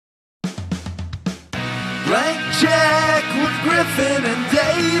Blank check with Griffin and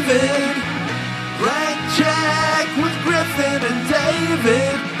David. Blank check with Griffin and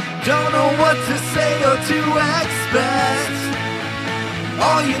David. Don't know what to say or to expect.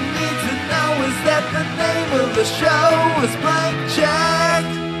 All you need to know is that the name of the show is Blank Check.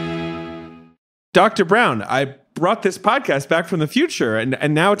 Dr. Brown, I brought this podcast back from the future,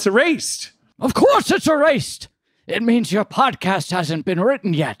 and now it's erased. Of course it's erased. It means your podcast hasn't been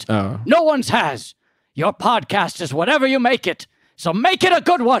written yet. Oh. No one's has. Your podcast is whatever you make it. So make it a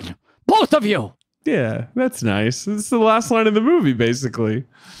good one. Both of you. Yeah, that's nice. This is the last line of the movie, basically.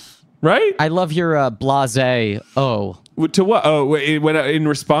 Right? I love your blasé. Oh. To what? Oh, wait, when in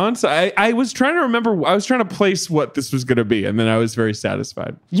response, I was trying to remember. I was trying to place what this was going to be, and then I was very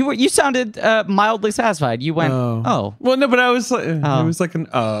satisfied. You sounded mildly satisfied. You went, oh. Well, no, but I was like, it was like an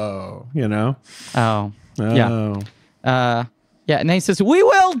you know? Oh. Yeah. Yeah, and then he says, "We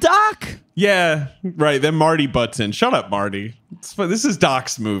will, Doc." Yeah, right. Then Marty butts in. Shut up, Marty. This is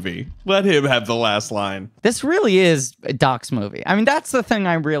Doc's movie. Let him have the last line. This really is Doc's movie. I mean, that's the thing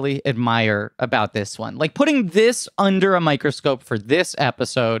I really admire about this one. Like, putting this under a microscope for this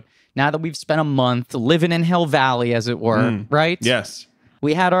episode, now that we've spent a month living in Hill Valley, as it were, right? Yes.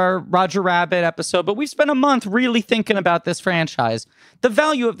 We had our Roger Rabbit episode, but we've spent a month really thinking about this franchise. The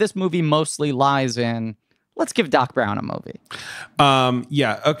value of this movie mostly lies in, let's give Doc Brown a movie.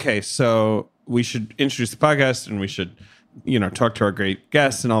 Yeah. Okay. So we should introduce the podcast, and we should, talk to our great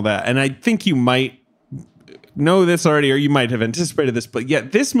guests and all that. And I think you might know this already, or you might have anticipated this, but yeah,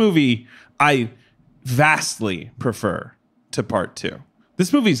 this movie I vastly prefer to part 2.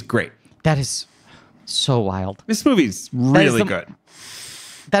 This movie's great. That is so wild. This movie's really good.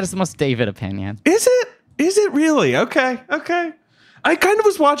 That is the most David opinion. Is it? Is it really? Okay. I kind of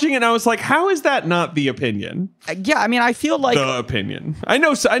was watching it and I was like, how is that not the opinion? Yeah, I mean, I feel like the opinion. I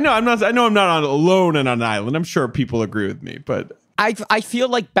know I'm not alone and on an island. I'm sure people agree with me, but I feel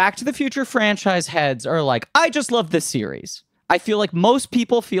like Back to the Future franchise heads are like, I just love this series. I feel like most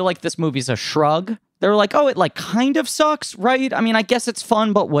people feel like this movie's a shrug. They're like, oh, it like kind of sucks, right? I mean, I guess it's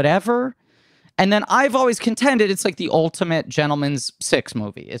fun, but whatever. And then I've always contended it's like the ultimate Gentleman's Six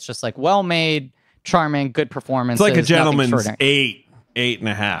movie. It's just like well-made, charming, good performance. It's like a Gentleman's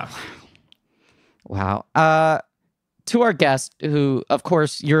 8.5. Wow. To our guest, who, of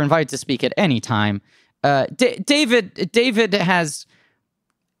course, you're invited to speak at any time, David has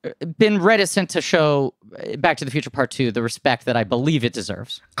been reticent to show Back to the Future Part 2 the respect that I believe it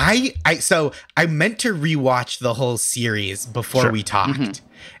deserves. So I meant to rewatch the whole series before we talked.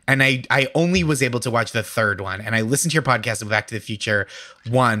 And I only was able to watch the third one. And I listened to your podcast about Back to the Future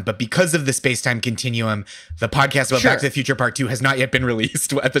 1. But because of the space-time continuum, the podcast about Back to the Future Part 2 has not yet been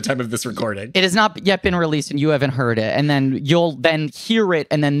released at the time of this recording. It has not yet been released and you haven't heard it. And then you'll then hear it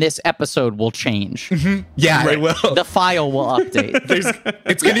and then this episode will change. Yeah, it will. The file will update.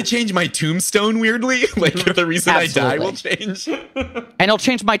 It's going to change my tombstone weirdly. Like the reason I die will change. And it'll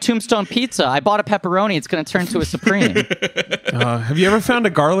change my tombstone pizza. I bought a pepperoni. It's going to turn to a Supreme. Have you ever found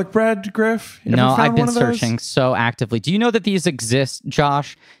a garlic bread, Griff? No, I've been searching so actively. Do you know that these exist,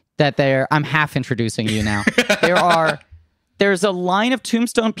 Josh? That I'm half introducing you now. There's a line of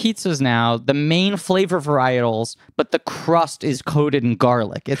Tombstone pizzas now, the main flavor varietals, but the crust is coated in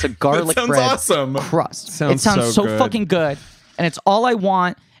garlic. It's a garlic bread awesome. Crust. Sounds it sounds so fucking good. And it's all I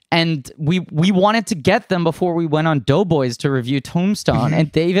want. And we wanted to get them before we went on Doughboys to review Tombstone. And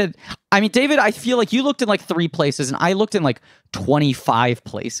David, I feel like you looked in like 3 places and I looked in like 25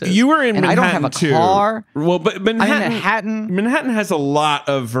 places. You were in and Manhattan I don't have a too. car. Well, but Manhattan, Manhattan. Manhattan has a lot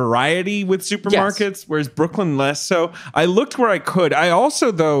of variety with supermarkets, whereas Brooklyn less so. I looked where I could. I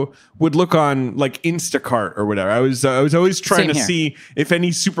also, though, would look on like Instacart or whatever. I was always trying to see if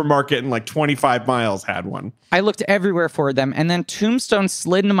any supermarket in like 25 miles had one. I looked everywhere for them, and then Tombstone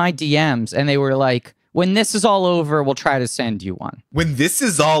slid into my DMs, and they were like, when this is all over, we'll try to send you one. When this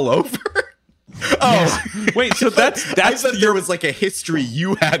is all over? Oh, wait, so that's I thought there was like a history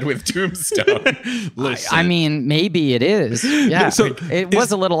you had with Tombstone. Listen. I mean, maybe it is. Yeah, so it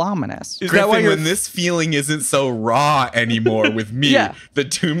was a little ominous. Is that why when this feeling isn't so raw anymore with me, the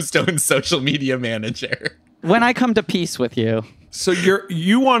Tombstone social media manager? When I come to peace with you. So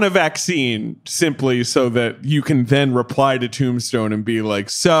you want a vaccine simply so that you can then reply to Tombstone and be like,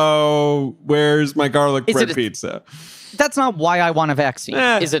 so where's my garlic bread pizza? That's not why I want a vaccine.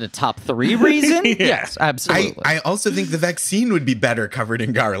 Is it a top 3 reason? Yes, absolutely. I also think the vaccine would be better covered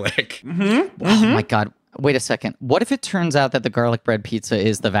in garlic. Oh my God. wait a second. What if it turns out that the garlic bread pizza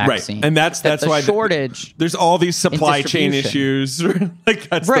is the vaccine? Right. And that's the why shortage. There's all these supply chain distribution. issues. Like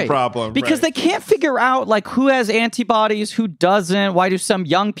that's the problem. Because they can't figure out like who has antibodies, who doesn't. Why do some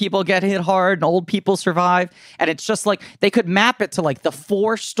young people get hit hard and old people survive? And it's just like they could map it to like the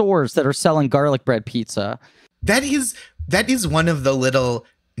 4 stores that are selling garlic bread pizza. That is one of the little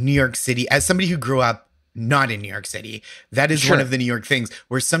New York City, as somebody who grew up not in New York City, that is one of the New York things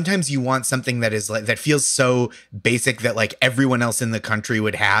where sometimes you want something that is like that feels so basic that like everyone else in the country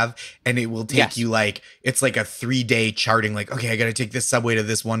would have, and it will take you like it's like a 3-day charting, like, okay, I gotta take this subway to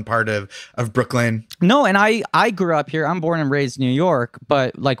this one part of Brooklyn. No, and I grew up here. I'm born and raised in New York,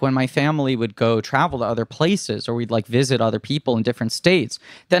 but like when my family would go travel to other places or we'd like visit other people in different states,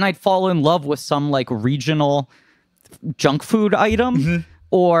 then I'd fall in love with some like regional junk food item.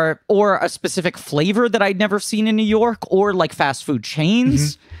 Or a specific flavor that I'd never seen in New York, or like fast food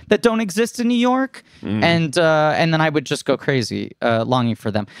chains that don't exist in New York, and then I would just go crazy longing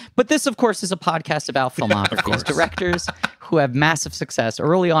for them. But this, of course, is a podcast about filmographies, directors who have massive success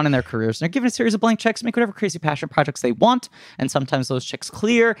early on in their careers, and they're given a series of blank checks to make whatever crazy passion projects they want, and sometimes those checks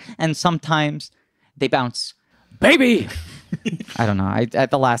clear, and sometimes they bounce. Baby. I don't know.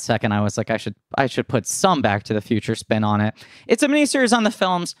 At the last second, I was like, I should put some Back to the Future spin on it. It's a miniseries on the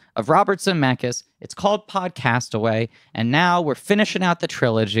films of Robert Zemeckis. It's called Podcastaway, and now we're finishing out the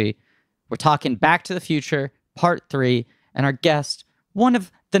trilogy. We're talking Back to the Future Part 3, and our guest, one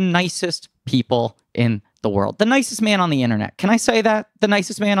of the nicest people in the world, the nicest man on the internet. Can I say that? The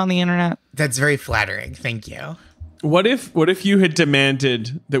nicest man on the internet? That's very flattering. Thank you. What if you had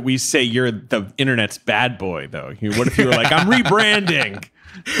demanded that we say you're the internet's bad boy, though? What if you were like, I'm rebranding?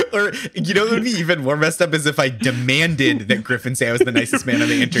 Or, you know what would be even more messed up is if I demanded that Griffin say I was the nicest man on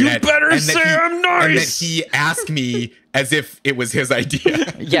the internet. You better say I'm nice! And that he asked me as if it was his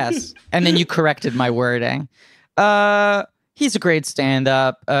idea. Yes. And then you corrected my wording. He's a great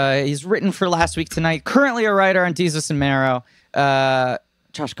stand-up. He's written for Last Week Tonight. Currently a writer on Desus and Mero.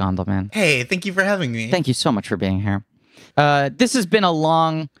 Josh Gondelman. Hey, thank you for having me. Thank you so much for being here. This has been a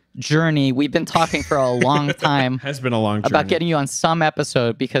long journey. We've been talking for a long time. Has been a long journey. About getting you on some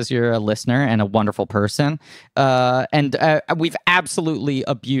episode because you're a listener and a wonderful person. And we've absolutely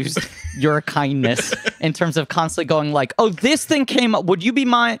abused your kindness in terms of constantly going like, oh, this thing came up. Would you be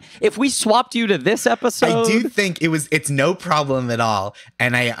mine if we swapped you to this episode? I do think it's no problem at all.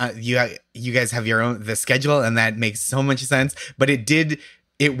 And you guys have the schedule, and that makes so much sense. But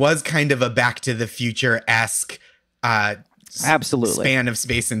it was kind of a Back to the Future-esque absolutely span of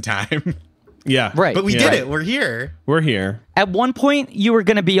space and time. Yeah. Right. But we did it. We're here. We're here. At one point, you were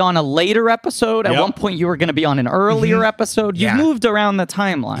going to be on a later episode. At one point, you were going to be on an earlier episode. You moved around the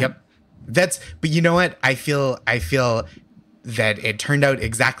timeline. Yep. But you know what? I feel that it turned out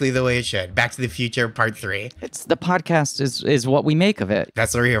exactly the way it should. Back to the Future Part 3. It's the podcast is what we make of it.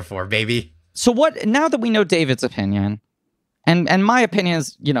 That's what we're here for, baby. So now that we know David's opinion, and my opinion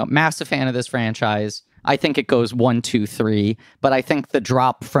is, massive fan of this franchise. I think it goes 1, 2, 3, but I think the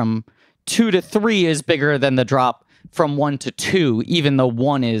drop from 2 to 3 is bigger than the drop from 1 to 2, even though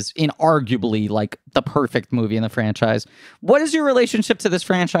 1 is inarguably like the perfect movie in the franchise. What is your relationship to this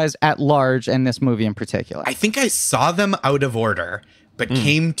franchise at large and this movie in particular? I think I saw them out of order, but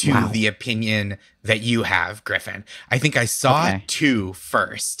came to the opinion that you have, Griffin. I think I saw 2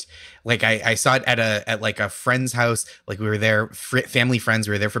 first. Like I saw it at like a friend's house. Like we were there, family friends.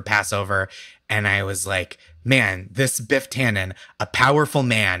 We were there for Passover, and I was like, man, this Biff Tannen, a powerful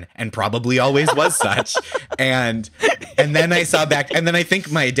man, and probably always was such. and then I saw Back, and then I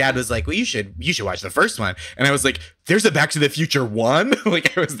think my dad was like, well, you should watch the first one. And I was like, there's a Back to the Future 1?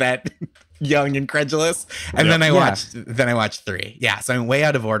 Like I was that young and credulous. And then I watched 3. Yeah, so I'm way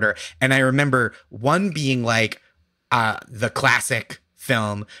out of order. And I remember 1 being like the classic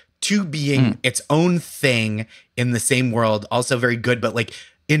film, 2 being its own thing in the same world, also very good, but like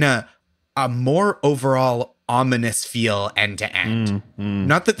in a more overall ominous feel end to end.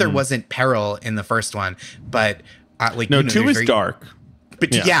 Not that there wasn't peril in the first one, but like 2 is dark.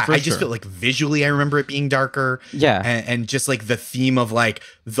 But I just feel like visually I remember it being darker. Yeah. And just like the theme of like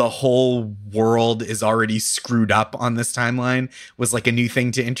the whole world is already screwed up on this timeline was like a new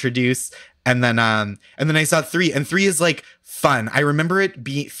thing to introduce. And then I saw 3, and 3 is like fun. I remember it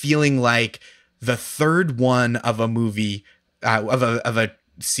feeling like the third one of a movie of a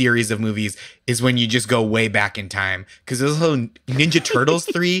series of movies is when you just go way back in time, because this whole Ninja Turtles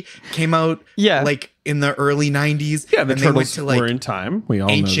 3 came out like in the early 90s. Yeah, the Turtles were in time. We all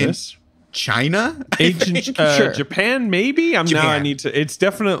know this. China? Ancient Japan, maybe? Now I need to. It's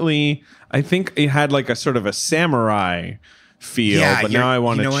definitely, I think it had like a sort of a samurai feel, Yeah, but now I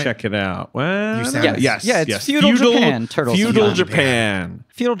want you know to what? check it out. Well, You I sound- don't know. Yes. yes, Yeah, it's yes. feudal Japan, Turtles in Feudal Time. Japan.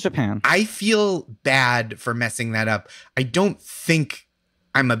 Feudal Japan. I feel bad for messing that up. I don't think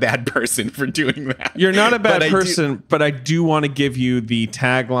I'm a bad person for doing that. You're not a bad But I person, but I do want to give you the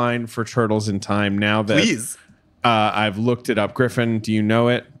tagline for Turtles in Time now that Please. I've looked it up. Griffin, do you know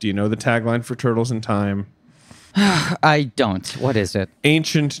it? Do you know the tagline for Turtles in Time? I don't. What is it?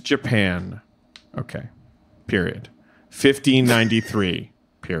 Ancient Japan. Okay. Period. 1593.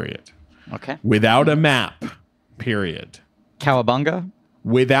 Period. Okay. Without a map. Period. Cowabunga?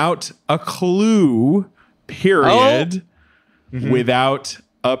 Without a clue. Period. Oh. Without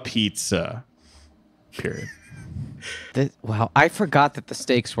a pizza. Period. Wow, I forgot that the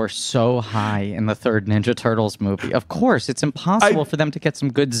stakes were so high in the third Ninja Turtles movie. Of course, it's impossible for them to get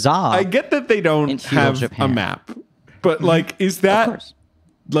some good za. I get that they in don't feudal have Japan. a map, but like, is Of that course.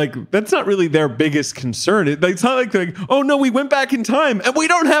 like that's not really their biggest concern? It's not like they're like, oh no, we went back in time and we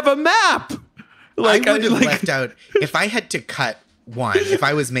don't have a map. Like I would have left out if I had to cut one. If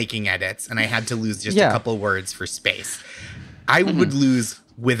I was making edits and I had to lose just a couple words for space, I would lose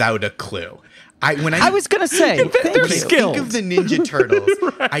without a clue. I was gonna say they're thank you. skilled. Think of the Ninja Turtles.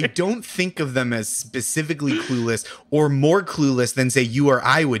 I don't think of them as specifically clueless or more clueless than, say, you or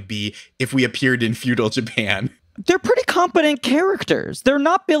I would be if we appeared in feudal Japan. They're pretty competent characters. They're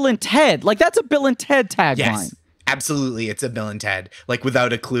not Bill and Ted. Like that's a Bill and Ted tagline. Yes, absolutely. It's a Bill and Ted, like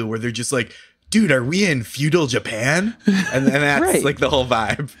without a clue, where they're just like, dude, are we in feudal Japan? And then that's Right. like the whole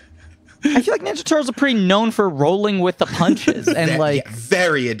vibe. I feel like Ninja Turtles are pretty known for rolling with the punches and like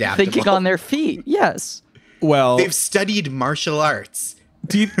Very adaptable. thinking on their feet. Yes. well, They've studied martial arts.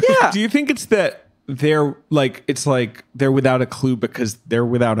 do you do you think it's that they're like it's like they're without a clue because they're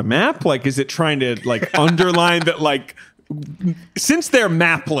without a map? Like, is it trying to like underline that like since they're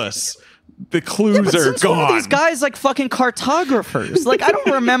mapless, the clues But are since when are gone? these guys like fucking cartographers? Like I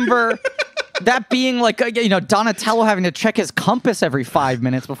don't remember that being like Donatello having to check his compass every 5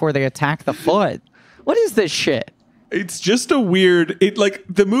 minutes before they attack the foot. What is this shit? It's just a weird. It like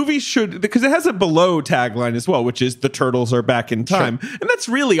the movie should because it has a below tagline as well, which is the turtles are back in time, and that's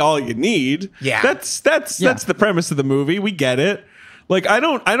really all you need. Yeah. that's the premise of the movie. We get it. Like I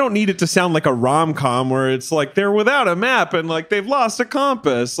don't need it to sound like a rom-com where it's like they're without a map and like they've lost a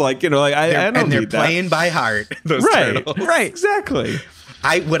compass. Like like I don't and they're need that. playing by heart. Those Right, turtles. right, exactly.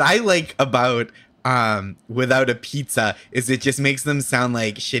 What I like about without a pizza is it just makes them sound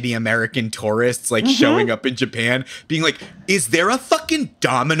like shitty American tourists like showing up in Japan being like, is there a fucking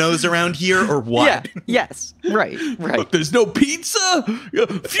Domino's around here or what? Yeah. Yes. Right. But there's no pizza.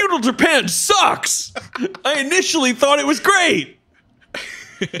 Feudal Japan sucks. I initially thought it was great.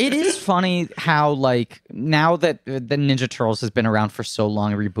 It is funny how, like, now that the Ninja Turtles has been around for so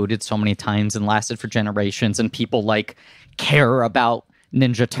long, rebooted so many times and lasted for generations, and people, like, care about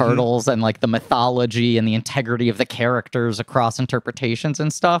Ninja Turtles and, like, the mythology and the integrity of the characters across interpretations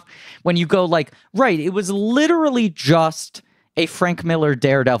and stuff. When you go, like, right, it was literally just a Frank Miller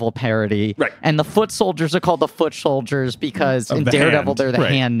Daredevil parody. Right. And the foot soldiers are called the foot soldiers because Of in the Daredevil hand, they're the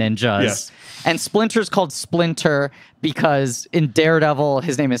right. hand ninjas. Yes. And Splinter's called Splinter because in Daredevil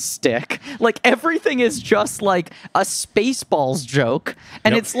his name is Stick. Like everything is just like a Spaceballs joke.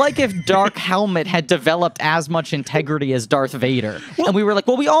 And Yep. it's like if Dark Helmet had developed as much integrity as Darth Vader. And we were like,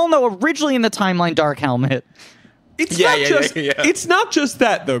 well, we all know originally in the timeline Dark Helmet. It's not just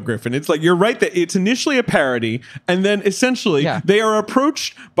that though, Griffin. It's like you're right that it's initially a parody, and then essentially they are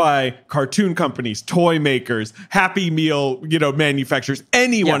approached by cartoon companies, toy makers, Happy Meal, manufacturers,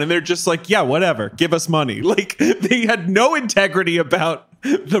 anyone, and they're just like, yeah, whatever, give us money. Like they had no integrity about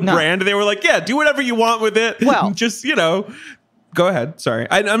the brand. They were like, yeah, do whatever you want with it. Well, just go ahead. Sorry,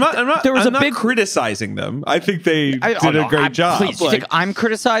 I'm not. There was I'm a not big criticizing them. I think they did a great job. Please, you think I'm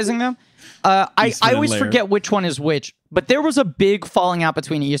criticizing them? I Eastman always and Laird. forget which one is which, but there was a big falling out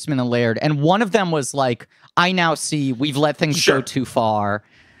between Eastman and Laird, and one of them was like, I now see we've let things go too far.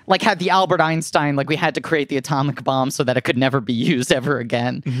 Like had the Albert Einstein, like we had to create the atomic bomb so that it could never be used ever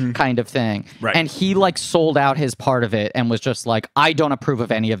again kind of thing. Right. And he like sold out his part of it and was just like, I don't approve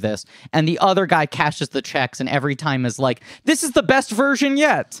of any of this. And the other guy cashes the checks and every time is like, this is the best version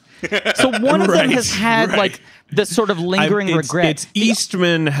yet. So one of them has had like this sort of lingering regret. It's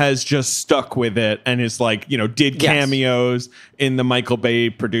Eastman has just stuck with it and is like, did cameos in the Michael Bay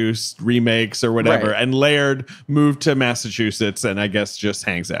produced remakes or whatever. Right. And Laird moved to Massachusetts and I guess just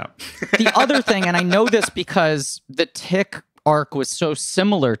hangs out. The other thing, and I know this because the Tick arc was so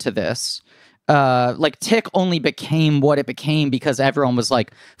similar to this. Like Tick only became what it became because everyone was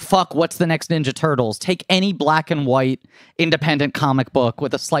like, fuck, what's the next Ninja Turtles? Take any black and white independent comic book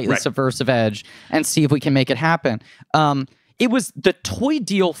with a slightly subversive edge and see if we can make it happen. it was the toy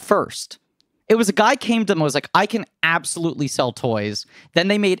deal first. It was a guy came to them and was like, I can absolutely sell toys. Then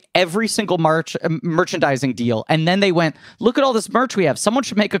they made every single merchandising deal. And then they went, look at all this merch we have. Someone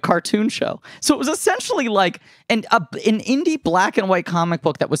should make a cartoon show. So it was essentially like an indie black and white comic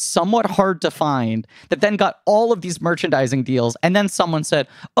book that was somewhat hard to find, that then got all of these merchandising deals. And then someone said,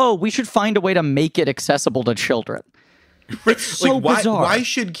 oh, we should find a way to make it accessible to children. It's so bizarre. Why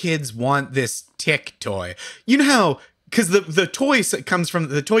should kids want this tick toy? You know how... Because the toy comes from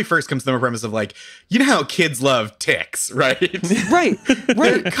the premise of like, you know how kids love ticks, right? Right.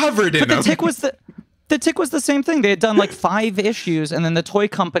 They're covered in them. The tick was the same thing. They had done like 5 issues, and then the toy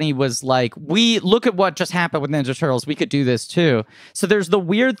company was like, "We look at what just happened with Ninja Turtles. We could do this too." So there's the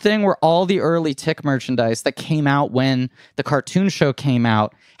weird thing where all the early tick merchandise that came out when the cartoon show came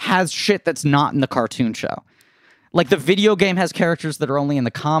out has shit that's not in the cartoon show. Like the video game has characters that are only in the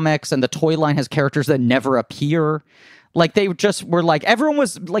comics, and the toy line has characters that never appear. Like they just were like, everyone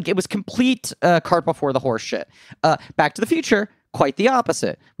was like, it was complete cart before the horse shit. Back to the Future, quite the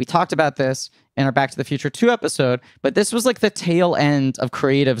opposite. We talked about this in our Back to the Future 2 episode, but this was like the tail end of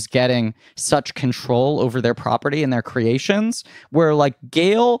creatives getting such control over their property and their creations, where like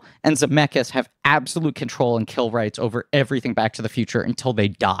Gale and Zemeckis have absolute control and kill rights over everything Back to the Future until they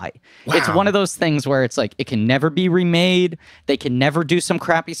die. Wow. It's one of those things where it's like, it can never be remade. They can never do some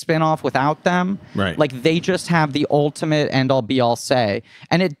crappy spinoff without them. Right. Like they just have the ultimate end all be all say.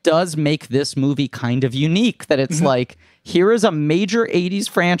 And it does make this movie kind of unique that it's like, here is a major 80s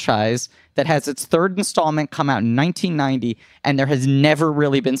franchise that has its 3rd installment come out in 1990, and there has never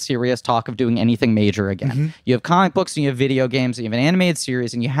really been serious talk of doing anything major again. You have comic books, and you have video games, and you have an animated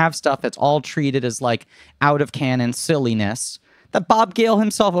series, and you have stuff that's all treated as like out of canon silliness that Bob Gale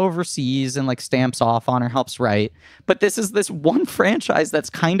himself oversees and like stamps off on or helps write. But this is this one franchise that's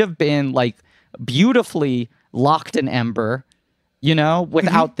kind of been like beautifully locked in ember, you know,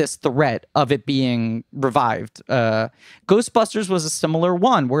 without this threat of it being revived. Ghostbusters was a similar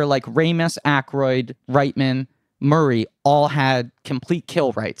one where like Ramis, Aykroyd, Reitman, Murray all had complete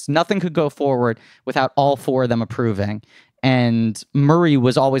kill rights. Nothing could go forward without all 4 of them approving. And Murray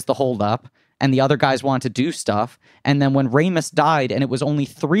was always the holdup, and the other guys wanted to do stuff. And then when Ramis died and it was only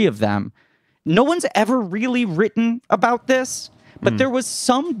 3 of them, no one's ever really written about this. But there was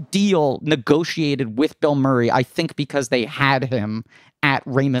some deal negotiated with Bill Murray, I think because they had him at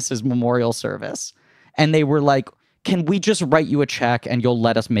Ramis's memorial service. And they were like, can we just write you a check and you'll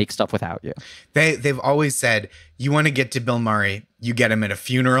let us make stuff without you? They've always said, you want to get to Bill Murray, you get him at a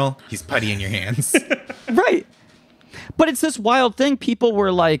funeral, he's putty in your hands. Right. But it's this wild thing. People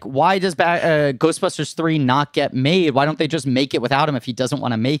were like, why does Ghostbusters 3 not get made? Why don't they just make it without him if he doesn't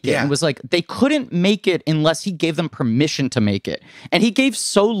want to make it? Yeah. And it was like, they couldn't make it unless he gave them permission to make it. And he gave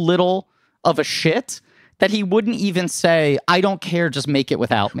so little of a shit that he wouldn't even say, I don't care, just make it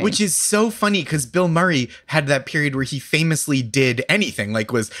without me. Which is so funny because Bill Murray had that period where he famously did anything,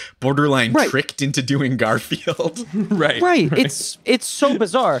 like was borderline tricked into doing Garfield. Right. It's so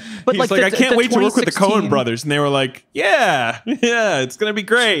bizarre. But he's like I can't wait to work with the Coen brothers. And they were like, yeah, it's going to be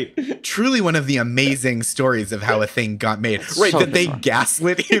great. Truly one of the amazing stories of how a thing got made. Right, so that bizarre. They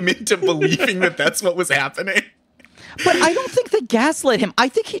gaslit him into believing that that's what was happening. But I don't think they gaslit him. I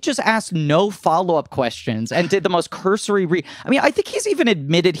think he just asked no follow-up questions and did the most cursory I mean, I think he's even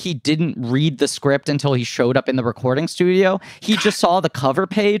admitted he didn't read the script until he showed up in the recording studio. He just saw the cover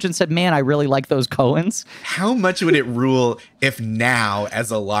page and said, man, I really like those Coens. How much would it rule if now,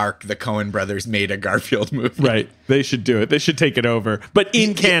 as a lark, the Coen brothers made a Garfield movie? Right. They should do it. They should take it over. But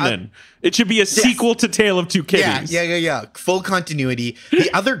in canon. It should be a sequel to Tale of Two Kitties. Yeah. Full continuity. The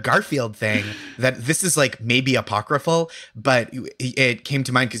other Garfield thing that this is like maybe apocryphal, but it came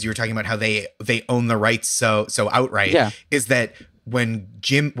to mind because you were talking about how they own the rights so outright. Yeah. Is that when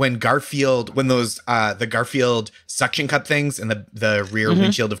Garfield, the Garfield suction cup things and the rear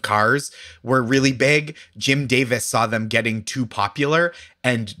windshield of cars were really big, Jim Davis saw them getting too popular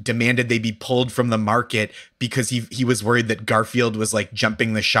and demanded they be pulled from the market because he was worried that Garfield was like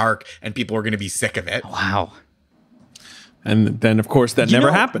jumping the shark and people were going to be sick of it. Wow. And then, of course, that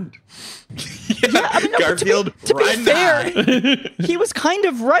never happened. Yeah, I mean, no, Garfield, to be fair, he was kind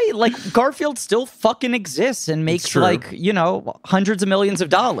of right. Like, Garfield still fucking exists and makes, like, you know, hundreds of millions of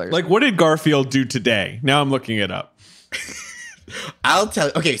dollars. Like, what did Garfield do today? Now I'm looking it up. I'll tell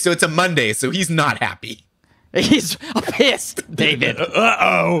you. Okay, so it's a Monday, so he's not happy. He's pissed, David.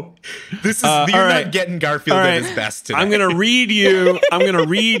 Uh-oh. This is you're not getting Garfield at his best today. I'm gonna read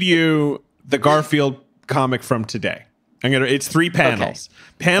you the Garfield comic from today. It's 3 panels.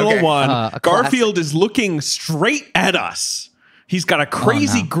 Okay. Panel 1, Garfield is looking straight at us. He's got a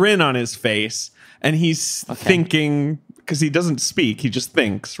crazy grin on his face, and he's thinking because he doesn't speak. He just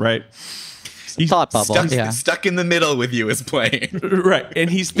thinks, right? He's Thought bubble. Stuck in the middle with you is playing. Right. And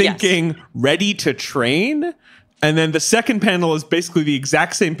he's thinking, ready to train? And then the second panel is basically the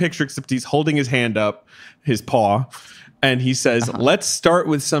exact same picture, except he's holding his hand up, his paw. And he says, let's start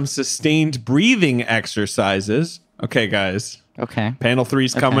with some sustained breathing exercises. Okay, guys. Okay. Panel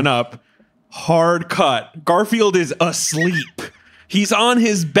 3's coming up. Hard cut. Garfield is asleep. He's on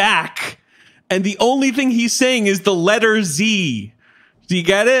his back. And the only thing he's saying is the letter Z. Do you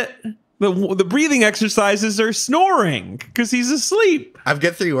get it? The breathing exercises are snoring because he's asleep. I've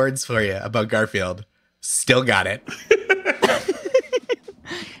got 3 words for you about Garfield. Still got it.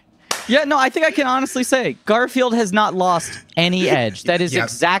 Yeah, no, I think I can honestly say Garfield has not lost any edge. That is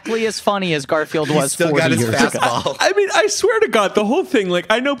exactly as funny as Garfield was 40 years ago. I mean, I swear to God, the whole thing, like,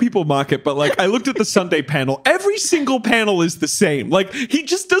 I know people mock it, but like, I looked at the Sunday panel. Every single panel is the same. Like, he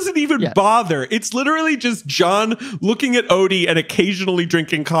just doesn't even bother. It's literally just John looking at Odie and occasionally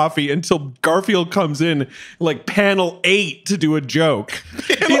drinking coffee until Garfield comes in, like, panel 8 to do a joke.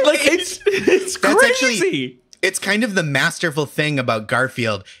 It's crazy. It's kind of the masterful thing about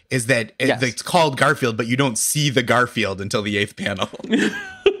Garfield is that it's called Garfield, but you don't see the Garfield until the 8th panel.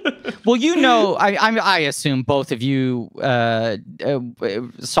 Well, you know, I assume both of you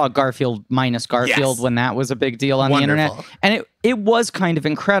saw Garfield minus Garfield when that was a big deal on the internet, and it was kind of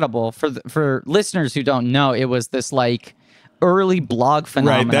incredible for listeners who don't know. It was this like early blog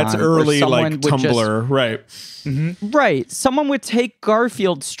phenomenon. Right, that's early like Tumblr, right? Right, someone would take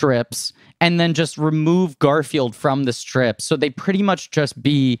Garfield strips and then just remove Garfield from the strip. So they pretty much just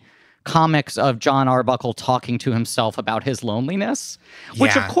be comics of John Arbuckle talking to himself about his loneliness.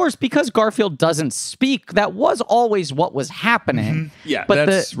 Which, of course, because Garfield doesn't speak, that was always what was happening. Yeah, but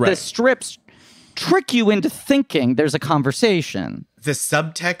the strips trick you into thinking there's a conversation. The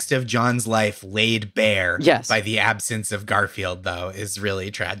subtext of John's life laid bare by the absence of Garfield, though, is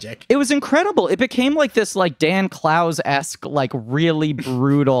really tragic. It was incredible. It became like this like Dan Clowes-esque, like really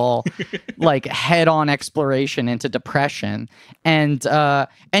brutal, like head-on exploration into depression. And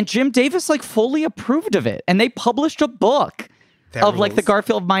Jim Davis like fully approved of it. And they published a book of like the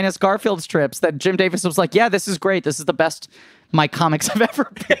Garfield minus Garfield strips that Jim Davis was like, yeah, this is great. This is the best my comics have ever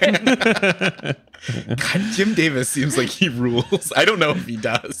been. God, Jim Davis seems like he rules. I don't know if he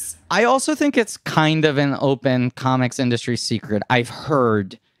does. I also think it's kind of an open comics industry secret. I've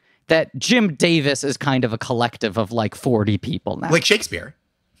heard that Jim Davis is kind of a collective of like 40 people now. Like Shakespeare.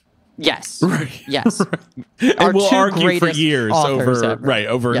 Yes. Right. Yes. Right. And we'll argue for years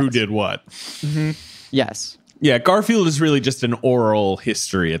over who did what. Yes. Yeah, Garfield is really just an oral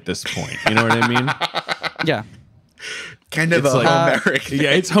history at this point. You know what I mean? Yeah. Kind of Homeric.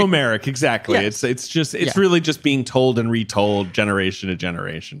 Yeah, it's Homeric, exactly. Yes. It's really just being told and retold generation to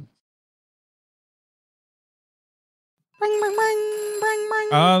generation.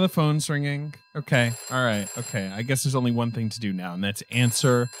 The phone's ringing. Okay. All right. Okay. I guess there's only one thing to do now, and that's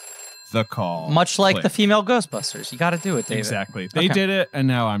answer the call. Much like the female Ghostbusters. You got to do it, David. Exactly. They did it, and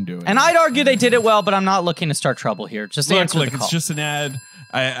now I'm doing it. And I'd argue they did it well, but I'm not looking to start trouble here. Just answer the call. It's just an ad.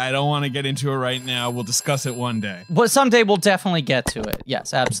 I don't want to get into it right now. We'll discuss it one day. Well, someday we'll definitely get to it.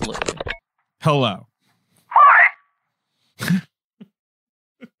 Yes, absolutely. Hello.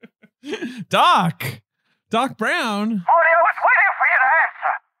 Doc Brown. Marty, I was waiting for you to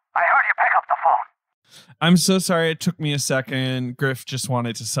answer. I heard you pick up the phone. I'm so sorry. It took me a second. Griff just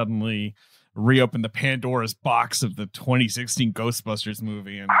wanted to suddenly reopen the Pandora's box of the 2016 Ghostbusters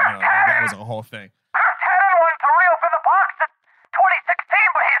movie, and that was a whole thing. Tannen wanted to reopen the box in 2016,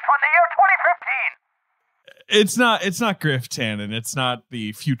 but he's from the year 2015. It's not Griff Tannen. It's not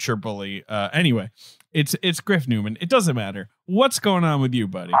the future bully. Anyway, it's Griff Newman. It doesn't matter. What's going on with you,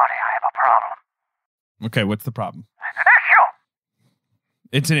 buddy? Marty, I have a problem. Okay, what's the problem? An issue.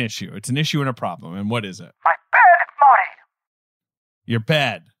 It's an issue. It's an issue and a problem. And what is it? My bed, Marty. Your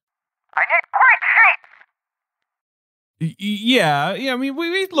bed. I need great sheets. Yeah. I mean,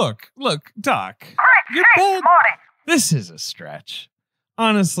 we look, Doc. Great your sheets, bed. Marty. This is a stretch.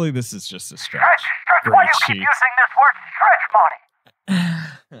 Honestly, this is just a stretch. Stretch. Why do you keep using this word stretch,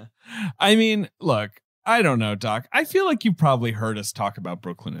 Marty? I mean, look, I don't know, Doc. I feel like you've probably heard us talk about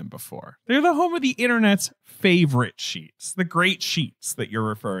Brooklyn Inn before. They're the home of the internet's favorite sheets, the great sheets that you're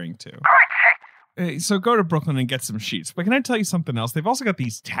referring to. Great sheets. So go to Brooklyn and get some sheets. But can I tell you something else? They've also got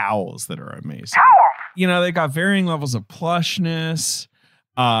these towels that are amazing. Towels? You know, they got varying levels of plushness.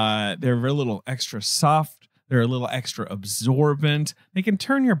 They're a little extra soft. They're a little extra absorbent. They can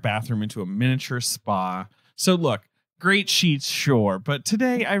turn your bathroom into a miniature spa. So look, great sheets, sure. But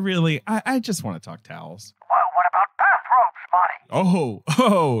today, I just want to talk towels. Well, what about bathrobes, Marty?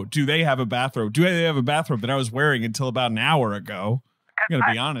 Oh, do they have a bathrobe? Do they have a bathrobe that I was wearing until about an hour ago? I'm going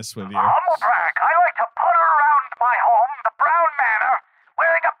to be honest with you. Humble brag. I like to putter around my home, the Brown Manor,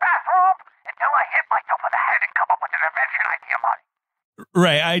 wearing a bathrobe until I hit myself in the head and come up with an invention idea, Marty.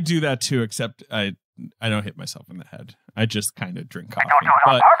 Right, I do that too, except I don't hit myself in the head. I just kind of drink coffee. Don't do it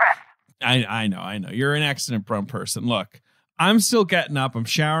on purpose. I know. You're an accident-prone person. Look, I'm still getting up. I'm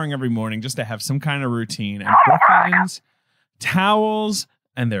showering every morning just to have some kind of routine. And Brooklyn's towels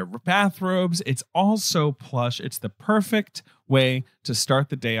and their bathrobes, it's all so plush. It's the perfect way to start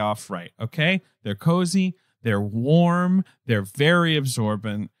the day off right, okay? They're cozy. They're warm. They're very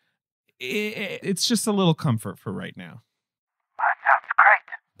absorbent. It's just a little comfort for right now. That sounds great.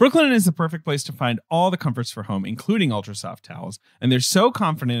 Brooklyn is the perfect place to find all the comforts for home, including ultra soft towels, and they're so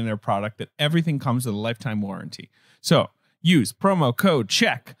confident in their product that everything comes with a lifetime warranty. So use promo code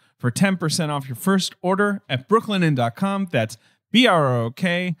CHECK for 10% off your first order at brooklinen.com. That's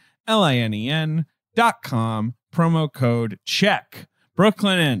BROOKLINEN.com. Promo code CHECK.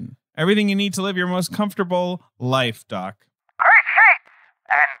 Brooklinen. Everything you need to live your most comfortable life, Doc. Great sheets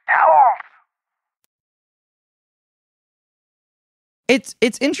and towels.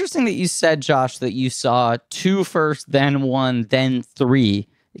 It's interesting that you said, Josh, that you saw 2 first, then 1, then 3.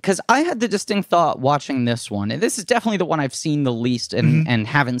 Because I had the distinct thought watching this one, and this is definitely the one I've seen the least and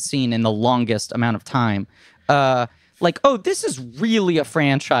haven't seen in the longest amount of time. This is really a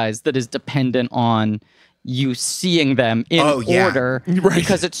franchise that is dependent on you seeing them in order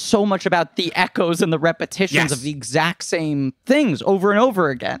because it's so much about the echoes and the repetitions of the exact same things over and over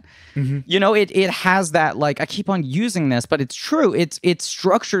again. You know, it has that, like, I keep on using this, but it's true. It's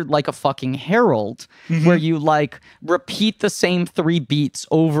structured like a fucking herald where you like repeat the same 3 beats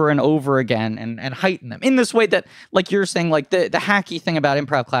over and over again and heighten them in this way that, like you're saying, like the hacky thing about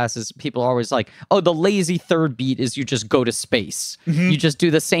improv classes, people are always like, oh, the lazy 3rd beat is you just go to space. You just do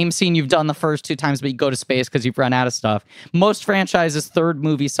the same scene you've done the first 2 times, but you go to space because you've run out of stuff. Most franchises, 3rd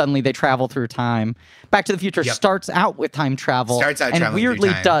movie, suddenly they travel through time. Back to the Future starts out with time travel and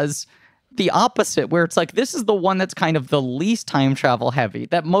weirdly does the opposite, where it's like, this is the one that's kind of the least time travel heavy,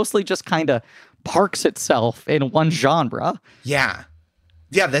 that mostly just kind of parks itself in one genre. Yeah,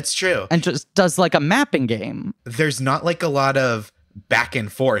 that's true. And just does like a mapping game. There's not like a lot of back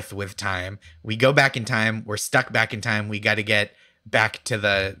and forth with time. We go back in time. We're stuck back in time. We got to get back to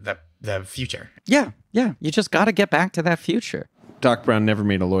the future. Yeah. You just got to get back to that future. Doc Brown never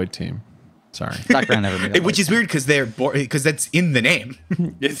made a Lloyd team. Sorry. Doc Brown never made a Which is weird because because that's in the name.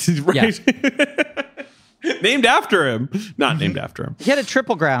 It's right. Named after him. Not named after him. He had a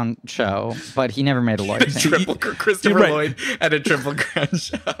Triple Crown show, but he never made a Lloyd team. Christopher Lloyd at a Triple Crown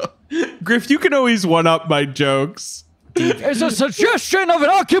show. Griff, you can always one-up my jokes. It's a suggestion of an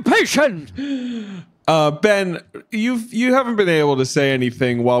occupation. Ben, you haven't been able to say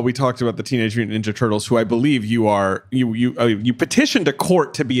anything while we talked about the Teenage Mutant Ninja Turtles, who I believe you petitioned a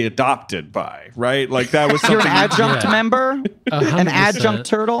court to be adopted by, right? Like that was something. You're an adjunct member, 100%. An adjunct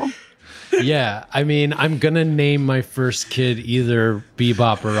turtle. Yeah, I mean, I'm gonna name my first kid either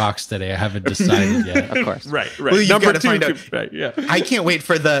Bebop or Rocksteady. I haven't decided yet. Of course, right. Well, you've Number got to 2, find out. right? Yeah. I can't wait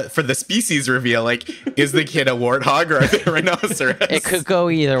for the species reveal. Like, is the kid a warthog or a rhinoceros? It could go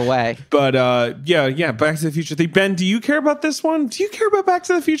either way. But yeah. Back to the Future 3. Ben, do you care about this one? Do you care about Back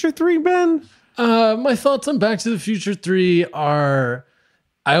to the Future 3, Ben? My thoughts on Back to the Future 3 are,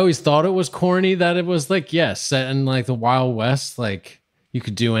 I always thought it was corny that it was like, set in like the Wild West, like you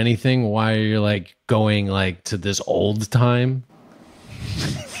could do anything while you're like going like to this old time.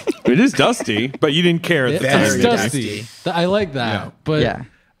 It is dusty, but you didn't care at the time. It's dusty. I like that. But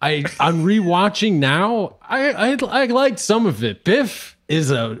I'm rewatching now. I liked some of it. Biff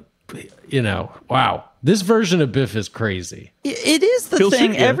is wow. This version of Biff is crazy. It is the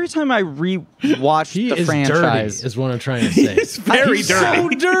thing. Every time I re-watch the franchise, dirty, is what I'm trying to say. He's very He's dirty. so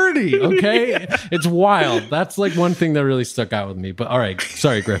dirty. Okay, it's wild. That's like one thing that really stuck out with me. But all right,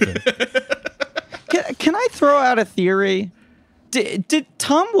 sorry, Griffin. Can I throw out a theory? Did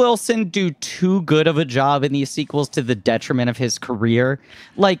Tom Wilson do too good of a job in these sequels to the detriment of his career?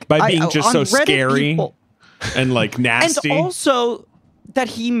 Like by being just so Reddit, scary and like nasty, and also that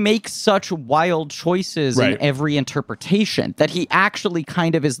he makes such wild choices in every interpretation, that he actually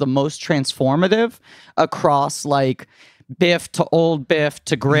kind of is the most transformative across like Biff to old Biff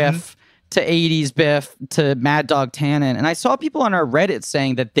to Griff to 80s Biff to Mad Dog Tannen. And I saw people on our Reddit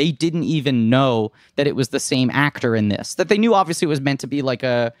saying that they didn't even know that it was the same actor in this, that they knew obviously it was meant to be like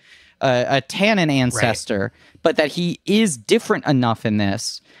a Tannen ancestor, but that he is different enough in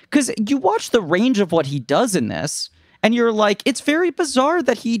this. Because you watch the range of what he does in this, and you're like, it's very bizarre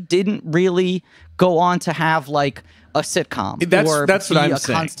that he didn't really go on to have like a sitcom That's be what I'm a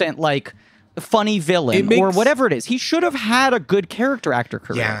saying. constant like funny villain or whatever it is. He should have had a good character actor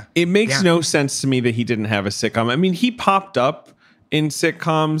career. Yeah. It makes no sense to me that he didn't have a sitcom. I mean, he popped up in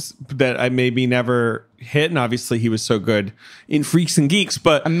sitcoms that I maybe never hit, and obviously he was so good in Freaks and Geeks,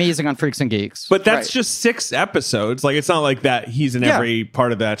 but Amazing on Freaks and Geeks. But that's just 6 episodes. Like, it's not like that he's in every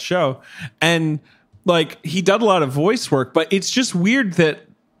part of that show. And like, he did a lot of voice work, but it's just weird that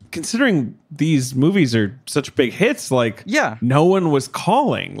considering these movies are such big hits, like, no one was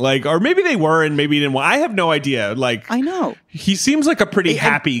calling. Like, or maybe they were and maybe didn't. I have no idea. Like, I know. He seems like a pretty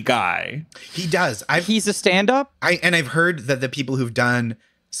happy guy. He does. He's a stand-up. I've heard that the people who've done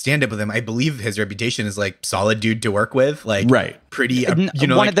stand up with him, I believe his reputation is like solid dude to work with, like pretty,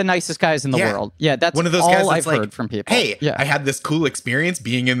 one of the nicest guys in the world. Yeah, that's one of those all guys I've like, heard from people. Hey, I had this cool experience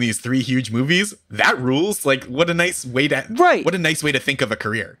being in these 3 huge movies. That rules. Like, what a nice way to what a nice way to think of a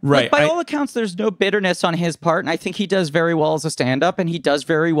career. Right. Like, by all accounts, there's no bitterness on his part, and I think he does very well as a stand-up, and he does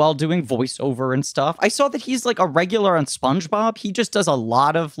very well doing voiceover and stuff. I saw that he's like a regular on SpongeBob. He just does a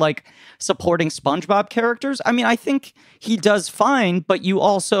lot of like supporting SpongeBob characters. I mean, I think he does fine, but you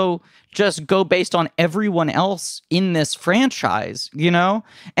also just go based on everyone else in this franchise, you know?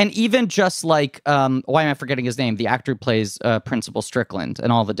 And even just like, why am I forgetting his name? The actor who plays Principal Strickland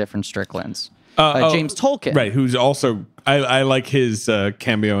and all the different Stricklands. James Tolkien. Right, who's also, I like his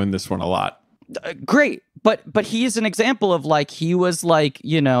cameo in this one a lot. Great. But he is an example of like, he was like,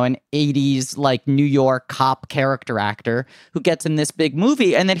 you know, an 80s like New York cop character actor who gets in this big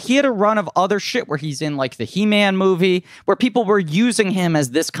movie. And then he had a run of other shit where he's in like the He-Man movie, where people were using him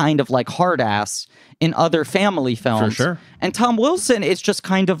as this kind of like hard ass in other family films. For sure. And Tom Wilson, it's just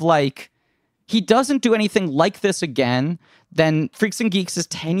kind of like, he doesn't do anything like this again. Then Freaks and Geeks is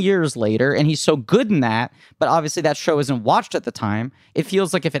 10 years later, and he's so good in that, but obviously that show isn't watched at the time. It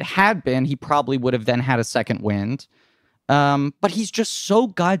feels like if it had been, he probably would have then had a second wind. But he's just so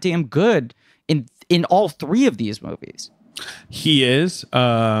goddamn good in all 3 of these movies. He is.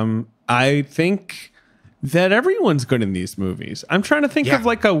 I think that everyone's good in these movies. I'm trying to think of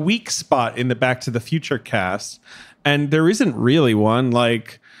like a weak spot in the Back to the Future cast, and there isn't really one.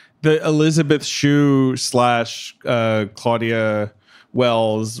 Like, the Elizabeth Shue / Claudia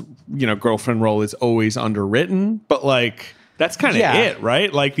Wells, you know, girlfriend role is always underwritten, but like, that's kind of it,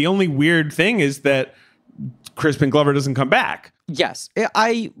 right? Like, the only weird thing is that Crispin Glover doesn't come back. Yes.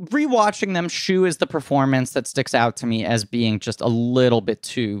 Rewatching them, Shue is the performance that sticks out to me as being just a little bit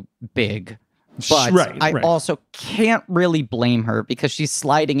too big. But I also can't really blame her because she's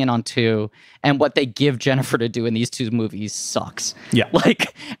sliding in on 2, and what they give Jennifer to do in these 2 movies sucks. Yeah.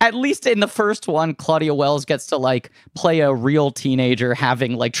 Like, at least in the first one, Claudia Wells gets to like play a real teenager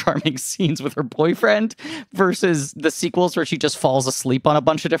having like charming scenes with her boyfriend versus the sequels where she just falls asleep on a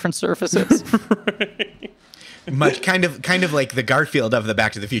bunch of different surfaces. Much kind of like the Garfield of the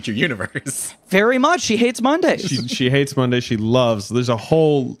Back to the Future universe. Very much. She hates Mondays. She hates Mondays. She loves. There's a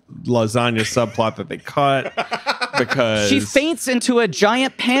whole lasagna subplot that they cut because she faints into a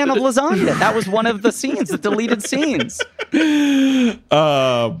giant pan of lasagna. That was one of the scenes, the deleted scenes.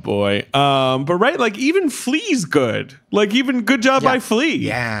 Oh boy. But right, like, even Flea's good. Like, even good job by Flea.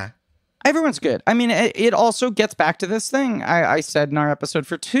 Yeah. Everyone's good. I mean, it also gets back to this thing I said in our episode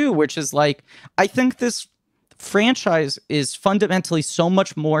for 2, which is like, I think this franchise is fundamentally so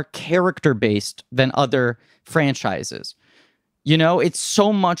much more character-based than other franchises. You know, it's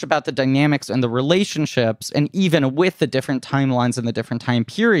so much about the dynamics and the relationships, and even with the different timelines and the different time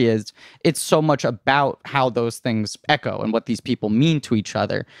periods, it's so much about how those things echo and what these people mean to each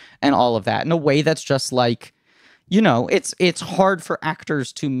other and all of that in a way that's just like, you know, it's hard for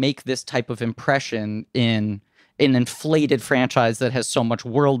actors to make this type of impression in an inflated franchise that has so much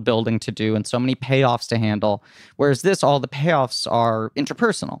world building to do and so many payoffs to handle. Whereas this, all the payoffs are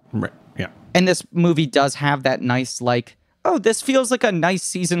interpersonal. Right. Yeah. And this movie does have that nice, like, oh, this feels like a nice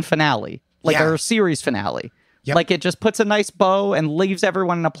season finale, like a series finale. Yep. Like, it just puts a nice bow and leaves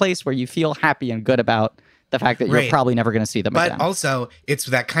everyone in a place where you feel happy and good about the fact that you're probably never going to see them again. But also, it's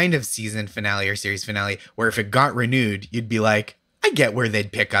that kind of season finale or series finale where if it got renewed, you'd be like, I get where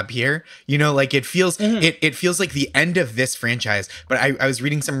they'd pick up here. You know, like, it feels it feels like the end of this franchise. But I was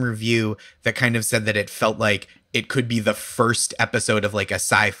reading some review that kind of said that it felt like it could be the first episode of like a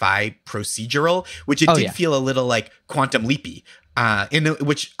sci-fi procedural, which it did feel a little like Quantum Leapy,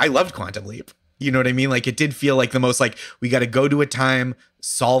 which I loved Quantum Leap. You know what I mean? Like, it did feel like the most like, we got to go to a time,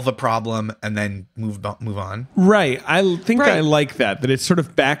 solve a problem, and then move on. Right. I think I like that it's sort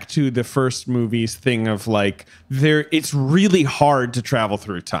of back to the first movie's thing of like, it's really hard to travel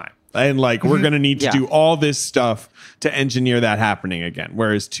through time. And like, we're going to need to do all this stuff to engineer that happening again.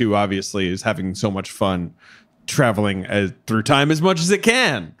 Whereas 2 obviously is having so much fun traveling through time as much as it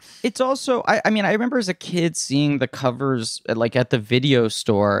can. It's also, I mean, I remember as a kid seeing the covers like at the video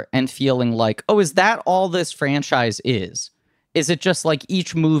store and feeling like, oh, is that all this franchise is? Is it just like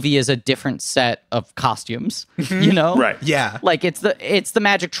each movie is a different set of costumes, you know? Right. Yeah. Like it's the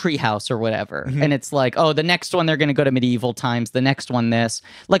Magic Treehouse or whatever. And it's like, oh, the next one they're going to go to medieval times, the next one this.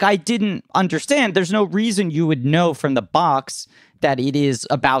 Like I didn't understand. There's no reason you would know from the box that it is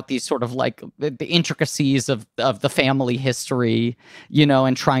about these sort of like the intricacies of the family history, you know,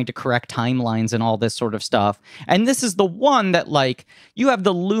 and trying to correct timelines and all this sort of stuff. And this is the one that like you have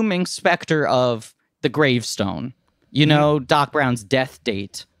the looming specter of the gravestone, you know, Doc Brown's death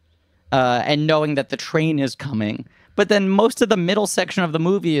date, and knowing that the train is coming. But then most of the middle section of the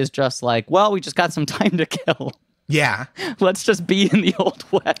movie is just like, well, we just got some time to kill. Yeah. Let's just be in the Old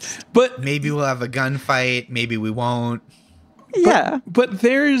West. But Maybe we'll have a gunfight. Maybe we won't. Yeah. But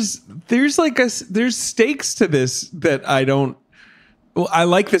there's stakes to this that I don't. Well, I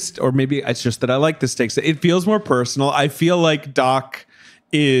like this, or maybe it's just that I like the stakes. It feels more personal. I feel like Doc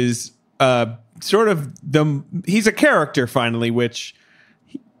is sort of he's a character finally, which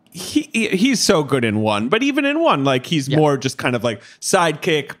he's so good in one. But even in one, like he's more just kind of like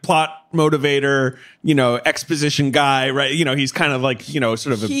sidekick, plot motivator, you know, exposition guy, right? You know, he's kind of like, you know,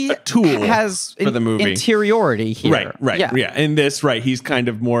 sort of a tool has for the movie. Interiority here. Right. Yeah. In this, right, he's kind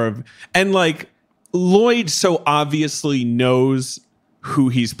of more of, and like Lloyd so obviously knows who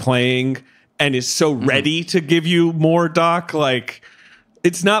he's playing and is so ready to give you more Doc. Like,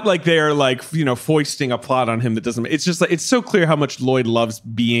 it's not like they're like, you know, foisting a plot on him that doesn't. It's just like it's so clear how much Lloyd loves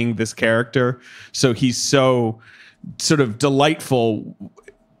being this character. So he's so sort of delightful,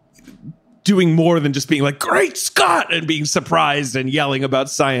 doing more than just being like, "Great Scott," and being surprised and yelling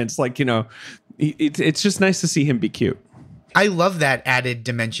about science. Like, you know, it's just nice to see him be cute. I love that added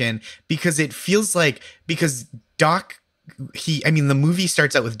dimension because it feels like because Doc. The movie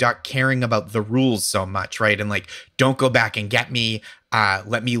starts out with Doc caring about the rules so much, right? And like, don't go back and get me.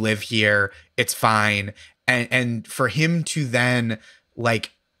 Let me live here. It's fine. And for him to then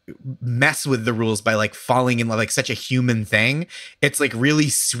like mess with the rules by like falling in love, like such a human thing, it's like really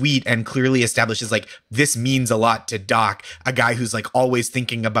sweet and clearly establishes like this means a lot to Doc, a guy who's like always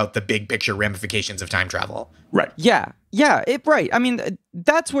thinking about the big picture ramifications of time travel. Right. Yeah. Right. I mean,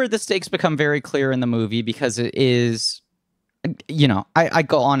 that's where the stakes become very clear in the movie because it is. You know, I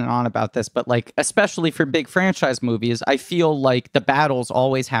go on and on about this, but like, especially for big franchise movies, I feel like the battles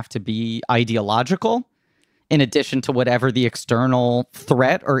always have to be ideological in addition to whatever the external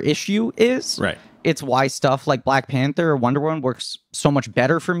threat or issue is. Right. It's why stuff like Black Panther or Wonder Woman works so much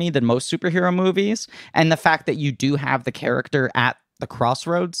better for me than most superhero movies. And the fact that you do have the character at the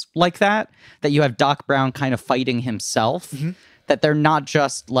crossroads like that you have Doc Brown kind of fighting himself. That they're not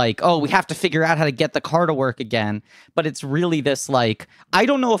just like, oh, we have to figure out how to get the car to work again. But it's really this like, I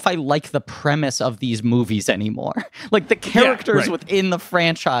don't know if I like the premise of these movies anymore. Like the characters within the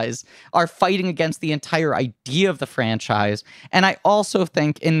franchise are fighting against the entire idea of the franchise. And I also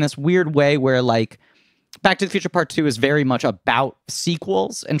think in this weird way where like Back to the Future Part 2 is very much about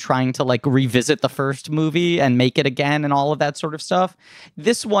sequels and trying to like revisit the first movie and make it again and all of that sort of stuff.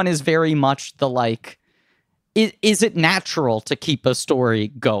 This one is very much the like, is it natural to keep a story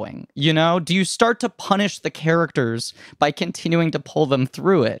going? You know, do you start to punish the characters by continuing to pull them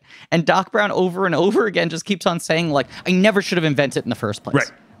through it? And Doc Brown over and over again just keeps on saying like, I never should have invented it in the first place.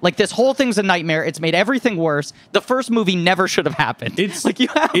 Right. Like this whole thing's a nightmare. It's made everything worse. The first movie never should have happened. It's like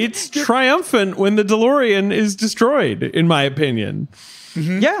it's triumphant when the DeLorean is destroyed, in my opinion.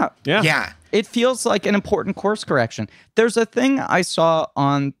 Yeah. It feels like an important course correction. There's a thing I saw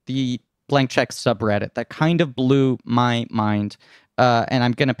on the Blank Check subreddit that kind of blew my mind, and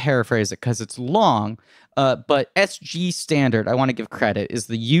I'm going to paraphrase it because it's long, but SG Standard, I want to give credit, is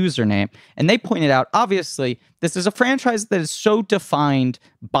the username, and they pointed out, obviously, this is a franchise that is so defined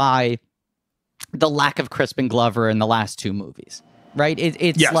by the lack of Crispin Glover in the last two movies, right?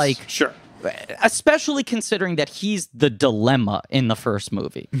 It's like... Sure. Especially considering that he's the dilemma in the first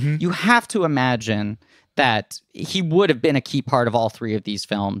movie. You have to imagine that he would have been a key part of all three of these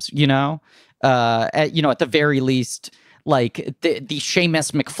films, you know? At the very least, like the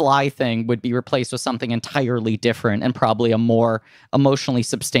Seamus McFly thing would be replaced with something entirely different and probably a more emotionally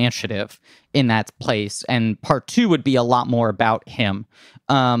substantive in that place. And part 2 would be a lot more about him.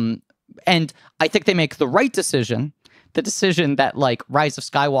 And I think they make the right decision. The decision that like Rise of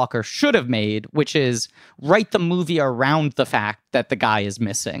Skywalker should have made, which is write the movie around the fact that the guy is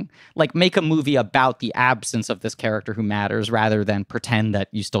missing. Like make a movie about the absence of this character who matters rather than pretend that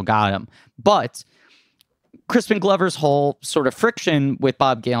you still got him. But Crispin Glover's whole sort of friction with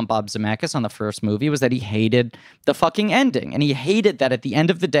Bob Gale and Bob Zemeckis on the first movie was that he hated the fucking ending. And he hated that at the end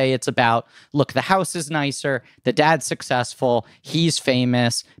of the day, it's about, look, the house is nicer, the dad's successful, he's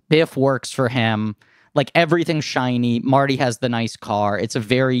famous, Biff works for him, like everything's shiny, Marty has the nice car. It's a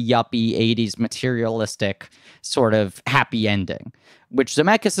very yuppie 80s materialistic sort of happy ending, which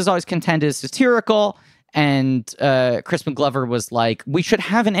Zemeckis has always contended is satirical. And Crispin Glover was like, we should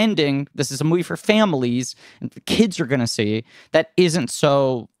have an ending. This is a movie for families and the kids are going to see that isn't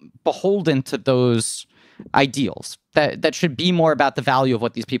so beholden to those ideals. That should be more about the value of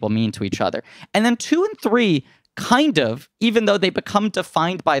what these people mean to each other. And then 2 and 3 kind of, even though they become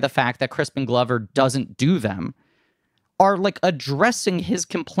defined by the fact that Crispin Glover doesn't do them, are like addressing his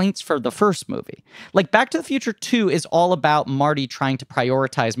complaints for the first movie. Like Back to the Future 2 is all about Marty trying to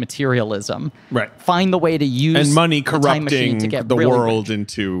prioritize materialism. Right. Find the way to use and money the time machine corrupting to get the really world rich.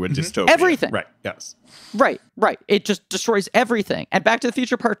 into a dystopia. Everything. Right. Yes. Right. It just destroys everything. And Back to the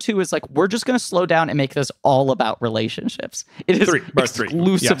Future Part 2 is like, we're just going to slow down and make this all about relationships. It is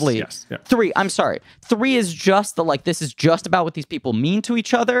exclusively. Yes, yeah. 3, I'm sorry. 3 is just the, like, this is just about what these people mean to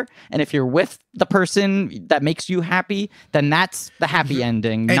each other. And if you're with the person that makes you happy, then that's the happy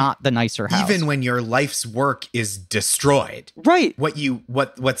ending, And not the nicer house. Even when your life's work is destroyed. Right.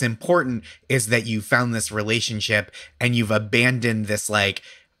 What's important is that you found this relationship and you've abandoned this like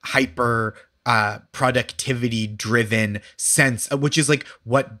hyper productivity driven sense, which is like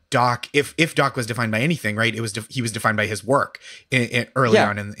what Doc, if Doc was defined by anything, right, it was he was defined by his work early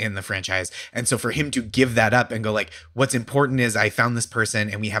on in the franchise. And so for him to give that up and go like, what's important is I found this person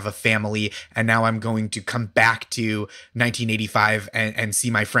and we have a family, and now I'm going to come back to 1985 and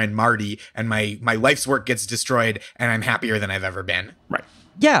see my friend Marty, and my life's work gets destroyed and I'm happier than I've ever been. Right.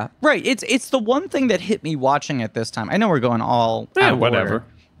 Yeah, right. It's the one thing that hit me watching it this time. I know we're going all out of whatever. order,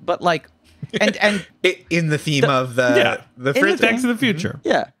 but like, and In the theme of the first Back to the Future.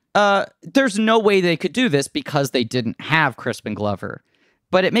 yeah, there's no way they could do this because they didn't have Crispin Glover.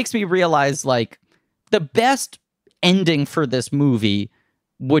 But it makes me realize like the best ending for this movie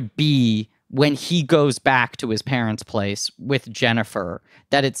would be when he goes back to his parents' place with Jennifer,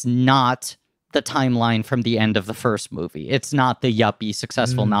 that it's not the timeline from the end of the first movie. It's not the yuppie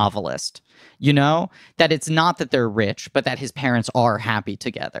successful novelist, you know, that it's not that they're rich, but that his parents are happy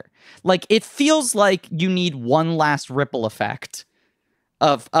together. Like, it feels like you need one last ripple effect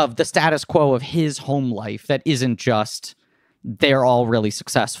of the status quo of his home life that isn't just they're all really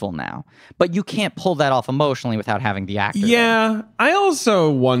successful now. But you can't pull that off emotionally without having the actor. Yeah. I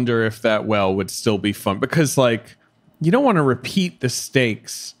also wonder if that would still be fun, because like you don't want to repeat the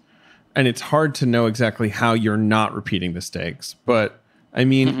stakes. And it's hard to know exactly how you're not repeating the stakes. But, I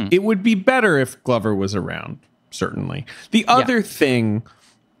mean, it would be better if Glover was around, certainly. The other thing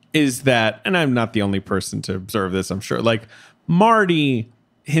is that, and I'm not the only person to observe this, I'm sure, like, Marty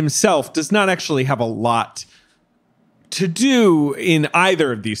himself does not actually have a lot to do in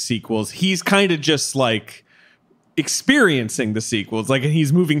either of these sequels. He's kind of just, like, experiencing the sequels, like, and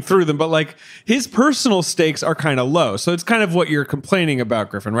he's moving through them, but like his personal stakes are kind of low. So it's kind of what you're complaining about,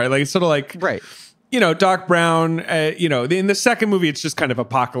 Griffin, right? Like, it's sort of like, Right. You know, Doc Brown, you know, in the second movie, it's just kind of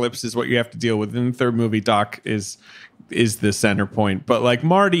apocalypse is what you have to deal with. In the third movie, Doc is the center point. But like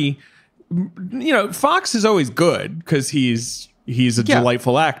Marty, you know, Fox is always good because he's a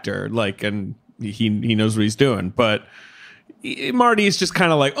delightful actor, like, and he knows what he's doing. But Marty is just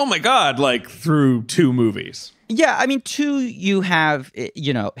kind of like, oh my God, like through 2 movies. Yeah, I mean, 2, you have,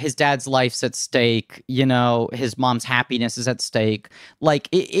 you know, his dad's life's at stake, you know, his mom's happiness is at stake. Like,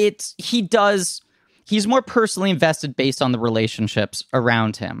 he's more personally invested based on the relationships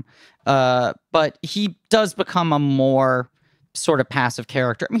around him. But he does become a more sort of passive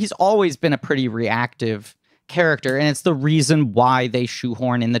character. I mean, he's always been a pretty reactive character, and it's the reason why they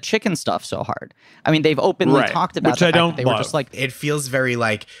shoehorn in the chicken stuff so hard. I mean, they've openly talked about which the I fact don't that they were love. just like, It feels very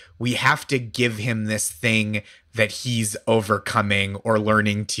like we have to give him this thing that he's overcoming or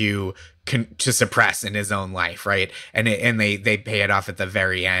learning to suppress in his own life, right? And they pay it off at the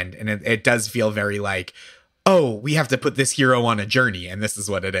very end, and it does feel very like, oh, we have to put this hero on a journey, and this is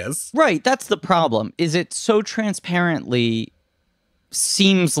what it is. right, that's the problem, is it so transparently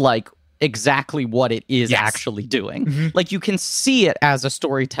seems like exactly what it is actually doing. Like, you can see it as a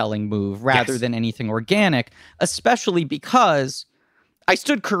storytelling move rather than anything organic, especially because I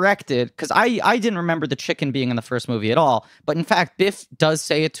stood corrected because I didn't remember the chicken being in the first movie at all. But in fact, Biff does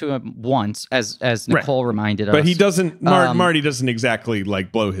say it to him once, as Nicole reminded us. But he doesn't. Marty doesn't exactly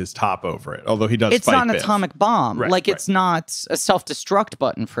like blow his top over it, although he does. It's fight not an Biff. atomic bomb. Right, Like it's not a self-destruct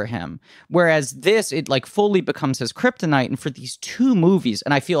button for him. Whereas this, it like fully becomes his kryptonite. And for these two movies,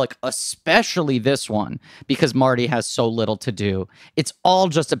 and I feel like especially this one, because Marty has so little to do, it's all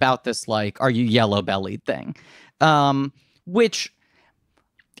just about this like, are you yellow bellied thing, which.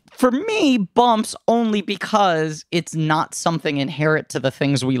 For me, bumps only because it's not something inherent to the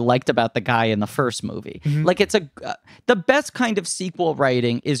things we liked about the guy in the first movie. Like it's the best kind of sequel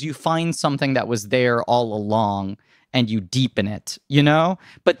writing is you find something that was there all along and you deepen it, you know?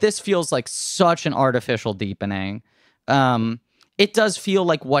 But this feels like such an artificial deepening. It does feel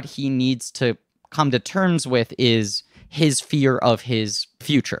like what he needs to come to terms with is his fear of his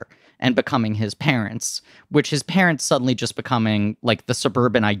future and becoming his parents, which his parents suddenly just becoming like the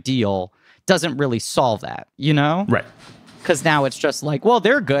suburban ideal doesn't really solve that, you know? Right. Because now it's just like, well,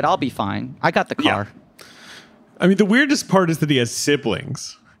 they're good. I'll be fine. I got the car. Yeah. I mean, the weirdest part is that he has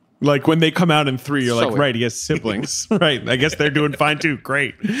siblings. Like when they come out in 3, you're So like, weird. Right, he has siblings. Right. I guess they're doing fine too.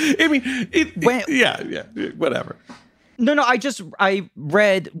 Great. I mean, yeah, whatever. No, I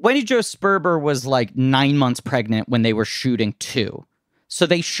read Wendy Jo Sperber was like 9 months pregnant when they were shooting 2. So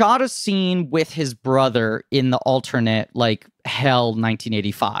they shot a scene with his brother in the alternate, like, Hell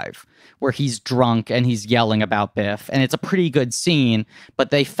 1985, where he's drunk and he's yelling about Biff. And it's a pretty good scene, but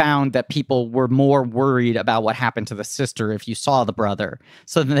they found that people were more worried about what happened to the sister if you saw the brother.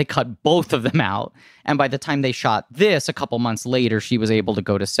 So then they cut both of them out. And by the time they shot this, a couple months later, she was able to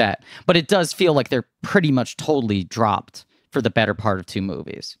go to set. But it does feel like they're pretty much totally dropped for the better part of 2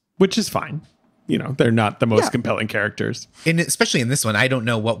 movies. Which is fine. You know, they're not the most compelling characters. And especially in this one, I don't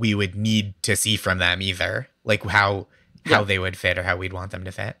know what we would need to see from them either. Like how they would fit or how we'd want them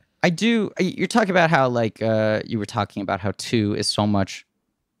to fit. I do. You're talking about how, like, you were talking about how 2 is so much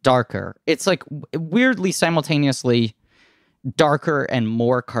darker. It's like weirdly simultaneously darker and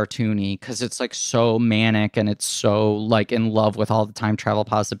more cartoony because it's like so manic and it's so like in love with all the time travel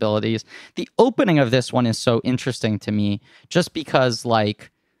possibilities. The opening of this one is so interesting to me just because,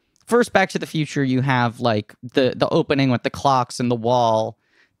 like, first, Back to the Future, you have like the opening with the clocks and the wall,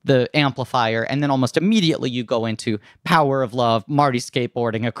 the amplifier, and then almost immediately you go into Power of Love, Marty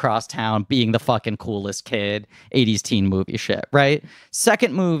skateboarding across town, being the fucking coolest kid, 80s teen movie shit, right?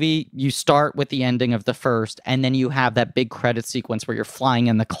 Second movie, you start with the ending of the first, and then you have that big credit sequence where you're flying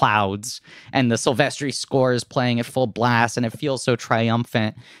in the clouds, and the Silvestri score is playing at full blast, and it feels so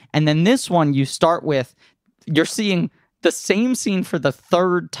triumphant. And then this one, you start with, you're seeing the same scene for the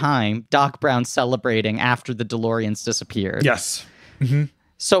 3rd time, Doc Brown celebrating after the DeLoreans disappeared. Yes.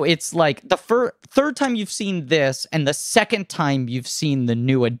 So it's like the third time you've seen this and the second time you've seen the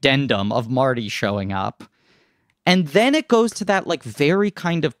new addendum of Marty showing up. And then it goes to that like very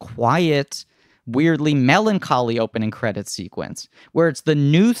kind of quiet, weirdly melancholy opening credit sequence where it's the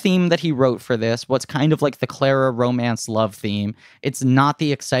new theme that he wrote for this, what's kind of like the Clara romance love theme. It's not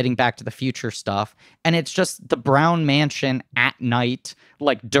the exciting Back to the Future stuff. And it's just the Brown mansion at night,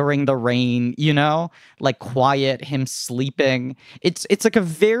 like during the rain, you know, like quiet, him sleeping. It's like a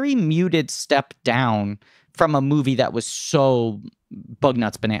very muted step down from a movie that was so bug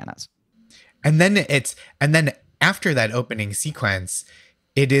nuts bananas. And then after that opening sequence,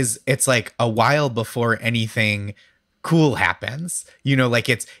 it's like a while before anything cool happens, you know, like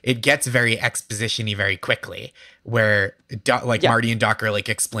it gets very exposition-y very quickly where Marty and Doc are like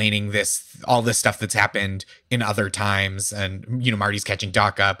explaining all this stuff that's happened in other times. And, you know, Marty's catching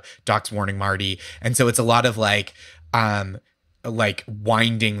Doc up, Doc's warning Marty. And so it's a lot of like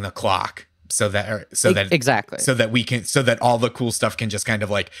winding the clock so that all the cool stuff can just kind of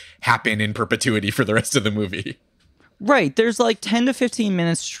like happen in perpetuity for the rest of the movie. Right, there's like 10 to 15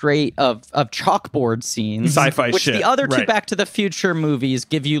 minutes straight of chalkboard scenes. Sci-fi which shit. The other two Right. Back to the Future movies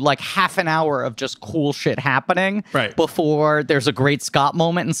give you like half an hour of just cool shit happening Right. before there's a great Scott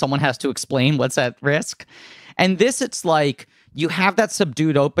moment and someone has to explain what's at risk. And this, it's like you have that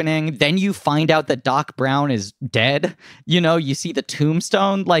subdued opening, then you find out that Doc Brown is dead. You know, you see the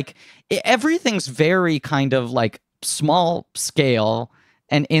tombstone. Like everything's very kind of like small scale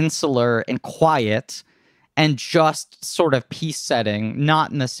and insular and quiet. And just sort of piece setting, not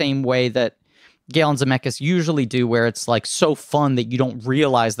in the same way that Gale and Zemeckis usually do, where it's like so fun that you don't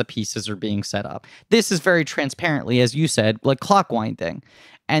realize the pieces are being set up. This is very transparently, as you said, like clock winding.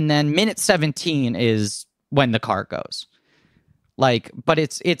 And then minute 17 is when the car goes. Like, but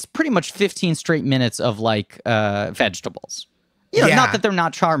it's pretty much 15 straight minutes of like vegetables. You know, Yeah. not that they're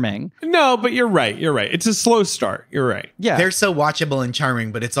not charming. No, but you're right. You're right. It's a slow start. You're right. Yeah. They're so watchable and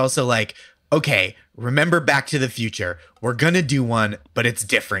charming, but it's also like, okay, remember Back to the Future. We're gonna do one, but it's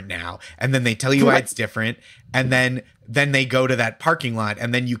different now. And then they tell you why it's different, and then they go to that parking lot,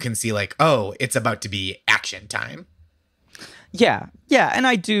 and then you can see like, oh, it's about to be action time. Yeah. Yeah. And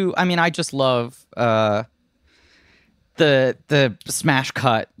I just love the smash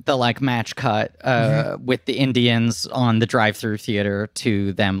cut, the like match cut with the Indians on the drive-through theater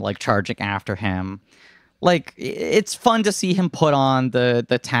to them like charging after him. Like, it's fun to see him put on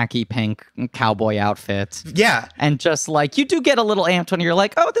the tacky pink cowboy outfit. Yeah. And just like, you do get a little amped when you're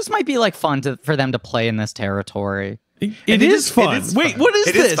like, oh, this might be like fun for them to play in this territory. It is fun. It is Wait, fun. what is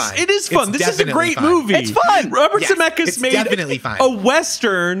It is this? fun. It is fun. It's This is a definitely great fun. movie. It's fun. Robert Yes, Zemeckis it's made definitely fun. a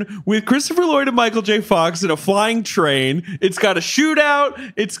Western with Christopher Lloyd and Michael J. Fox in a flying train. It's got a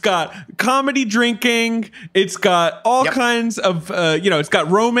shootout. It's got comedy drinking. It's got all kinds of, it's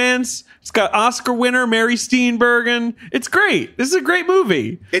got romance. It's got Oscar winner Mary Steenburgen. It's great. This is a great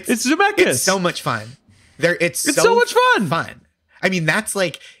movie. It's Zemeckis. It's so much fun. It's so much fun. I mean, that's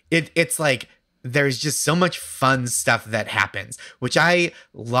like it's like there's just so much fun stuff that happens, which I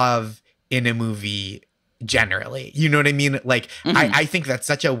love in a movie generally. You know what I mean? Like, I think that's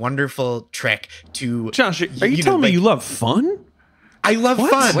such a wonderful trick to... Josh, are you telling me you love fun? I love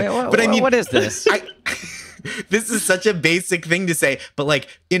fun. Wait, but I mean... what is this? This is such a basic thing to say, but like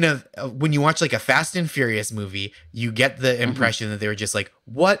when you watch like a Fast and Furious movie, you get the impression that they were just like,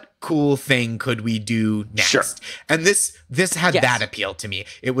 what cool thing could we do next? Sure. And this had that appeal to me.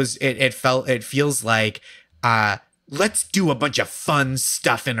 It feels like let's do a bunch of fun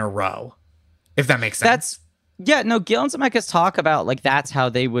stuff in a row. If that makes sense. Gil and Zemeckis talk about like that's how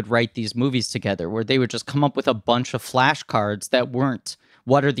they would write these movies together, where they would just come up with a bunch of flashcards that weren't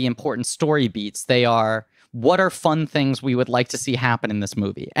what are the important story beats. They are what are fun things we would like to see happen in this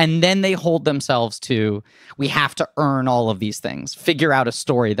movie? And then they hold themselves to, we have to earn all of these things, figure out a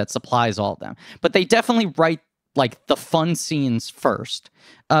story that supplies all of them. But they definitely write like the fun scenes first.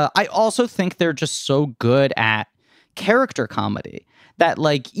 I also think they're just so good at character comedy that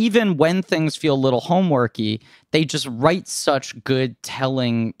like even when things feel a little homeworky, they just write such good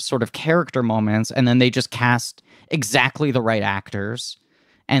telling sort of character moments, and then they just cast exactly the right actors.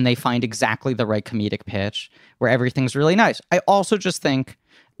 And they find exactly the right comedic pitch where everything's really nice. I also just think,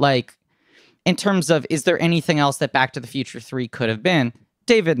 like, in terms of, is there anything else that Back to the Future 3 could have been?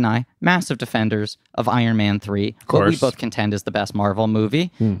 David and I, massive defenders of Iron Man 3, what we both contend is the best Marvel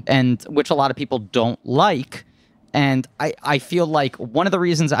movie, and which a lot of people don't like. And I feel like one of the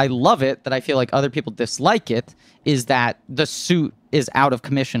reasons I love it, that I feel like other people dislike it, is that the suit is out of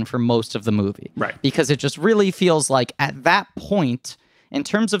commission for most of the movie. Right. Because it just really feels like at that point, in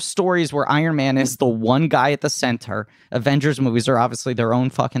terms of stories where Iron Man is the one guy at the center, Avengers movies are obviously their own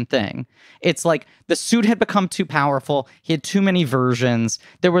fucking thing. It's like the suit had become too powerful. He had too many versions.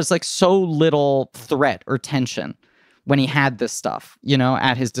 There was like so little threat or tension when he had this stuff, you know,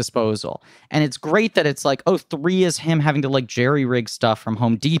 at his disposal. And it's great that it's like, 3 is him having to like jerry-rig stuff from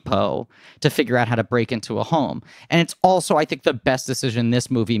Home Depot to figure out how to break into a home. And it's also, I think the best decision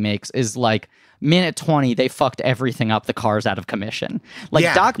this movie makes is like, minute 20, they fucked everything up. The car's out of commission. Like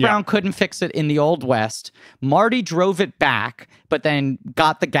Doc Brown couldn't fix it in the Old West. Marty drove it back, but then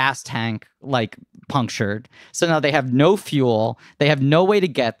got the gas tank like punctured. So now they have no fuel. They have no way to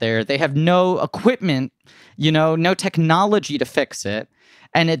get there. They have no equipment, you know, no technology to fix it.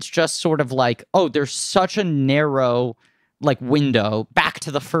 And it's just sort of like, there's such a narrow like window back to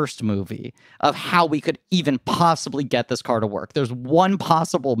the first movie of how we could even possibly get this car to work. There's one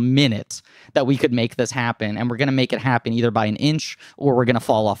possible minute that we could make this happen, and we're going to make it happen either by an inch or we're going to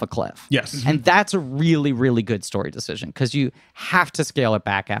fall off a cliff. Yes. And that's a really, really good story decision because you have to scale it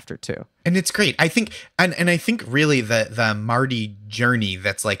back after 2. And it's great. I think, and I think really the Marty journey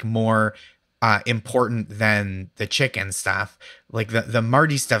that's like more important than the chicken stuff. Like the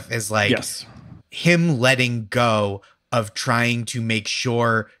Marty stuff is like him letting go of trying to make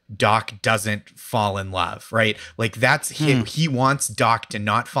sure Doc doesn't fall in love, right? Like that's him. He wants Doc to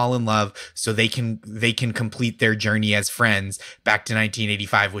not fall in love so they can complete their journey as friends back to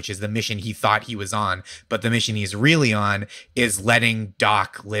 1985, which is the mission he thought he was on. But the mission he's really on is letting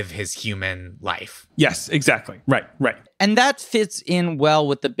Doc live his human life. Yes, exactly. Right. And that fits in well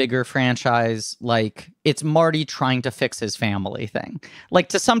with the bigger franchise. Like, it's Marty trying to fix his family thing. Like,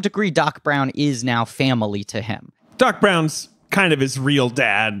 to some degree, Doc Brown is now family to him. Doc Brown's kind of his real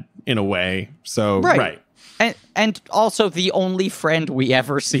dad in a way. So, right. And also the only friend we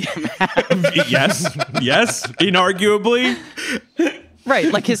ever see him have. Yes, inarguably.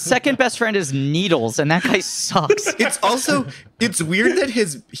 Right, like his second best friend is Needles, and that guy sucks. It's weird that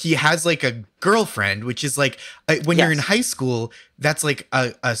he has like a girlfriend, which is like when you're in high school, that's like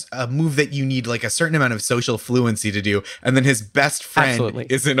a move that you need like a certain amount of social fluency to do, and then his best friend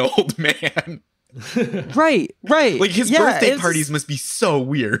is an old man. Right. Like his birthday parties must be so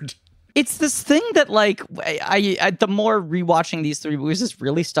weird. It's this thing that, like, I the more rewatching these three movies, this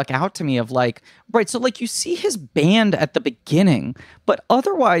really stuck out to me of, like, right, so, like, you see his band at the beginning, but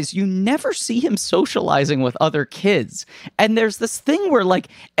otherwise you never see him socializing with other kids. And there's this thing where, like,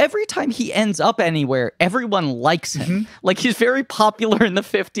 every time he ends up anywhere, everyone likes him. Like, he's very popular in the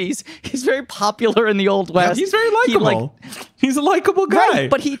 50s. He's very popular in the Old West. Yeah, he's very likable. He's a likable guy.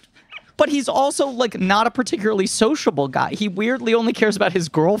 Right, but he's also, like, not a particularly sociable guy. He weirdly only cares about his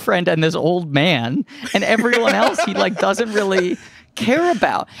girlfriend and this old man, and everyone else he, like, doesn't really care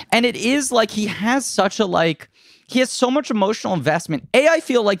about. And it is, like, he has such a, like, he has so much emotional investment. I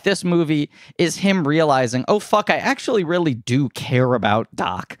feel like this movie is him realizing, oh, fuck, I actually really do care about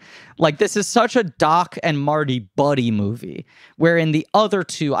Doc. Like, this is such a Doc and Marty buddy movie, where in the other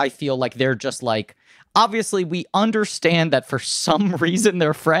two, I feel like they're just, like, obviously, we understand that for some reason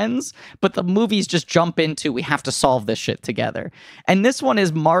they're friends, but the movies just jump into, we have to solve this shit together. And this one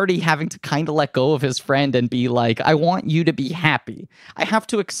is Marty having to kind of let go of his friend and be like, I want you to be happy. I have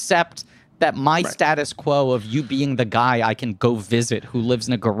to accept that my status quo of you being the guy I can go visit who lives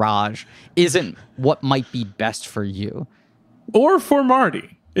in a garage isn't what might be best for you. Or for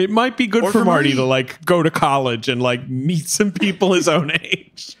Marty. It might be good for Marty to, like, go to college and, like, meet some people his own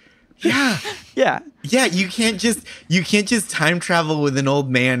age. Yeah. Yeah, you can't just time travel with an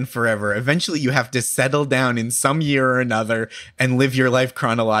old man forever. Eventually you have to settle down in some year or another and live your life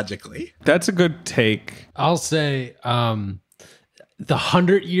chronologically. That's a good take. I'll say the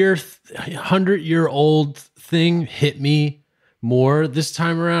 100-year-old thing hit me more this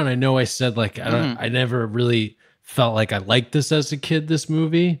time around. I know I said, like, I never really felt like I liked this as a kid, this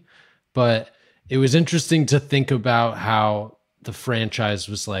movie, but it was interesting to think about how the franchise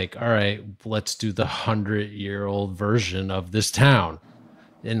was like, all right, let's do the 100-year-old version of this town.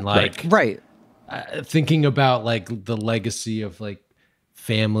 And, like, thinking about, like, the legacy of, like,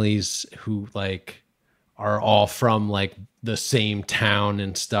 families who, like, are all from, like, the same town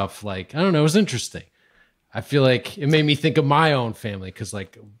and stuff. Like, I don't know, it was interesting. I feel like it made me think of my own family because,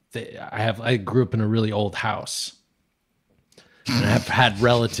 like, I grew up in a really old house, and I've had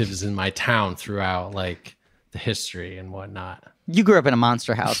relatives in my town throughout, like, the history and whatnot. You grew up in a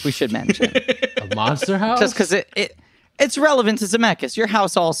monster house, we should mention. A monster house? Just because it's relevant to Zemeckis. Your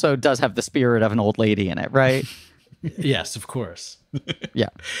house also does have the spirit of an old lady in it, right? Yes, of course. Yeah.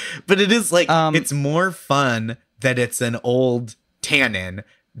 But it is, like, it's more fun that it's an old Tannen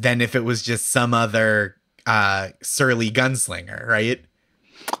than if it was just some other surly gunslinger, right?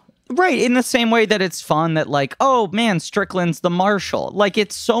 Right, in the same way that it's fun that, like, oh, man, Strickland's the marshal. Like,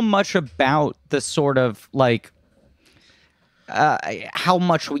 it's so much about the sort of, like, how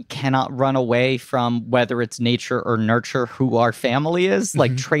much we cannot run away from, whether it's nature or nurture, who our family is,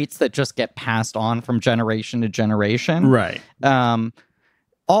 like traits that just get passed on from generation to generation. Right.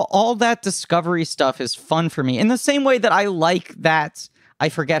 All that discovery stuff is fun for me. In the same way that I like that, I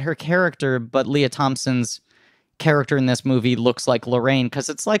forget her character, but Leah Thompson's character in this movie looks like Lorraine, because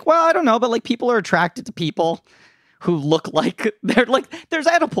it's like, well, I don't know, but, like, people are attracted to people who look like they're, like, there's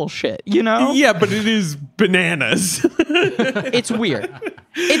Oedipal shit, you know? Yeah, but it is bananas. It's weird.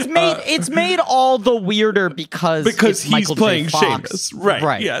 It's made all the weirder because he's Michael playing J. Fox. Seamus.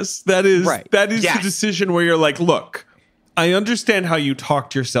 Right. Yes. That is the decision where you're like, look, I understand how you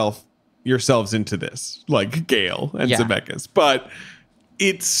talked yourselves into this, like Gale and Zemeckis, but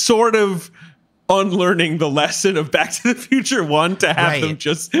it's sort of unlearning the lesson of Back to the Future 1 to have them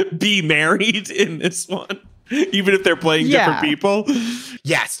just be married in this one. Even if they're playing different people.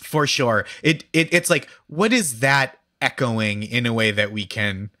 Yes, for sure. It's like, what is that echoing in a way that we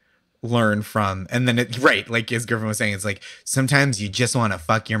can learn from? And then like as Griffin was saying, it's like, sometimes you just want to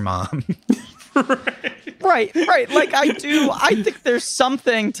fuck your mom. Right. Like, I think there's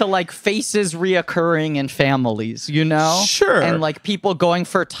something to, like, faces reoccurring in families, you know? Sure. And, like, people going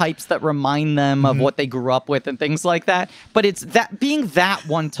for types that remind them of what they grew up with and things like that. But it's that being that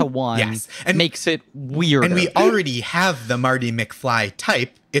one-to-one makes it weird. And we already have the Marty McFly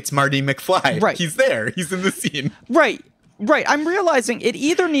type. It's Marty McFly. Right. He's there. He's in the scene. Right. I'm realizing it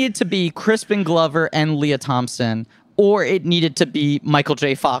either needed to be Crispin Glover and Leah Thompson, or it needed to be Michael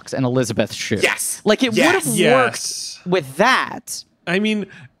J. Fox and Elizabeth Shue. Yes. Like, it would have worked with that. I mean,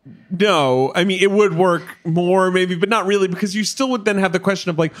 no. I mean, it would work more maybe, but not really, because you still would then have the question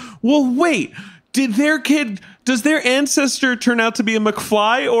of, like, well, wait, does their ancestor turn out to be a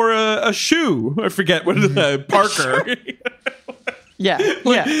McFly or a shoe? I forget what is that, Parker. Yeah.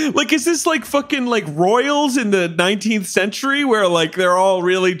 Like, is this like fucking like royals in the 19th century where like they're all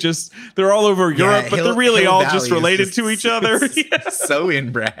over Europe, but they're really all just related to each other? So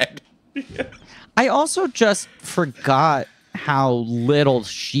inbred. I also just forgot how little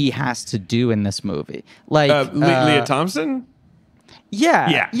she has to do in this movie. Like Leah Thompson?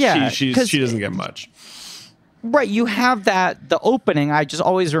 Yeah. She doesn't get much. Right, you have the opening. I just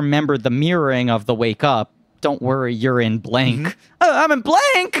always remember the mirroring of the wake up. Don't worry, you're in blank. Oh, I'm in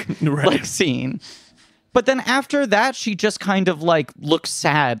blank. Right. Like scene. But then after that, she just kind of like looks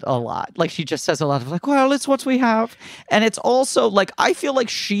sad a lot. Like she just says a lot of like, well, it's what we have. And it's also like, I feel like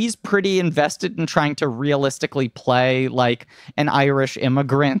she's pretty invested in trying to realistically play like an Irish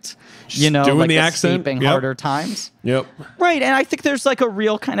immigrant, Doing like the accent. escaping Yep. harder times. Yep. Right, and I think there's like a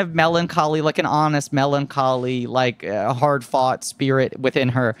real kind of melancholy, like an honest melancholy, like hard-fought spirit within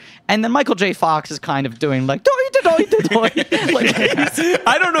her. And then Michael J. Fox is kind of doing like, doy. Like,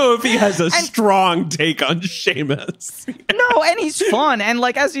 I don't know if he has a strong take on Seamus. no, and he's fun. And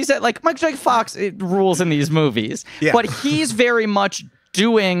like, as you said, like Michael J. Fox rules in these movies. Yeah. But he's very much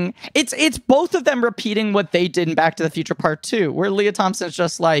doing it's both of them repeating what they did in Back to the Future Part 2, where Leah Thompson's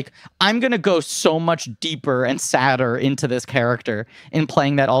just like, I'm gonna go so much deeper and sadder into this character in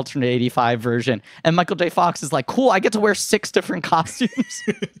playing that alternate 85 version. And Michael J. Fox is like, cool, I get to wear 6 different costumes.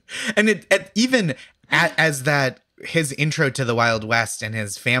 And even as that his intro to the Wild West and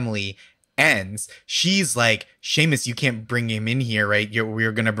his family ends, she's like, Seamus, you can't bring him in here, right?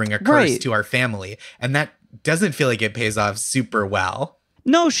 We're gonna bring a curse to our family. And that doesn't feel like it pays off super well.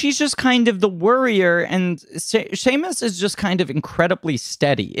 No, she's just kind of the worrier, and Seamus is just kind of incredibly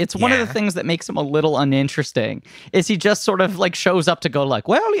steady. It's one of the things that makes him a little uninteresting, is he just sort of like shows up to go like,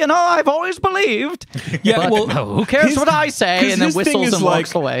 well, I've always believed. Yeah, but, who cares what I say? And then whistles and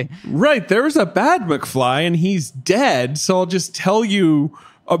walks away. Right, there was a bad McFly and he's dead, so I'll just tell you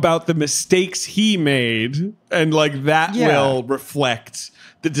about the mistakes he made, and like that will reflect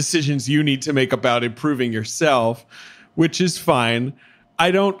the decisions you need to make about improving yourself, which is fine. I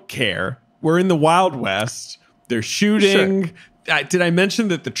don't care. We're in the Wild West. They're shooting. Sure. Did I mention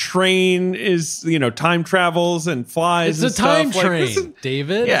that the train is, time travels and flies? It's a time train,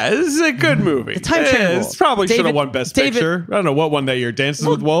 David. Yeah, this is a good movie. The time train. It's probably should have won Best Picture. I don't know what won that year. Dances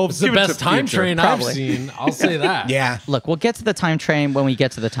with Wolves. It's the best time train Probably. I've seen. I'll say that. Yeah. Look, we'll get to the time train when we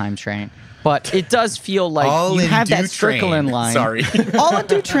get to the time train. But it does feel like All you in have that due Strickland train. line. Sorry. All in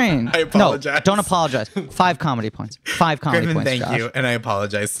due train. I apologize. No, don't apologize. 5 comedy points. 5 comedy Griffin, points, thank Josh. you. And I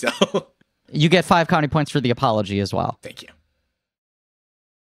apologize still. You get 5 comedy points for the apology as well. Thank you.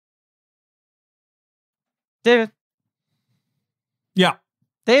 David. Yeah.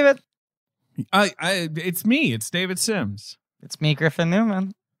 David. It's me. It's David Sims. It's me, Griffin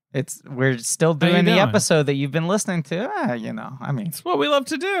Newman. We're still How you doing the doing? episode that you've been listening to. It's what we love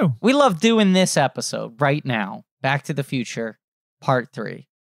to do. We love doing this episode right now. Back to the Future, Part 3.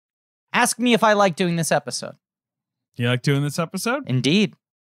 Ask me if I like doing this episode. You like doing this episode? Indeed.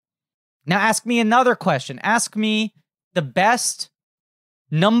 Now ask me another question. Ask me the best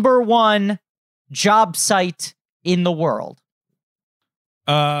 #1 job site in the world.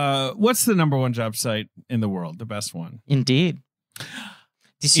 What's the #1 job site in the world? The best one? Indeed. Do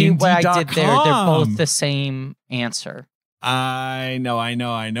you see what I did there? They're both Indeed.com. the same answer. I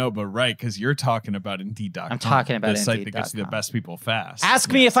know, but right, because you're talking about Indeed.com. I'm talking about the site that gets you the Indeed.com. best people fast.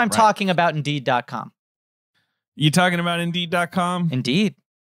 Ask me if I'm right. talking about Indeed.com. You talking about Indeed.com? Indeed.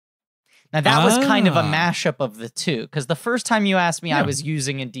 Now, that was kind of a mashup of the two, because the first time you asked me, I was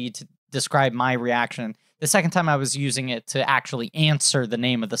using Indeed to describe my reaction. The second time, I was using it to actually answer the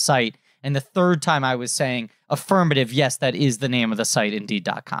name of the site. And the third time, I was saying, affirmative, yes, that is the name of the site,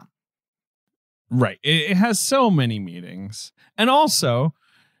 Indeed.com. Right. It has so many meanings. And also,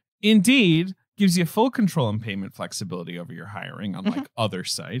 Indeed gives you full control and payment flexibility over your hiring, unlike other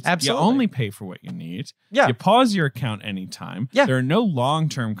sites. Absolutely. You only pay for what you need. Yeah. You pause your account anytime. Yeah. There are no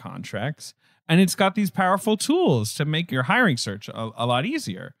long-term contracts. And it's got these powerful tools to make your hiring search a lot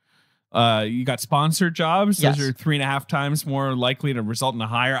easier. You got sponsored jobs. Yes. Those are 3.5 times more likely to result in a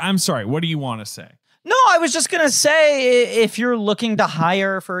hire. I'm sorry. What do you want to say? No, I was just going to say, if you're looking to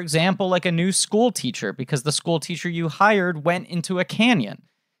hire, for example, like a new school teacher, because the school teacher you hired went into a canyon.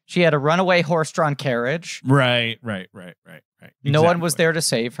 She had a runaway horse-drawn carriage. Right. No one was Exactly. there to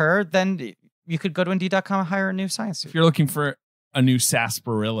save her. Then you could go to Indeed.com and hire a new science If teacher. you're looking for a new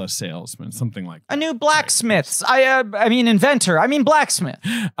sarsaparilla salesman, something like that. A new blacksmith. I mean inventor. I mean blacksmith.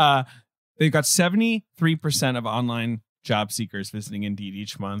 They've got 73% of online job seekers visiting Indeed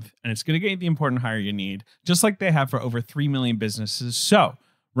each month, and it's going to get you the important hire you need, just like they have for over 3 million businesses. So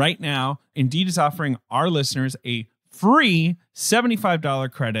right now, Indeed is offering our listeners a free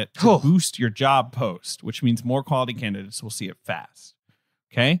 $75 credit to boost your job post, which means more quality candidates will see it fast.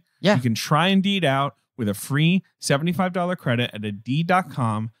 Okay? Yeah. You can try Indeed out with a free $75 credit at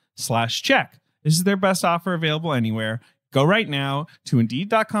Indeed.com/check. This is their best offer available anywhere. Go right now to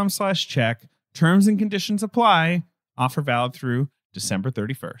Indeed.com/check. Terms and conditions apply. Offer valid through December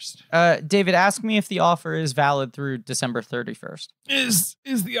 31st. David, ask me if the offer is valid through December 31st. Is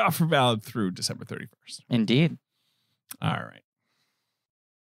the offer valid through December 31st? Indeed. All right.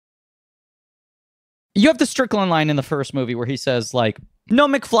 You have the Strickland line in the first movie where he says, like, no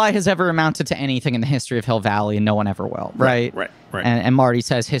McFly has ever amounted to anything in the history of Hill Valley, and no one ever will, right? Right. And Marty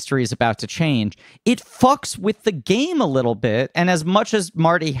says history is about to change. It fucks with the game a little bit, and as much as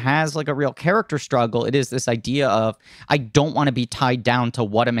Marty has, like, a real character struggle, it is this idea of, I don't want to be tied down to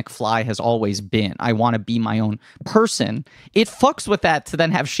what a McFly has always been. I want to be my own person. It fucks with that to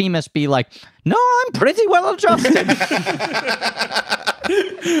then have Seamus be like, no, I'm pretty well adjusted.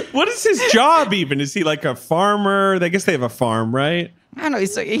 What is his job even? Is he like a farmer? I guess they have a farm, right? I don't know.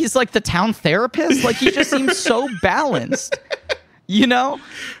 He's like the town therapist. Like, he just seems so balanced. You know,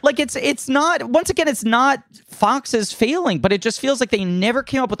 like it's not, once again, it's not Fox's failing, but it just feels like they never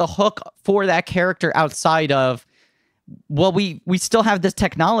came up with a hook for that character outside of, well, we still have this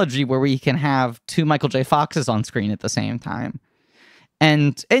technology where we can have 2 Michael J. Foxes on screen at the same time.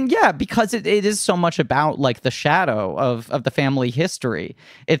 And yeah, because it is so much about, like, the shadow of the family history.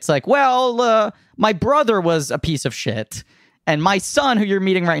 It's like, well, my brother was a piece of shit. And my son, who you're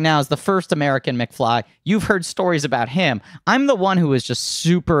meeting right now, is the first American McFly. You've heard stories about him. I'm the one who is just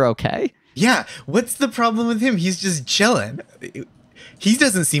super okay. Yeah, what's the problem with him? He's just chilling. He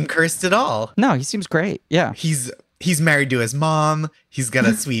doesn't seem cursed at all. No, he seems great. Yeah. He's married to his mom. He's got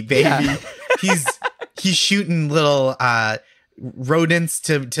a sweet baby. Yeah. He's shooting little rodents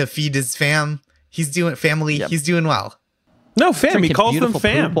to feed his fam. He's doing family. Yep. He's doing well. No, fam. Drinking He calls them beautiful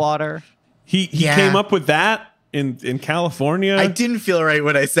fam. poop water. He came up with that in California. I didn't feel right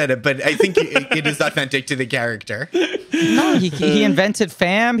when I said it, but I think it is authentic to the character. No, he invented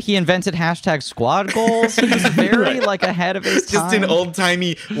fam. He invented hashtag squad goals. He was very like ahead of his time. Just an old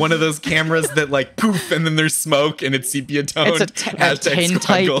timey one of those cameras that like poof and then there's smoke and it's sepia tone. It's a hashtag tin squad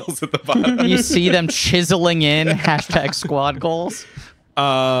type. goals at the bottom. You see them chiseling in hashtag squad goals.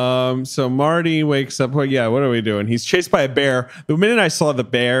 So Marty wakes up. Well, yeah, what are we doing? He's chased by a bear. The minute I saw the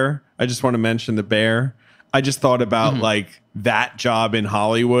bear, I just want to mention the bear. I just thought about like that job in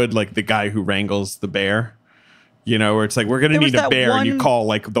Hollywood, like the guy who wrangles the bear. You know, where it's like, we're going to need a bear, and you call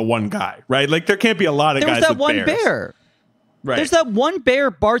like the one guy, right? Like there can't be a lot of guys with bears. There's that one bear. Right. There's that one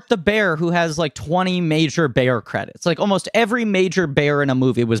bear, Bart the Bear, who has like 20 major bear credits. Like almost every major bear in a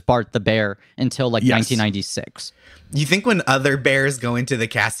movie was Bart the Bear until like 1996. You think when other bears go into the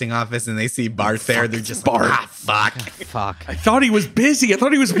casting office and they see Bart there, they're just Bart. like, fuck. Fuck. I thought he was busy. I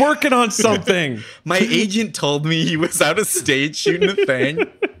thought he was working on something. My agent told me he was out of stage shooting a thing.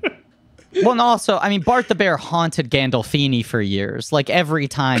 Well, and also, I mean, Bart the Bear haunted Gandolfini for years. Like every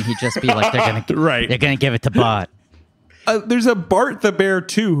time he'd just be like, they're gonna give it to Bart. There's a Bart the Bear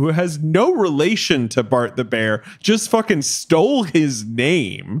too, who has no relation to Bart the Bear, just fucking stole his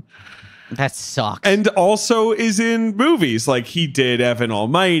name. That sucks. And also is in movies. Like he did Evan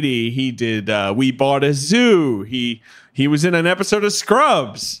Almighty. He did We Bought a Zoo. He was in an episode of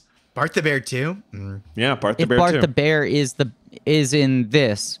Scrubs. Bart the Bear too? Yeah, Bart the if Bear Bart too. the Bear is in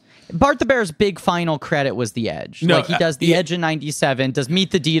this. Bart the Bear's big final credit was The Edge. No, like he does The Edge in 97, does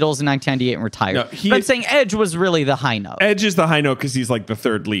Meet the Deedles in 1998 and retires. No, but I'm saying Edge was really the high note. Edge is the high note because he's like the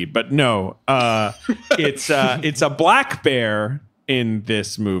third lead. But no, it's a black bear in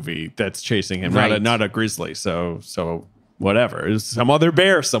this movie that's chasing him, Right. not a grizzly. So whatever. It's some other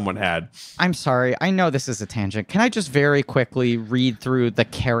bear someone had. I'm sorry. I know this is a tangent. Can I just very quickly read through the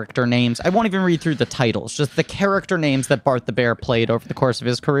character names? I won't even read through the titles. Just the character names that Bart the Bear played over the course of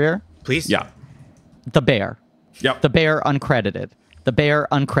his career. Please? Yeah. The Bear. Yep. The Bear uncredited. The Bear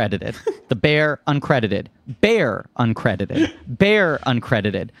uncredited. The Bear uncredited. Bear uncredited. Bear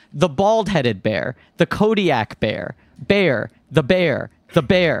uncredited. The bald-headed bear. The Kodiak bear. Bear. The Bear. The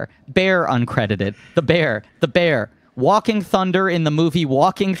Bear. Bear uncredited. The Bear. The Bear. Walking Thunder in the movie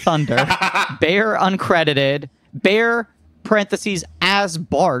Walking Thunder. Bear uncredited. Bear parentheses as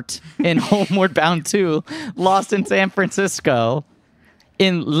Bart in Homeward Bound 2. Lost in San Francisco.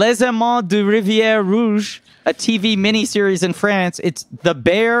 In Les Amants de Rivière Rouge, a TV miniseries in France, it's the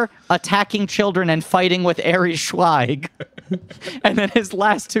bear attacking children and fighting with Ari Schweig. And then his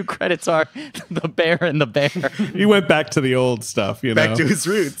last two credits are the bear and the bear. He went back to the old stuff, you know. Back to his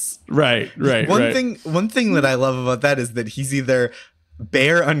roots. Right. One thing that I love about that is that he's either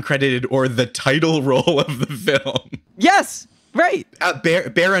Bear uncredited or the title role of the film. Yes, right. Bear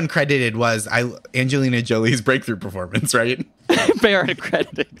uncredited was Angelina Jolie's breakthrough performance, right? Bear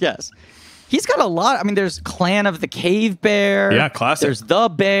uncredited, yes. He's got a lot. I mean, there's Clan of the Cave Bear. Yeah, classic. There's The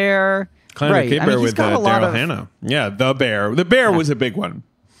Bear. Clan of the Cave Bear with Daryl Hannah. Yeah, The Bear. The Bear was a big one.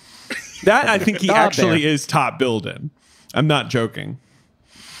 That I think he actually is top billed in. I'm not joking.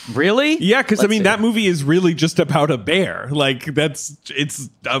 Really? Yeah, because I mean that movie is really just about a bear. Like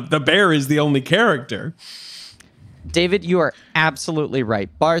the bear is the only character. David, you are absolutely right.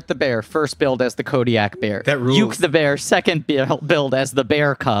 Bart the bear, first billed as the Kodiak bear. That rules. Uke the bear, second billed as the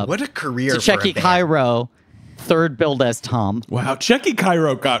bear cub. What a career for Checky a bear. Cairo, third billed as Tom. Wow, Checky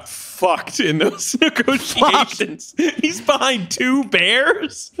Cairo got fucked in those negotiations. He's behind two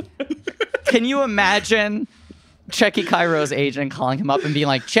bears. Can you imagine Checky Cairo's agent calling him up and being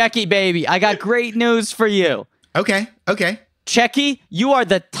like, Checky, baby, I got great news for you. Okay. Checky, you are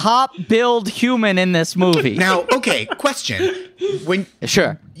the top billed human in this movie. Now, okay, question. When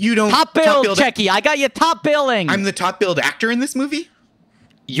Sure. you don't Top billed, Checky. I got you top billing. I'm the top billed actor in this movie?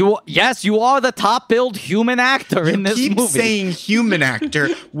 Yes, you are the top billed human actor in this Keep movie. saying human actor,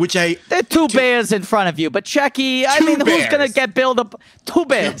 which There are two bears in front of you, but Checky, I Two mean, who's bears. going to get billed up? Two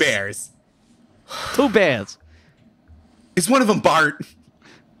bears. Two bears. Two bears. Is one of them Bart?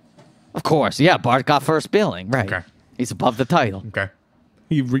 Of course, yeah, Bart got first billing, right. Okay. He's above the title. Okay.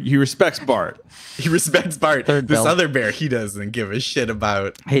 He respects Bart. He respects Bart. Third this bill. other bear, he doesn't give a shit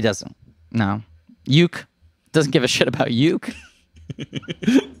about. He doesn't. No. Uke doesn't give a shit about Uke. Do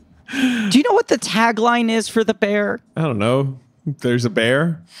you know what the tagline is for the bear? I don't know. There's a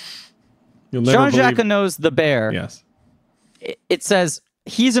bear. You'll never Jean-Jacques believe. knows the bear. Yes. It says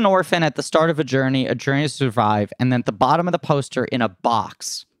he's an orphan at the start of a journey to survive, and then at the bottom of the poster in a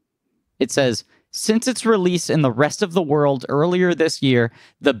box, it says, since its release in the rest of the world earlier this year,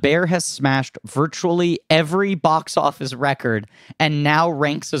 the bear has smashed virtually every box office record and now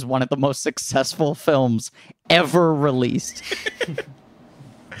ranks as one of the most successful films ever released.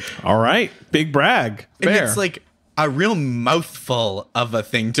 All right. Big brag. And Bear. it's like a real mouthful of a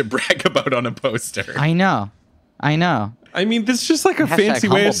thing to brag about on a poster. I know. I mean, this is just like a Hashtag fancy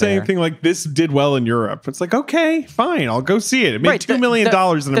way humble of saying bear. thing like this did well in Europe. It's like, okay, fine, I'll go see it. It made Right, $2 million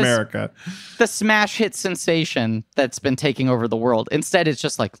in the- America. The smash hit sensation that's been taking over the world. Instead, it's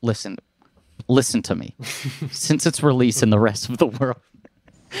just like, listen to me. Since its release in the rest of the world.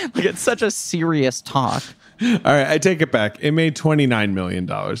 Like, it's such a serious talk. All right, I take it back. It made $29 million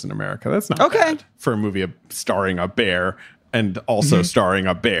in America. That's not Okay. bad for a movie starring a bear and also starring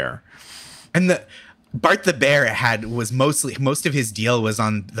a bear. And the Bart the bear most of his deal was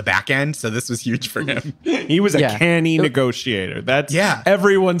on the back end, so this was huge for him. He was a Yeah. canny negotiator. Yeah.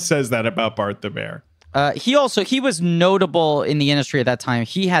 Everyone says that about Bart the bear. He was notable in the industry at that time.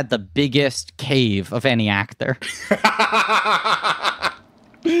 He had the biggest cave of any actor.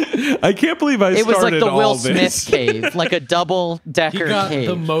 I can't believe I It was like started the all Will this. Smith cave, like a double-decker He got cave.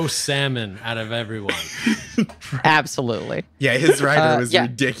 the most salmon out of everyone. Absolutely. Yeah, his rider was yeah.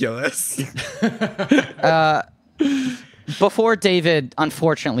 ridiculous. Before David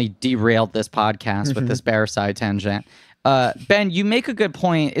unfortunately derailed this podcast with this bear side tangent, Ben, you make a good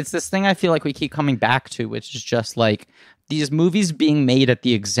point. It's this thing I feel like we keep coming back to, which is just like these movies being made at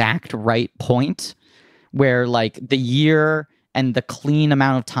the exact right point where like the year and the clean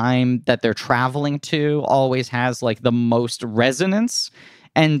amount of time that they're traveling to always has like the most resonance.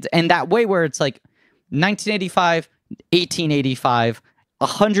 And that way where it's like 1985, 1885,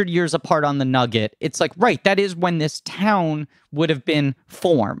 100 years apart on the nugget, it's like, right, that is when this town would have been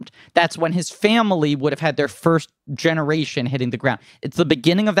formed. That's when his family would have had their first generation hitting the ground. It's the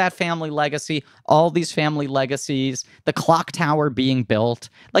beginning of that family legacy, all these family legacies, the clock tower being built.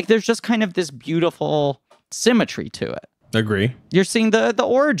 Like, there's just kind of this beautiful symmetry to it. Agree. You're seeing the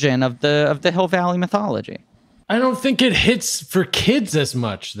origin of the Hill Valley mythology. I don't think it hits for kids as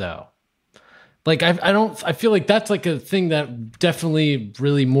much though. Like I feel like that's like a thing that definitely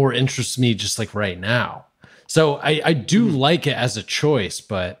really more interests me just like right now. So I do like it as a choice,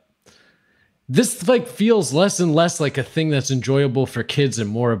 but this like feels less and less like a thing that's enjoyable for kids and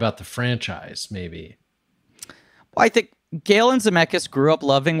more about the franchise, maybe. Well, I think Galen Zemeckis grew up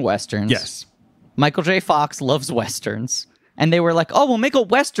loving Westerns. Yes. Michael J. Fox loves Westerns. And they were like, oh, we'll make a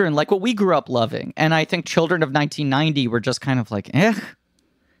Western like what we grew up loving. And I think Children of 1990 were just kind of like,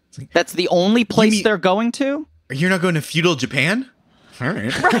 That's the only place they're going to? You're not going to feudal Japan? All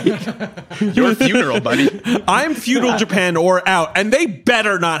right. Your funeral, buddy. I'm feudal Japan or out, and they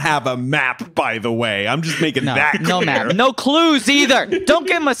better not have a map, by the way. I'm just making that clear. No map. No clues either. Don't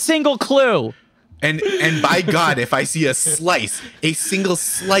give him a single clue. And by God, if I see a single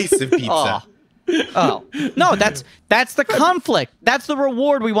slice of pizza. Oh. No, that's the conflict. That's the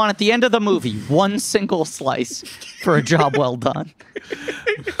reward we want at the end of the movie. One single slice for a job well done.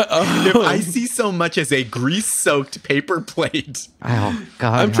 If I see so much as a grease-soaked paper plate. Oh,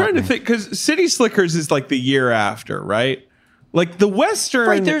 God. I'm trying to think, because City Slickers is like the year after, right? Like the Western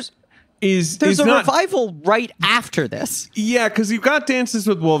Right, there's a not, revival right after this. Yeah, because you've got Dances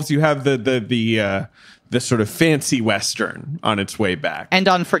with Wolves, you have the sort of fancy Western on its way back. And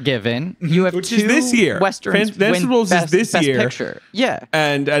Unforgiven. You have Which two is this year. Westerns Dances with Wolves best, is this best year. Picture. Yeah.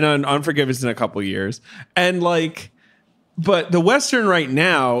 And Unforgiven is in a couple years. And like, but the Western right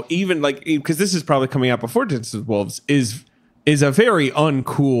now, even like, because this is probably coming out before Dances with Wolves, is a very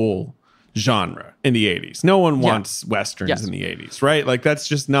uncool genre in the 80s. No one wants Westerns in the 80s, right? Like, that's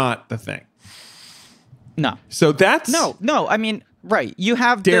just not the thing. No. So that's... No. I mean, right. You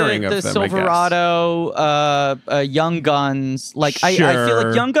have daring the of them, Silverado, Young Guns. Like, I feel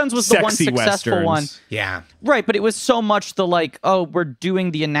like Young Guns was the one Sexy successful one. Yeah. Right, but it was so much the like, oh, we're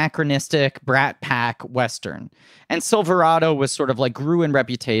doing the anachronistic Brat Pack Western. And Silverado was sort of like grew in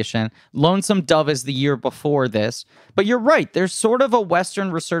reputation. Lonesome Dove is the year before this. But you're right, there's sort of a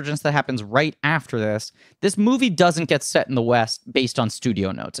Western resurgence that happens right after this. This movie doesn't get set in the West based on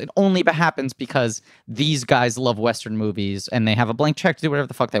studio notes. It only happens because these guys love Western movies and they have a blank check to do whatever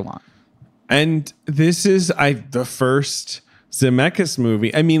the fuck they want. And this is the first Zemeckis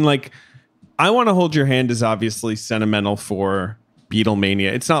movie. I mean, like, I Want to Hold Your Hand is obviously sentimental for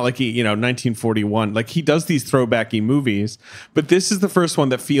Beatlemania. It's not like he, 1941. Like, he does these throwbacky movies, but this is the first one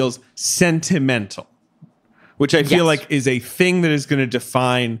that feels sentimental, which I feel like is a thing that is going to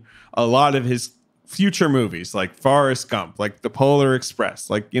define a lot of his future movies, like Forrest Gump, like The Polar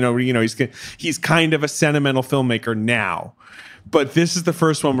Express. Like, he's kind of a sentimental filmmaker now. But this is the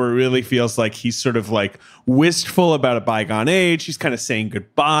first one where it really feels like he's sort of like wistful about a bygone age. He's kind of saying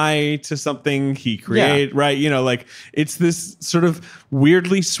goodbye to something he created, right? Like, it's this sort of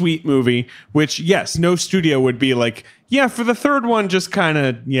weirdly sweet movie, which, yes, no studio would be like, yeah, for the third one, just kind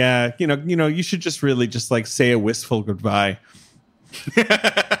of, you should just really just like say a wistful goodbye.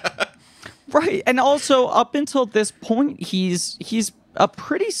 Right. And also up until this point, he's a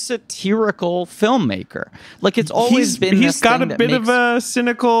pretty satirical filmmaker. Like, it's always been he's got a bit of a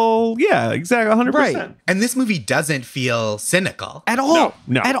cynical, exactly, 100%. Right. And this movie doesn't feel cynical. At all.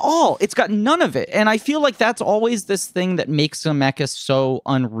 No. At all. It's got none of it. And I feel like that's always this thing that makes Zemeckis so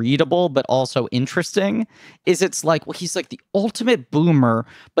unreadable, but also interesting, is it's like, well, he's like the ultimate boomer,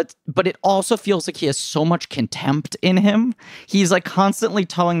 but it also feels like he has so much contempt in him. He's like constantly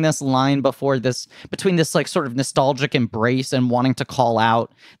towing this line between this like sort of nostalgic embrace and wanting to call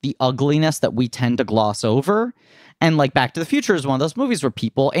out the ugliness that we tend to gloss over. And like Back to the Future is one of those movies where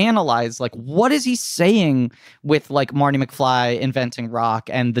people analyze, like, what is he saying with like Marty McFly inventing rock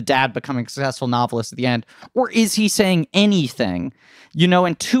and the dad becoming a successful novelist at the end? Or is he saying anything?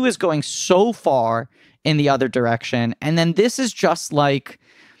 And 2 is going so far in the other direction. And then this is just like,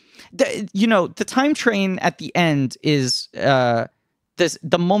 the time train at the end is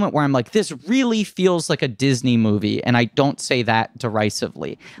the moment where I'm like, this really feels like a Disney movie, and I don't say that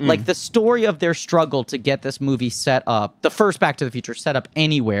derisively. Like, the story of their struggle to get this movie set up, the first Back to the Future set up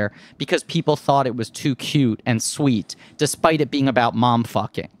anywhere, because people thought it was too cute and sweet, despite it being about mom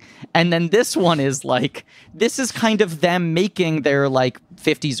fucking. And then this one is like, this is kind of them making their like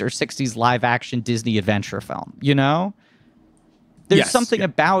 50s or 60s live action Disney adventure film, There's something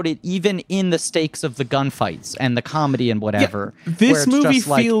about it, even in the stakes of the gunfights and the comedy and whatever. Yeah, this movie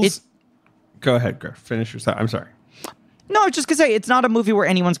like, feels... Go ahead, Griff. Finish your thought. I'm sorry. No, I was just going to say, it's not a movie where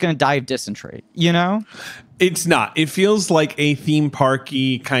anyone's going to die of dysentery, It's not. It feels like a theme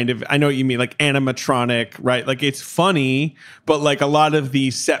parky kind of... I know what you mean, like animatronic, right? Like, it's funny, but like a lot of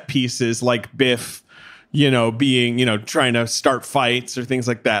the set pieces, like Biff... being, trying to start fights or things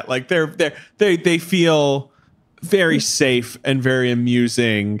like that. Like they feel very safe and very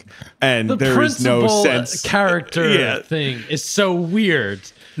amusing, and there is no sense. Character thing is so weird.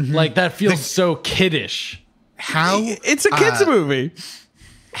 Like, that feels so kiddish. It's a kids movie.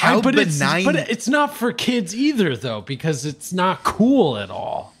 But it's not for kids either, though, because it's not cool at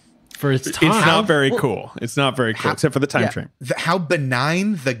all for its time. It's not very cool. It's not very cool, except for the time frame. How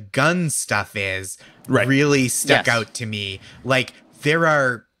benign the gun stuff is really stuck out to me. Like, there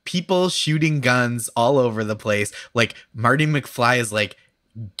are people shooting guns all over the place. Like, Marty McFly is like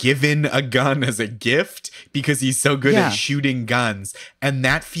given a gun as a gift because he's so good at shooting guns. And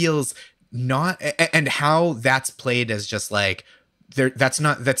that feels not, and how that's played as just like, that's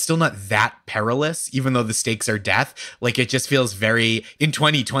still not that perilous, even though the stakes are death. Like, it just feels very, in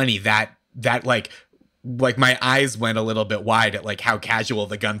 2020, that like my eyes went a little bit wide at like how casual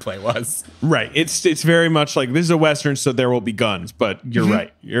the gunplay was. Right. It's very much like, this is a Western, so there will be guns, but you're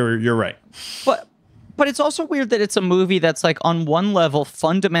right. You're right. But it's also weird that it's a movie that's like on one level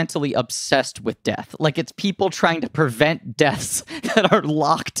fundamentally obsessed with death. Like, it's people trying to prevent deaths that are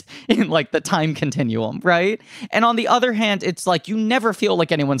locked in like the time continuum, right? And on the other hand, it's like you never feel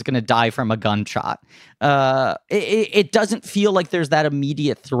like anyone's going to die from a gunshot. It doesn't feel like there's that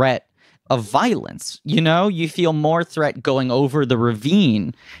immediate threat of violence. You know, you feel more threat going over the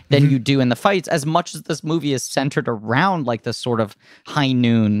ravine than you do in the fights, as much as this movie is centered around like this sort of high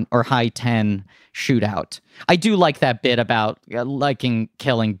noon or high 10 shootout. I do like that bit about liking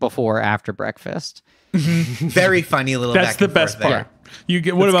killing before or after breakfast. Very funny little That's the best part. Yeah. You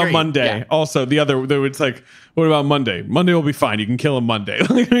get, what about great. Monday? Yeah. Also, it's like, what about Monday? Monday will be fine. You can kill him Monday.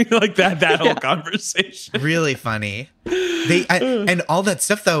 Like that whole conversation. Really funny. And all that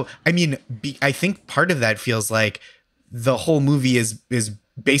stuff, though. I mean, I think part of that feels like the whole movie is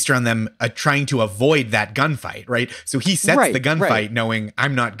based around them trying to avoid that gunfight, right? So he sets the gunfight knowing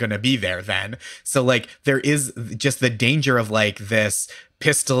I'm not going to be there then. So like there is just the danger of like this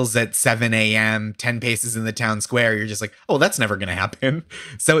pistols at 7 a.m., 10 paces in the town square. You're just like, oh, that's never going to happen.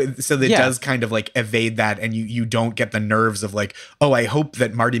 So it does kind of like evade that. And you don't get the nerves of like, oh, I hope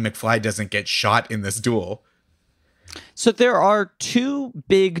that Marty McFly doesn't get shot in this duel. So there are two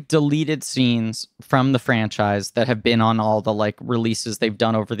big deleted scenes from the franchise that have been on all the like releases they've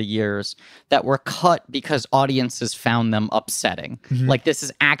done over the years that were cut because audiences found them upsetting. Like, this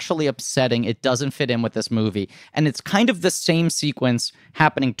is actually upsetting. It doesn't fit in with this movie. And it's kind of the same sequence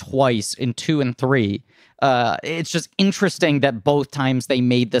happening twice in 2 and 3. It's just interesting that both times they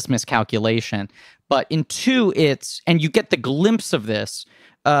made this miscalculation. But in 2, and you get the glimpse of this,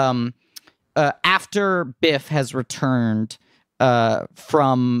 after Biff has returned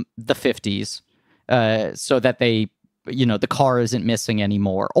from the 50s, so that the car isn't missing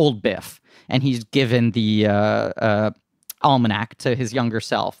anymore, old Biff, and he's given the almanac to his younger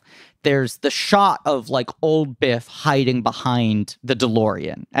self. There's the shot of like old Biff hiding behind the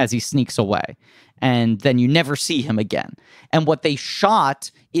DeLorean as he sneaks away. And then you never see him again. And what they shot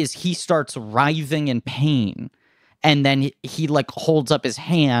is he starts writhing in pain. And then he like holds up his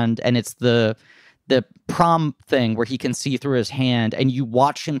hand, and it's the prom thing where he can see through his hand, and you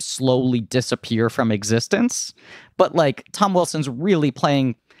watch him slowly disappear from existence. But like Tom Wilson's really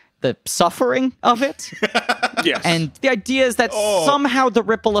playing the suffering of it. Yes. And the idea is that somehow the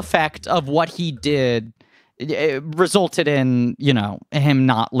ripple effect of what he did resulted in, him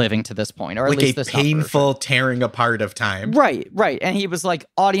not living to this point, or at like least a this painful tearing apart of time. Right. And he was like,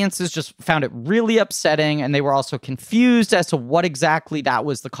 audiences just found it really upsetting, and they were also confused as to what exactly that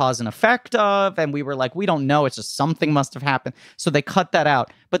was the cause and effect of. And we were like, we don't know. It's just something must have happened. So they cut that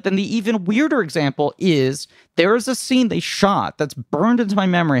out. But then the even weirder example is there is a scene they shot that's burned into my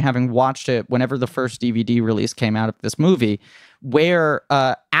memory, having watched it whenever the first DVD release came out of this movie, where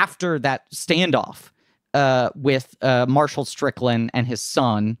after that standoff, with Marshall Strickland and his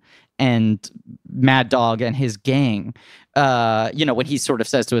son and Mad Dog and his gang, when he sort of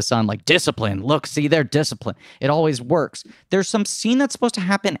says to his son, like, discipline, look, see, they're disciplined. It always works. There's some scene that's supposed to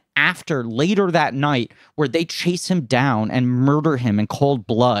happen later that night where they chase him down and murder him in cold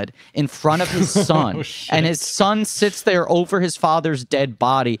blood in front of his son. And his son sits there over his father's dead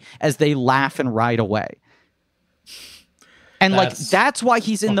body as they laugh and ride away. And that's why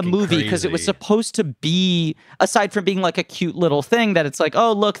he's in the movie, because it was supposed to be, aside from being like a cute little thing, that it's like,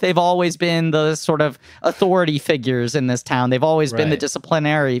 oh, look, they've always been the sort of authority figures in this town. They've always been the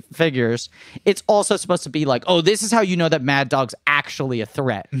disciplinary figures. It's also supposed to be like, oh, this is how you know that Mad Dog's actually a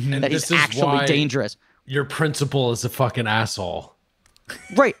threat, that he's actually dangerous. Your principal is a fucking asshole.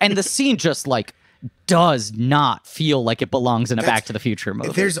 Right. And the scene just like does not feel like it belongs in a Back to the Future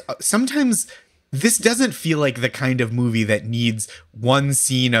movie. There's sometimes... This doesn't feel like the kind of movie that needs one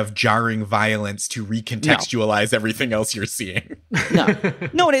scene of jarring violence to recontextualize everything else you're seeing.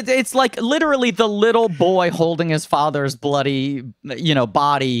 No, it's like literally the little boy holding his father's bloody,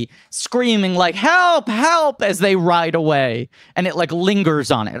 body, screaming like, help, help, as they ride away. And it like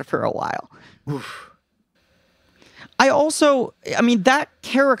lingers on it for a while. Oof. That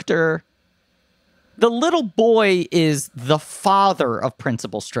character the little boy is the father of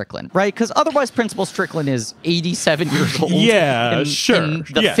Principal Strickland, right? Because otherwise Principal Strickland is 87 years old. Yeah, sure. In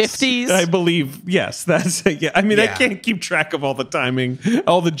the 50s. I believe, yes. That's yeah. I mean, I Yeah. can't keep track of all the timing,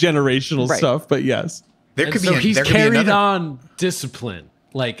 all the generational Right. stuff, but yes. There And could so be. he's there could be carried another- on discipline.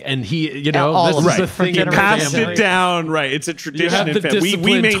 Like, and he, you know, all this of is it. a Right. thing in Forget the Passed family. it down, right. It's a tradition in the family. We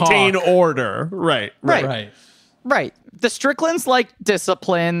discipline maintain talk. order. Right. Right. Right. Right. The Stricklands like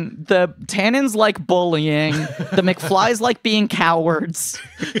discipline. The Tannins like bullying. The McFlys like being cowards.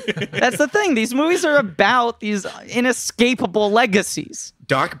 That's the thing. These movies are about these inescapable legacies.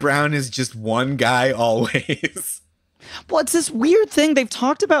 Doc Brown is just one guy always. Well, it's this weird thing. They've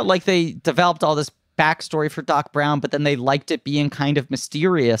talked about like they developed all this backstory for Doc Brown, but then they liked it being kind of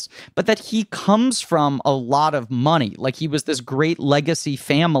mysterious, but that he comes from a lot of money. Like he was this great legacy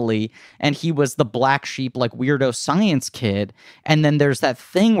family and he was the black sheep, like weirdo science kid. And then there's that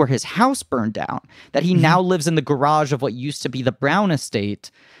thing where his house burned down, that he now lives in the garage of what used to be the Brown estate.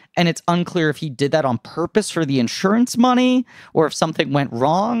 And it's unclear if he did that on purpose for the insurance money or if something went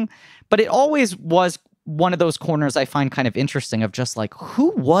wrong. But it always was one of those corners I find kind of interesting of just like, who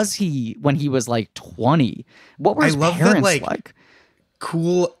was he when he was like 20? What were his parents like?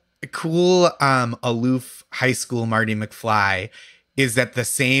 Cool, aloof high school Marty McFly is at the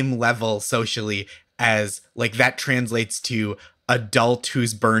same level socially as like that translates to adult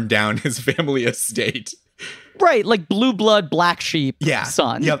who's burned down his family estate. Right, like blue blood, black sheep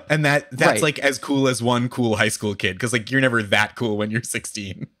son. Yep, and that's Right. like as cool as one cool high school kid because like you're never that cool when you're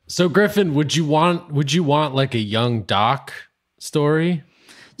 16. So Griffin, would you want like a young Doc story?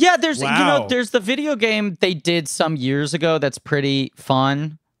 Yeah, there's Wow. there's the video game they did some years ago that's pretty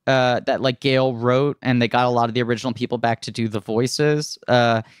fun. That like Gail wrote, and they got a lot of the original people back to do the voices.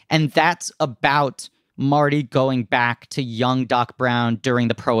 And that's about Marty going back to young Doc Brown during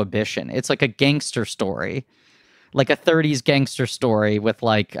the Prohibition. It's like a gangster story. Like a 30s gangster story with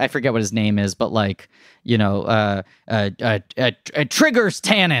like, I forget what his name is, but like, Triggers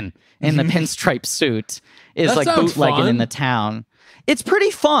Tannen in the pinstripe suit is That like sounds bootlegging fun. in the town. It's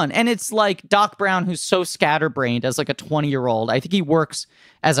pretty fun. And it's like Doc Brown, who's so scatterbrained as like a 20-year-old. I think he works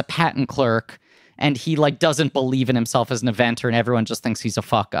as a patent clerk and he like doesn't believe in himself as an inventor and everyone just thinks he's a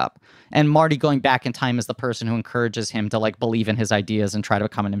fuck up. And Marty going back in time is the person who encourages him to like believe in his ideas and try to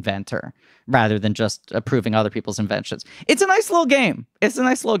become an inventor rather than just approving other people's inventions. It's a nice little game.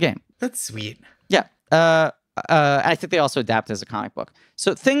 That's sweet. Yeah. I think they also adapt as a comic book.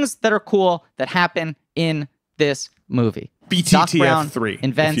 So things that are cool that happen in this movie. Doc Brown BTTF3,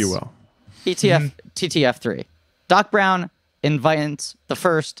 invents if you will. TTF3. Doc Brown invents the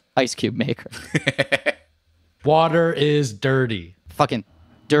first ice cube maker. Water is dirty. Fucking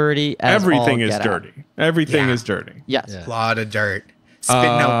dirty as Everything all is get out. dirty. Everything Yeah. is dirty. Yes. Yeah. A lot of dirt. Spitting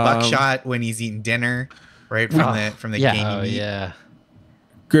out buckshot when he's eating dinner, right from the Yeah. gamey Oh meat. yeah.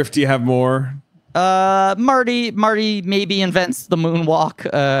 Griff, do you have more? Marty maybe invents the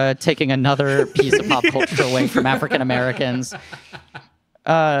moonwalk, taking another piece of pop culture away from African Americans.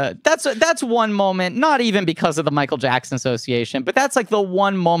 That's one moment, not even because of the Michael Jackson association, but that's like the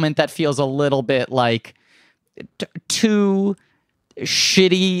one moment that feels a little bit like too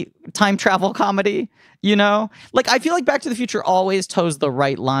shitty time travel comedy, you know? Like I feel like Back to the Future always toes the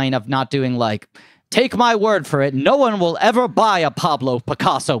right line of not doing like, take my word for it, no one will ever buy a Pablo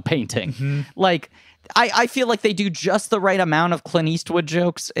Picasso painting. Like I feel like they do just the right amount of Clint Eastwood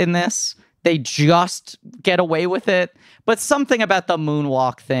jokes in this. They just get away with it. But something about the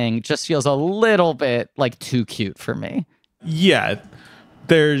moonwalk thing just feels a little bit like too cute for me. Yeah.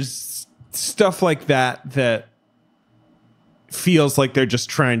 There's stuff like that feels like they're just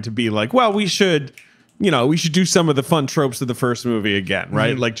trying to be like, well, we should do some of the fun tropes of the first movie again,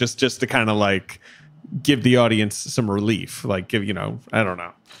 right? Like just to kind of like give the audience some relief, like give, I don't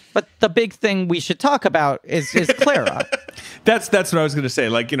know. But the big thing we should talk about is Clara. That's what I was going to say.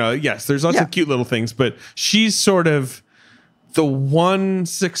 Like, yes, there's lots Yeah. of cute little things, but she's sort of the one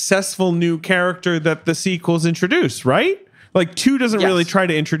successful new character that the sequels introduce, right? Like 2 doesn't Yes. really try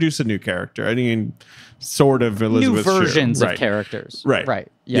to introduce a new character. I mean, sort of Elizabeth New Shue. versions Right. of characters. Right. Right.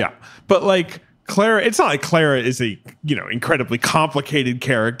 Yeah. But like Clara, it's not like Clara is a, incredibly complicated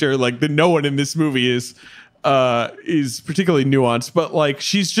character. Like no one in this movie is particularly nuanced, but like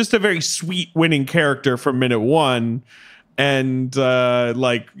she's just a very sweet winning character from minute 1 and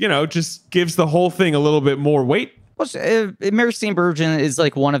just gives the whole thing a little bit more weight. Well, Mary Steenburgen is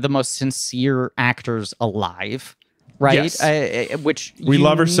like one of the most sincere actors alive, right? Yes. Which We you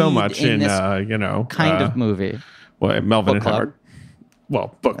love her so need much in this kind of movie. Melvin Book and Club. Howard.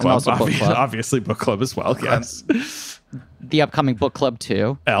 Well, book And club, also Book Club. obviously book club as well. Yes. the upcoming book club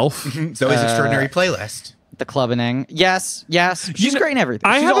too. Elf. Zoe's Extraordinary Playlist. The clubbing. Yes. She's great in everything.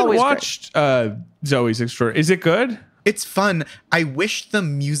 I She's haven't always watched Zoe's Extraordinary. Is it good? It's fun. I wish the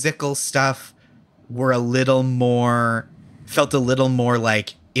musical stuff were felt a little more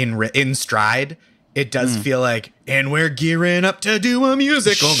like in stride. It does feel like, and we're gearing up to do a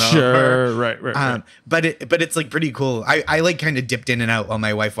musical number. Sure, right. But it's like pretty cool. I like kind of dipped in and out while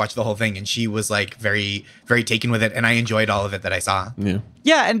my wife watched the whole thing, and she was like very, very taken with it, and I enjoyed all of it that I saw.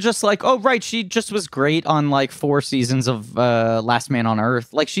 Yeah, and just like, oh right, she just was great on like 4 seasons of Last Man on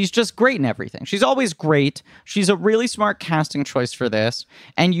Earth. Like she's just great in everything. She's always great. She's a really smart casting choice for this,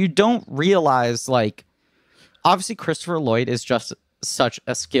 and you don't realize like, obviously Christopher Lloyd is just such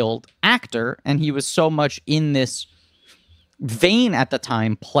a skilled actor, and he was so much in this vein at the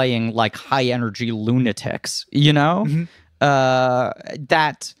time, playing like high energy lunatics, you know?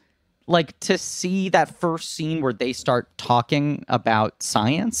 That like to see that first scene where they start talking about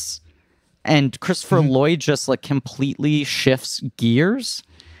science and Christopher Lloyd just like completely shifts gears,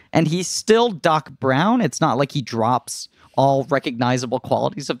 and he's still Doc Brown. It's not like he drops all recognizable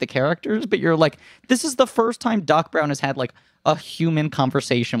qualities of the characters, but you're like, this is the first time Doc Brown has had like a human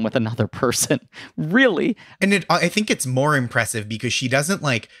conversation with another person. Really? And I think it's more impressive because she doesn't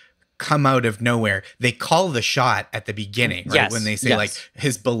like come out of nowhere. They call the shot at the beginning, right? Yes, When they say like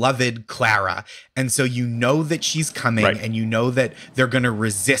his beloved Clara. And so you know that she's coming, and you know that they're going to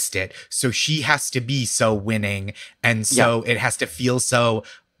resist it. So she has to be so winning. And so it has to feel so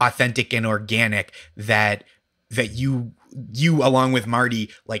authentic and organic that you along with Marty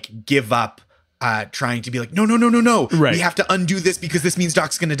like give up trying to be like, no. Right. We have to undo this because this means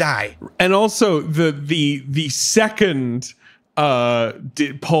Doc's gonna die. And also the second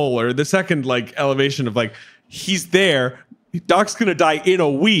pole, or the second like elevation of like, he's there, Doc's gonna die in a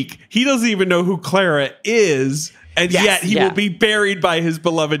week. He doesn't even know who Clara is. And yet he will be buried by his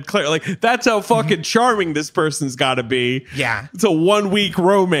beloved Clara. Like, that's how fucking charming this person's got to be. Yeah. It's a 1 week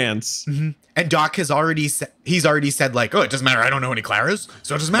romance. And Doc has already said like, oh, it doesn't matter. I don't know any Claras,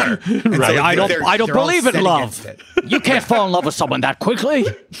 so it doesn't matter. And Right. so I don't they're all believe set in love. against it. You can't fall in love with someone that quickly.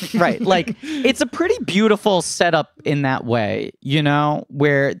 Right. Like, it's a pretty beautiful setup in that way, you know,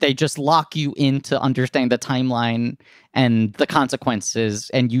 where they just lock you into understanding the timeline and the consequences,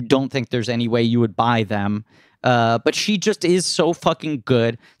 and you don't think there's any way you would buy them. But she just is so fucking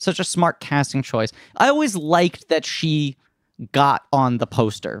good. Such a smart casting choice. I always liked that she got on the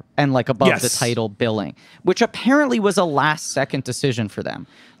poster and like above the title billing, which apparently was a last second decision for them.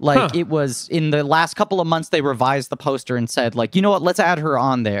 Like it was in the last couple of months, they revised the poster and said like, you know what, let's add her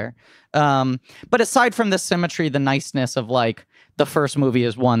on there. But aside from the symmetry, the niceness of like, the first movie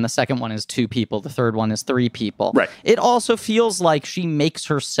is 1, the second one is 2 people, the third one is 3 people. Right. It also feels like she makes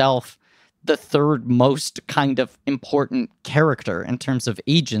herself the third most kind of important character in terms of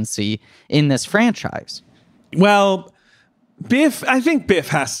agency in this franchise. Well, I think Biff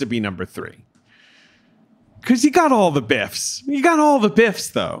has to be number 3. Because you got all the Biffs. You got all the Biffs,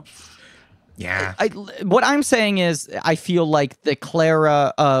 though. Yeah. What I'm saying is, I feel like the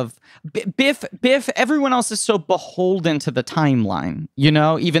Clara of Biff, everyone else is so beholden to the timeline, you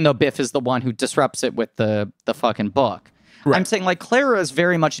know, even though Biff is the one who disrupts it with the fucking book. Right. I'm saying like Clara is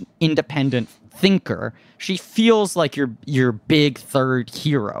very much an independent thinker. She feels like your big third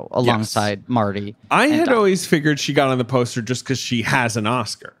hero alongside Marty. I had always figured she got on the poster just because she has an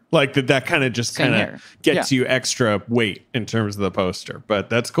Oscar. Like that kind of just kind of gets you extra weight in terms of the poster.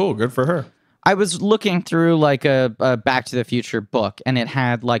 But that's cool. Good for her. I was looking through like a Back to the Future book, and it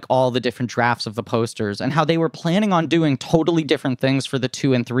had like all the different drafts of the posters and how they were planning on doing totally different things for the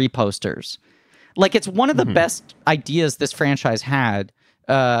 2 and 3 posters. Like, it's one of the best ideas this franchise had.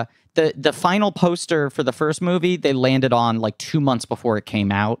 The final poster for the first movie, they landed on like 2 months before it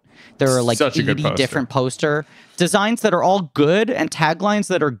came out. There are like 80 different poster designs that are all good and taglines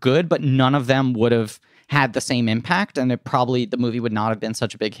that are good, but none of them would have had the same impact, and the movie would not have been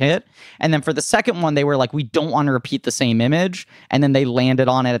such a big hit. And then for the second one, they were like, we don't want to repeat the same image. And then they landed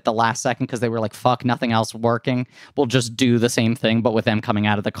on it at the last second because they were like, fuck, nothing else working. We'll just do the same thing, but with them coming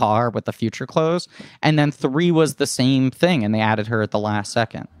out of the car with the future clothes. And then 3 was the same thing, and they added her at the last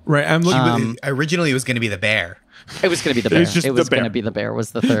second. Right. I'm looking. Originally, it was going to be the bear. It was going to be the bear. It was going to be the bear.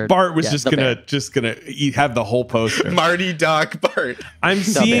 Was the third. Bart was just gonna have the whole poster. Marty, Doc, Bart. I'm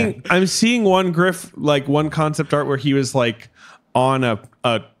seeing one one concept art where he was like on a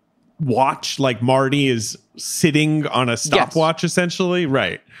watch, like Marty is sitting on a stopwatch essentially.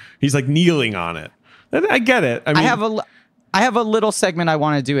 Right. He's like kneeling on it. I get it. I mean, I have a little segment I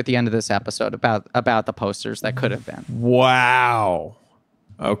want to do at the end of this episode about the posters that could have been. Wow.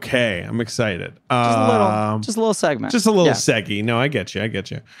 Okay, I'm excited. Just a little segment. Just a little Yeah. seggy. No, I get you.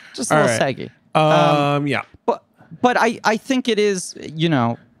 Just a little seggy. Yeah. But I think it is, you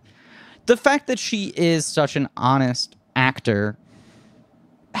know, the fact that she is such an honest actor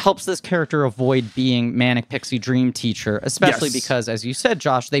helps this character avoid being manic pixie dream teacher, especially Yes. because, as you said,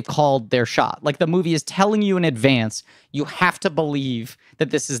 Josh, they've called their shot. Like, the movie is telling you in advance, you have to believe that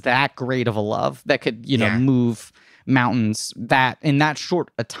this is that great of a love that could, you know, move mountains that in that short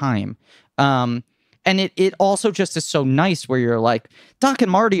a time. And it also just is so nice where you're like, Doc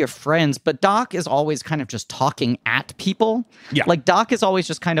and Marty are friends, but Doc is always kind of just talking at people. Yeah. Like, Doc is always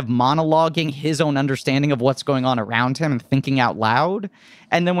just kind of monologuing his own understanding of what's going on around him and thinking out loud.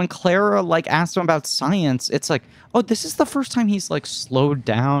 And then when Clara, like, asks him about science, it's like, oh, this is the first time he's, like, slowed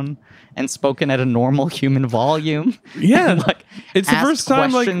down and spoken at a normal human volume. Yeah. And, like, it's the asked first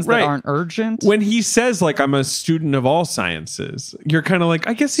time, like, questions right. that aren't urgent. When he says, like, I'm a student of all sciences, you're kind of like,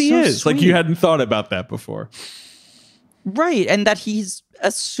 I guess he So is. Like, sweet. you hadn't thought about that before. Right, and that he's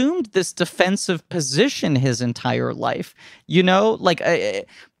assumed this defensive position his entire life. You know, like,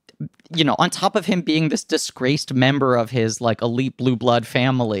 you know, on top of him being this disgraced member of his, like, elite blue blood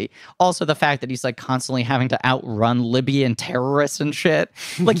family, also the fact that he's, like, constantly having to outrun Libyan terrorists and shit.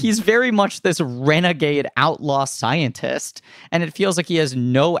 Like, he's very much this renegade outlaw scientist, and it feels like he has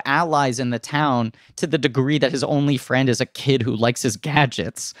no allies in the town to the degree that his only friend is a kid who likes his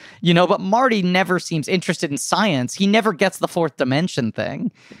gadgets. You know, but Marty never seems interested in science. He never gets the fourth dimension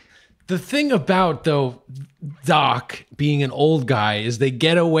thing. The thing about, though, Doc being an old guy is they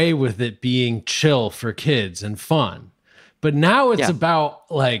get away with it being chill for kids and fun. But now it's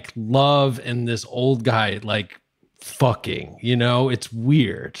about, like, love and this old guy, like, fucking, you know? It's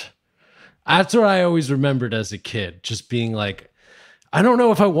weird. That's what I always remembered as a kid, just being like, I don't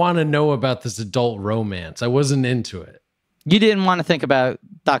know if I want to know about this adult romance. I wasn't into it. You didn't want to think about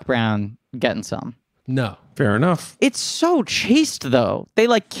Doc Brown getting some. No. Fair enough. It's so chaste, though. They,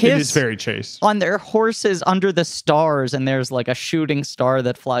 like, kiss It is very chaste. on their horses under the stars, and there's, like, a shooting star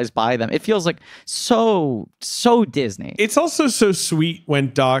that flies by them. It feels like so Disney. It's also so sweet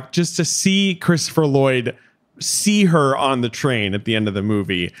when Doc, just to see Christopher Lloyd see her on the train at the end of the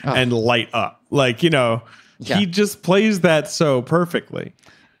movie and light up. Like, you know, he just plays that so perfectly.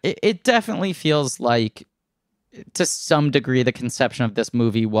 It definitely feels like, to some degree, the conception of this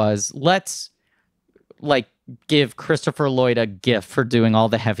movie was, let's, like, give Christopher Lloyd a gift for doing all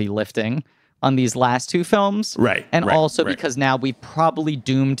the heavy lifting on these last two films. Right. And right, also right. because now we probably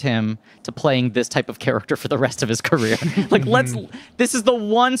doomed him to playing this type of character for the rest of his career. Like, this is the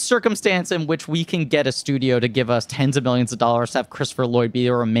one circumstance in which we can get a studio to give us tens of millions of dollars to have Christopher Lloyd be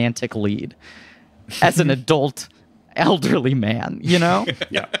a romantic lead as an adult elderly man, you know?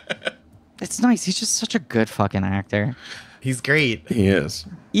 Yeah. It's nice. He's just such a good fucking actor. He's great. He is.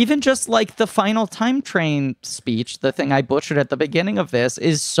 Even just like the final time train speech, the thing I butchered at the beginning of this,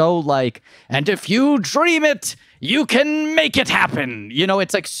 is so like, and if you dream it, you can make it happen. You know,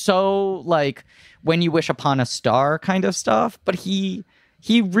 it's like so like when you wish upon a star kind of stuff. But he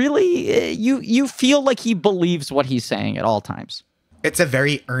really, you feel like he believes what he's saying at all times. It's a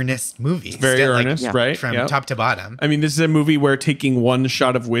very earnest movie. It's very earnest, right? From Yep. top to bottom. I mean, this is a movie where taking one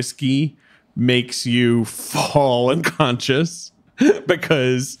shot of whiskey makes you fall unconscious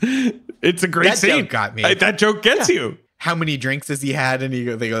because it's a great That scene. joke got me. That joke gets you. How many drinks has he had? And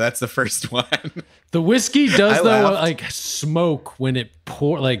they go, that's the first one. The whiskey does I though laughed. like smoke when it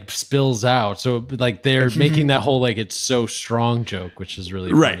spills out. So like they're making that whole like it's so strong joke, which is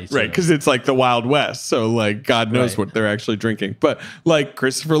really funny Right, too. right. Because it's like the Wild West. So like God knows Right. what they're actually drinking. But like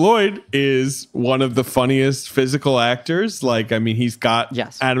Christopher Lloyd is one of the funniest physical actors. Like, I mean, he's got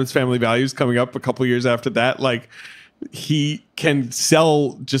Addams Family Values coming up a couple years after that. Like he can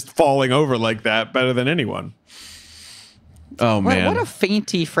sell just falling over like that better than anyone. Oh man. What a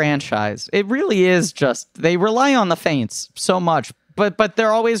fainty franchise. It really is just, they rely on the feints so much, but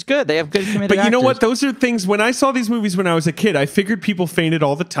they're always good. They have good committed But you know actors. what? Those are things, when I saw these movies when I was a kid, I figured people fainted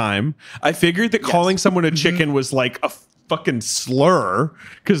all the time. I figured that calling someone a chicken was like a fucking slur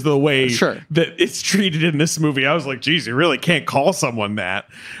because the way that it's treated in this movie. I was like, geez, you really can't call someone that.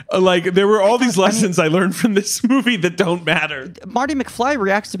 Like, there were all these lessons I learned from this movie that don't matter. Marty McFly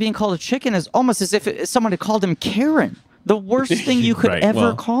reacts to being called a chicken as almost as if someone had called him Karen. The worst thing you could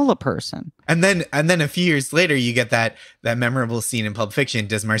ever call a person. And then a few years later, you get that memorable scene in Pulp Fiction.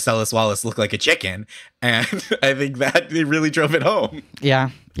 Does Marcellus Wallace look like a chicken? And I think that it really drove it home.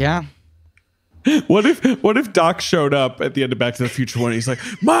 Yeah. What if Doc showed up at the end of Back to the Future one? He's like,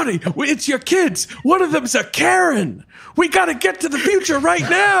 Marty, it's your kids. One of them's a Karen. We got to get to the future right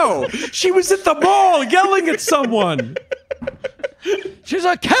now. She was at the mall yelling at someone. She's She's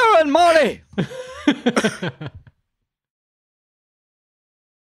a Karen, Marty.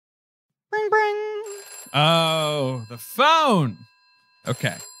 Bring, bring. Oh, the phone.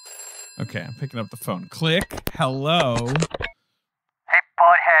 Okay, I'm picking up the phone. Click. Hello. Hey,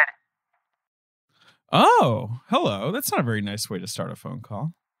 butthead. Oh, hello. That's not a very nice way to start a phone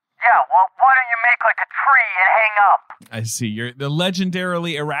call. Yeah, well, why don't you make like a tree and hang up? I see. You're the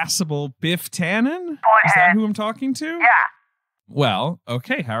legendarily irascible Biff Tannen? Is Butthead. that who I'm talking to? Yeah, Well,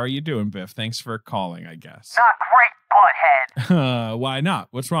 okay. How are you doing, Biff? Thanks for calling, I guess. not great, butthead. Why not?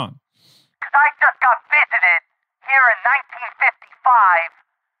 What's wrong? Because I just got visited here in 1955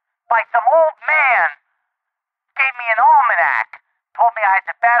 by some old man. Gave me an almanac. Told me I had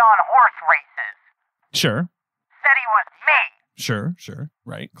to bet on horse races. Sure. Said he was me. Sure.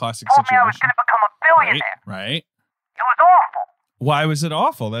 Right. Classic Told me I was situation. going to become a billionaire. Right. It was awful. Why was it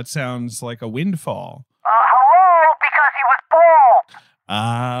awful? That sounds like a windfall. Hello? Because he was bald.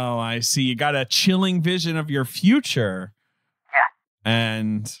 Oh, I see. You got a chilling vision of your future. Yeah.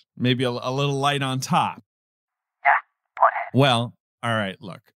 And maybe a little light on top. Yeah, butthead. Well, all right,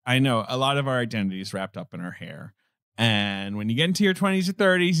 look, I know a lot of our identity is wrapped up in our hair. And when you get into your 20s or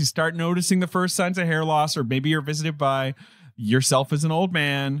 30s, you start noticing the first signs of hair loss, or maybe you're visited by yourself as an old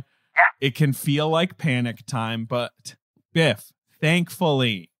man. Yeah. It can feel like panic time, but Biff,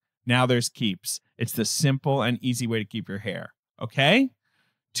 thankfully, now there's Keeps. It's the simple and easy way to keep your hair, okay?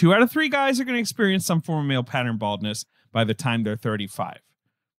 2 out of 3 guys are going to experience some form of male pattern baldness by the time they're 35.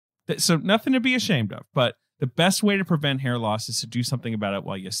 So nothing to be ashamed of, but the best way to prevent hair loss is to do something about it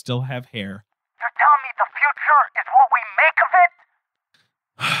while you still have hair. You're telling me the future is what we make of it?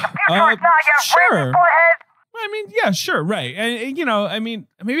 The future is not yet sure. written, butthead. I mean, yeah, sure, right. And, you know, I mean,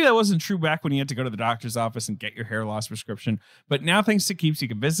 maybe that wasn't true back when you had to go to the doctor's office and get your hair loss prescription. But now, thanks to Keeps, you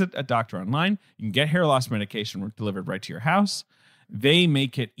can visit a doctor online. You can get hair loss medication delivered right to your house. They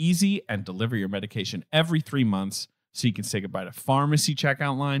make it easy and deliver your medication every 3 months. So you can say goodbye to pharmacy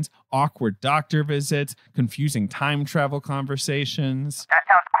checkout lines, awkward doctor visits, confusing time travel conversations. That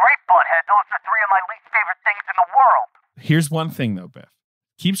sounds great, butthead. Those are 3 of my least favorite things in the world. Here's one thing, though, Biff.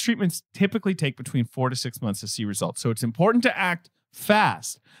 Keeps treatments typically take between 4 to 6 months to see results. So it's important to act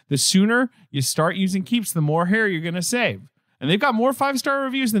fast. The sooner you start using Keeps, the more hair you're going to save. And they've got more 5-star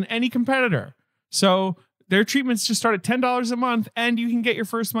reviews than any competitor. So their treatments just start at $10 a month, and you can get your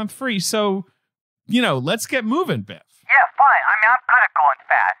first month free. So, you know, let's get moving, Biff. Yeah, fine. I mean, I'm good at going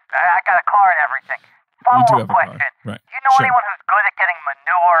fast. I got a car and everything. You do Follow-up have a car, question. right. Do you know Sure. anyone who's good at getting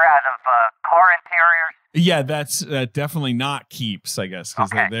manure out of car interiors? Yeah, that's definitely not Keeps, I guess,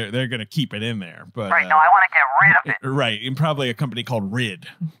 because Okay. they're going to keep it in there. But Right, no, I want to get rid of it. right, and probably a company called Rid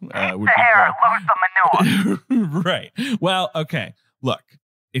would the be hair, great. lose the manure. Right. Well, okay. Look,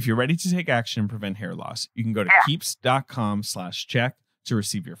 if you're ready to take action and prevent hair loss, you can go to Yeah. keeps.com/check to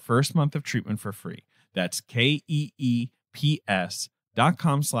receive your first month of treatment for free. That's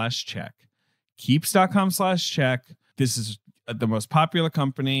KEEPS.com/check. Keeps.com/check. This is the most popular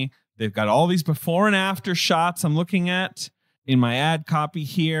company. They've got all these before and after shots I'm looking at in my ad copy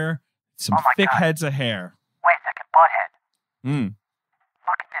here. Some Oh my thick God. heads of hair. Wait a second, butthead. Mm.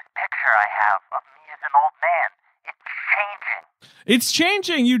 Look at this picture I have of me as an old man. It's changing. It's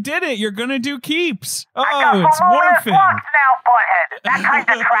changing. You did it. You're going to do Keeps. I got Oh, it's voluminous morphing. locks now, butthead. That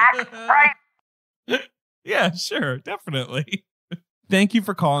kind of tracks, right? Yeah, sure. Definitely. Thank you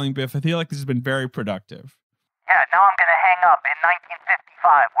for calling, Biff. I feel like this has been very productive. Yeah, now I'm going to hang up in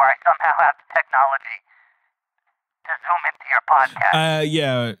 1955 where I somehow have the technology to zoom into your podcast.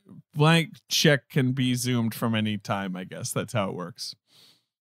 Yeah, blank check can be zoomed from any time, I guess. That's how it works.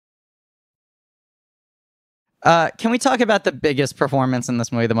 Can we talk about the biggest performance in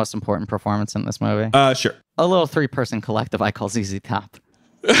this movie, the most important performance in this movie? Sure. A little 3-person collective I call ZZ Top.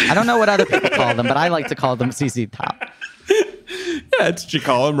 I don't know what other people call them, but I like to call them ZZ Top. Yeah, that's what you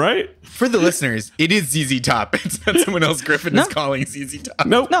call him, right? For the listeners, it is ZZ Top. It's not someone else Griffin is calling ZZ Top.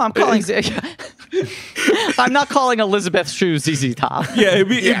 Nope. No, I'm calling I'm not calling Elizabeth Shue ZZ Top. Yeah,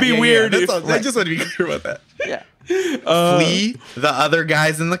 it'd be weird. That's if, all. I just want to be clear about that. Yeah. Flea, the other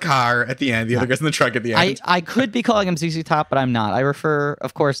guys in the car at the end, the other guys in the truck at the end. I could be calling him ZZ Top, but I'm not. I refer,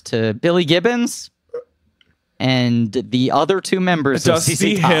 of course, to Billy Gibbons and the other 2 members Dusty of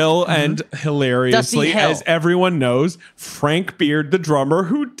ZZ Top. Hill and hilariously, Dusty Hill. as everyone knows, Frank Beard, the drummer,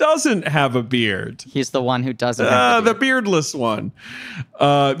 who doesn't have a beard. He's the one who doesn't have The beardless one.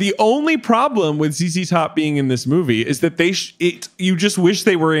 The only problem with ZZ Top being in this movie is that you just wish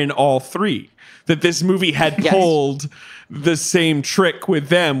they were in all 3. That this movie had Yes. pulled the same trick with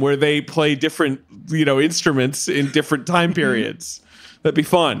them, where they play different, instruments in different time periods. That'd be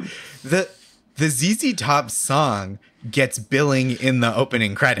fun. The ZZ Top song gets billing in the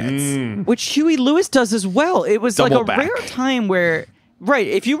opening credits. Which Huey Lewis does as well. It was Double like a back. rare time where, right,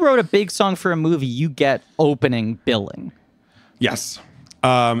 if you wrote a big song for a movie, you get opening billing. Yes.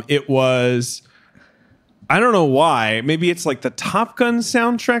 It was, I don't know why. Maybe it's like the Top Gun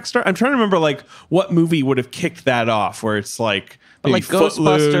soundtrack start. I'm trying to remember like what movie would have kicked that off where it's like maybe like Footloose,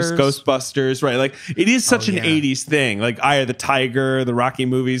 Ghostbusters. Ghostbusters, right? Like it is such an yeah. 80s thing. Like Eye of the Tiger, the Rocky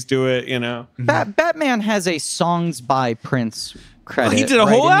movies do it, you know. Batman has a songs by Prince credit. He did a right,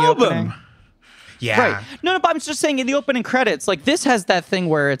 whole in the album. opening. Yeah. Right. No, but I'm just saying in the opening credits, like this has that thing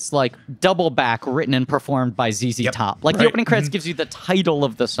where it's like double back written and performed by ZZ Top. Like the Right. opening credits gives you the title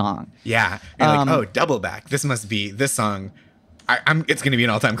of the song. Yeah. You're like, oh, double back. This must be this song. It's going to be an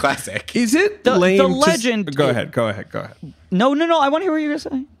all-time classic. Is it The lame? legend- Go ahead. No. I want to hear what you're going to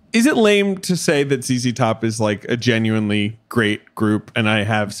say. Is it lame to say that ZZ Top is like a genuinely great group and I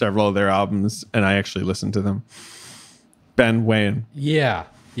have several of their albums and I actually listen to them? Ben, weigh in. Yeah.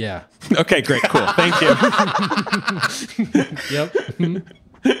 Okay, great, cool. Thank you. Yep.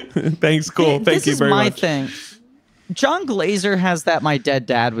 Thanks, cool. Thank This you is very my much. thing. John Glazer has that My Dead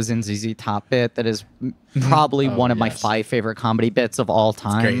Dad Was in ZZ Top bit that is probably one of my 5 favorite comedy bits of all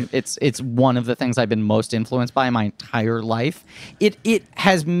time. great. It's one of the things I've been most influenced by my entire life. It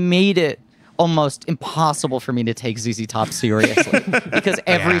has made it almost impossible for me to take ZZ Top seriously because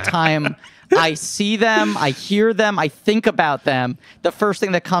every time I see them, I hear them, I think about them, the first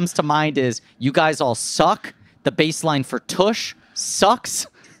thing that comes to mind is you guys all suck. The bass line for Tush sucks.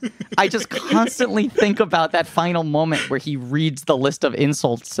 I just constantly think about that final moment where he reads the list of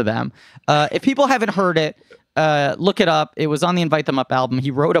insults to them. If people haven't heard it, look it up. It was on the Invite Them Up album. He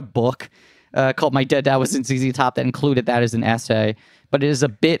wrote a book called My Dead Dad Was in ZZ Top that included that as an essay. But it is a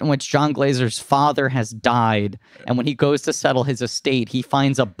bit in which John Glazer's father has died. And when he goes to settle his estate, he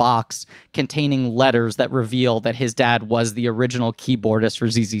finds a box containing letters that reveal that his dad was the original keyboardist for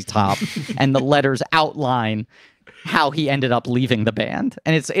ZZ Top. And the letters outline how he ended up leaving the band.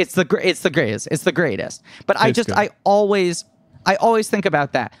 And it's the greatest. It's the greatest. But I always think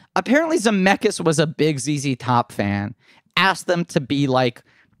about that. Apparently Zemeckis was a big ZZ Top fan. Asked them to be like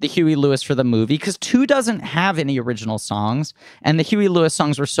the Huey Lewis for the movie because 2 doesn't have any original songs, and the Huey Lewis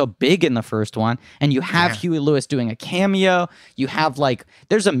songs were so big in the first one, and you have Huey Lewis doing a cameo. You have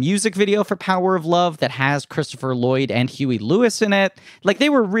there's a music video for Power of Love that has Christopher Lloyd and Huey Lewis in it. Like they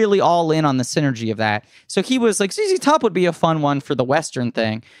were really all in on the synergy of that. So he was like, ZZ Top would be a fun one for the Western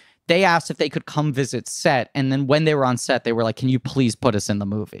thing. They asked if they could come visit set, and then when they were on set, they were like, "Can you please put us in the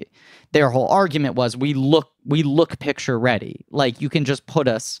movie?" Their whole argument was, "We look picture ready. Like you can just put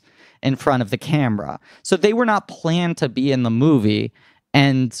us in front of the camera." So they were not planned to be in the movie.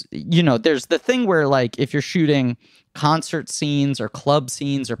 And there's the thing where like if you're shooting concert scenes or club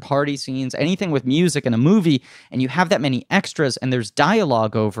scenes or party scenes, anything with music in a movie, and you have that many extras and there's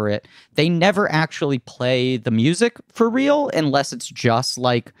dialogue over it, they never actually play the music for real unless it's just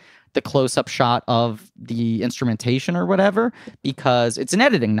like the close-up shot of the instrumentation or whatever, because it's an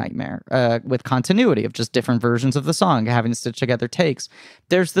editing nightmare with continuity of just different versions of the song, having to stitch together takes.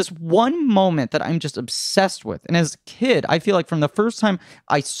 There's this one moment that I'm just obsessed with. And as a kid, I feel like from the first time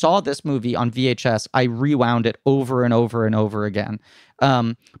I saw this movie on VHS, I rewound it over and over and over again.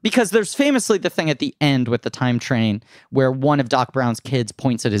 Because there's famously the thing at the end with the time train where one of Doc Brown's kids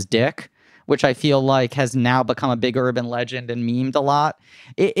points at his dick, which I feel like has now become a big urban legend and memed a lot.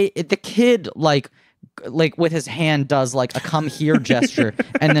 The kid like with his hand does like a come here gesture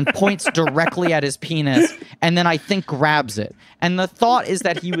and then points directly at his penis and then I think grabs it. And the thought is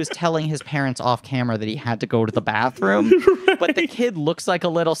that he was telling his parents off camera that he had to go to the bathroom. Right. But the kid looks like a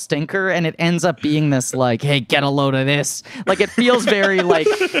little stinker and it ends up being this like, hey, get a load of this. Like it feels very like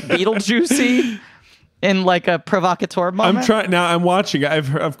Beetlejuicy. In like a provocateur moment. I'm watching.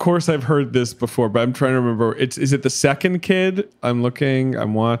 Of course I've heard this before, but I'm trying to remember. Is it the second kid? I'm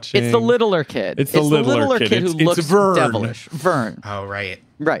watching. It's the littler kid. It's the littler kid who looks Vern. devilish. Vern. Oh, right.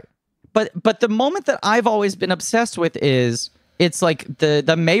 Right. But the moment that I've always been obsessed with is it's like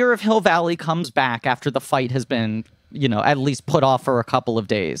the mayor of Hill Valley comes back after the fight has been at least put off for a couple of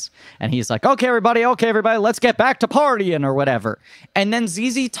days. And he's like, okay, everybody, let's get back to partying or whatever. And then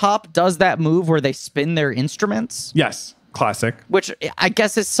ZZ Top does that move where they spin their instruments. Yes, classic. Which I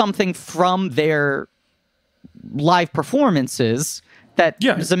guess is something from their live performances that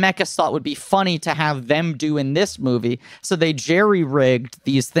Zemeckis thought would be funny to have them do in this movie. So they jerry-rigged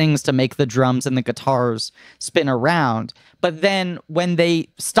these things to make the drums and the guitars spin around. But then when they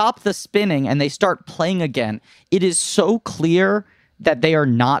stop the spinning and they start playing again, it is so clear that they are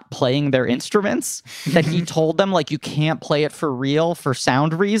not playing their instruments, that he told them, like, you can't play it for real for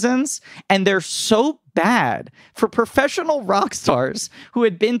sound reasons. And they're so bad for professional rock stars who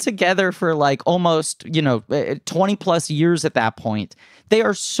had been together for like almost, 20 plus years at that point. They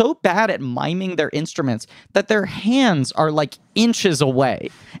are so bad at miming their instruments that their hands are like inches away.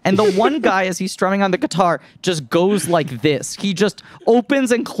 And the one guy, as he's strumming on the guitar, just goes like this. He just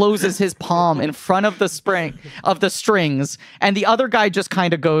opens and closes his palm in front of the strings. And the other guy just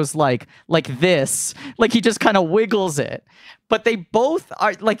kind of goes like this. Like he just kind of wiggles it. But they both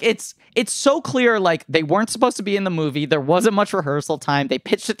are like, it's so clear, like they weren't supposed to be in the movie. There wasn't much rehearsal time. They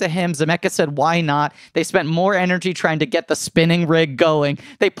pitched it to him. Zemeckis said, why not? They spent more energy trying to get the spinning rig going.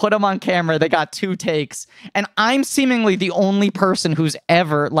 They put him on camera. They got 2 takes. And I'm seemingly the only person who's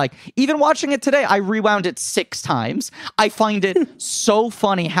ever, like, even watching it today, I rewound it 6 times. I find it so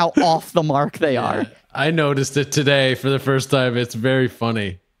funny how off the mark they are. I noticed it today for the first time. It's very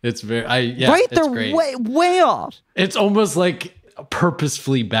funny. It's very, right? They're it's great. way off. It's almost like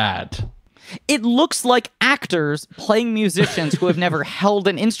purposefully bad. It looks like actors playing musicians who have never held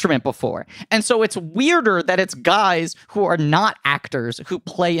an instrument before. And so it's weirder that it's guys who are not actors who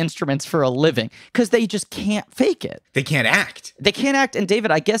play instruments for a living because they just can't fake it. They can't act. They can't act. And David,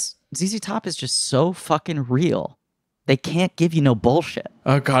 I guess ZZ Top is just so fucking real. They can't give you no bullshit.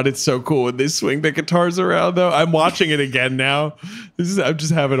 Oh God, it's so cool when they swing the guitars around though. I'm watching it again now. I'm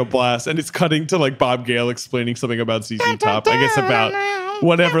just having a blast. And it's cutting to like Bob Gale explaining something about ZZ Top. I guess about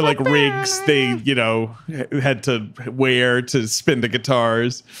whatever like rigs they, had to wear to spin the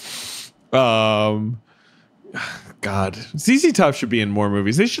guitars. God, ZZ Top should be in more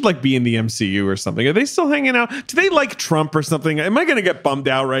movies. They should like be in the MCU or something. Are they still hanging out? Do they like Trump or something? Am I going to get bummed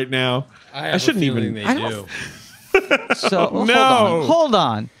out right now? I shouldn't even. They do. So hold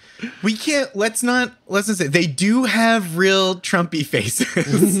on. We can't. Let's not say they do have real Trumpy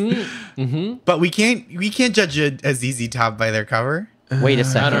faces, but we can't judge a ZZ Top by their cover. Wait a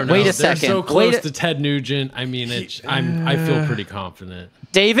second. I don't know. Wait a They're second. so close to Ted Nugent. I mean, I feel pretty confident.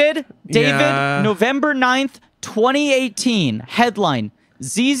 David, November 9th, 2018. Headline: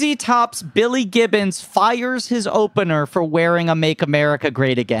 ZZ Top's Billy Gibbons fires his opener for wearing a Make America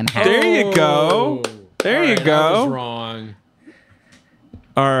Great Again hat. There you go. There you go. I was wrong.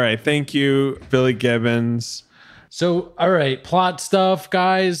 All right. Thank you, Billy Gibbons. So, all right, plot stuff,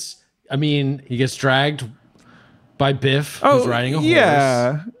 guys. I mean, he gets dragged by Biff, who's riding a horse.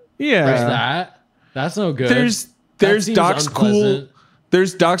 Yeah. There's that. That's no good. There's Doc's unpleasant.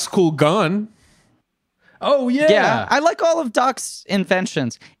 There's Doc's cool gun. Oh, yeah. Yeah, I like all of Doc's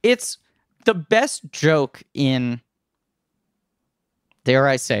inventions. It's the best joke in, dare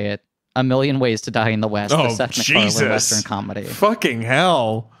I say it, A Million Ways to Die in the West, the Seth MacFarlane Western comedy. Fucking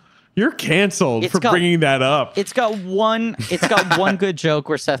hell. You're canceled for bringing that up. It's got one good joke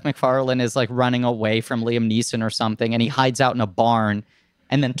where Seth MacFarlane is like running away from Liam Neeson or something, and he hides out in a barn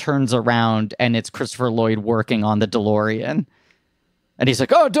and then turns around and it's Christopher Lloyd working on the DeLorean. And he's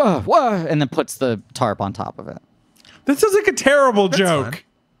like, oh, duh, what? And then puts the tarp on top of it. That sounds like a terrible joke. Fun.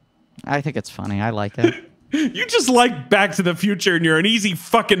 I think it's funny. I like it. You just like Back to the Future and you're an easy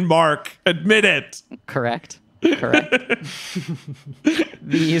fucking mark. Admit it. Correct. The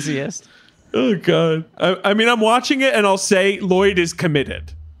easiest. Oh, God. I mean, I'm watching it and I'll say Lloyd is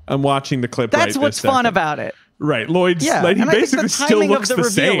committed. I'm watching the clip That's right what's this second. fun about it. Right. Lloyd's like, he and basically I think the still timing looks of the the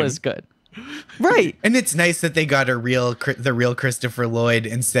reveal same. is good. Right. And it's nice that they got the real Christopher Lloyd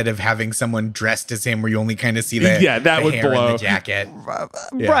instead of having someone dressed as him where you only kind of see the, that would hair blow. and the jacket.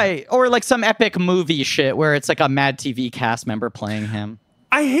 Right. Or like some epic movie shit where it's like a Mad TV cast member playing him.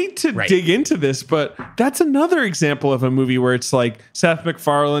 I hate to dig into this, but that's another example of a movie where it's like Seth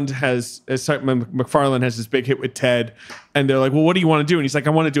MacFarlane has this big hit with Ted, and they're like, well, what do you want to do? And he's like, I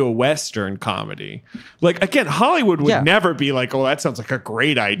want to do a Western comedy. Like, again, Hollywood would never be like, oh, that sounds like a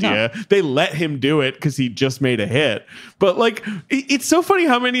great idea. No. They let him do it because he just made a hit. But like, it's so funny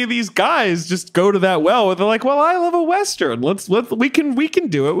how many of these guys just go to that well where they're like, well, I love a Western. We can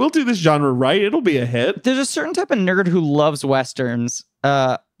do it. We'll do this genre right. It'll be a hit. There's a certain type of nerd who loves Westerns.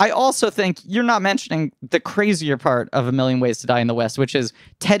 I also think you're not mentioning the crazier part of A Million Ways to Die in the West, which is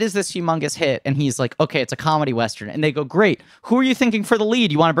Ted is this humongous hit, and he's like, okay, it's a comedy Western. And they go, great. Who are you thinking for the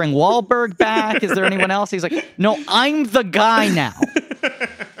lead? You want to bring Wahlberg back? Is there anyone else? He's like, no, I'm the guy now.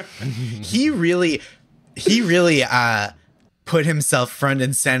 He really put himself front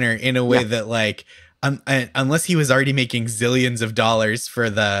and center in a way that like, unless he was already making zillions of dollars for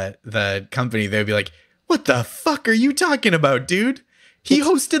the company, they'd be like, what the fuck are you talking about, dude? He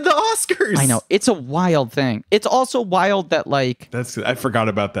hosted the Oscars. I know. It's a wild thing. It's also wild that, like... I forgot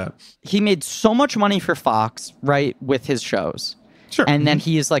about that. He made so much money for Fox, right, with his shows. Sure. And then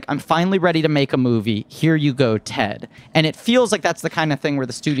he is like, I'm finally ready to make a movie. Here you go, Ted. And it feels like that's the kind of thing where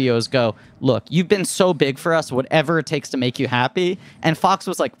the studios go, look, you've been so big for us, whatever it takes to make you happy. And Fox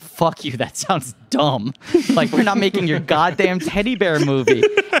was like, fuck you, that sounds dumb. Like, we're not making your goddamn teddy bear movie.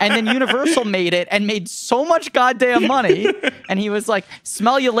 And then Universal made it and made so much goddamn money. And he was like,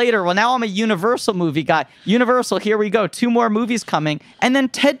 smell you later. Well, now I'm a Universal movie guy. Universal, here we go. 2 more movies coming. And then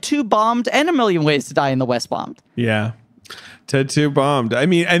Ted 2 bombed and A Million Ways to Die in the West bombed. Yeah. Ted 2 bombed. I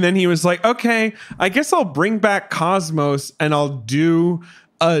mean, and then he was like, okay, I guess I'll bring back Cosmos and I'll do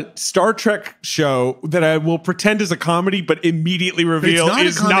a Star Trek show that I will pretend is a comedy, but immediately reveal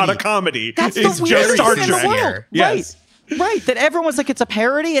is not a comedy. That's it's the just weirdest Star thing in the Trek. world. Yes. Right, that everyone's like, it's a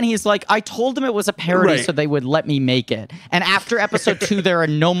parody, and he's like, I told them it was a parody Right. so they would let me make it. And after episode 2, there are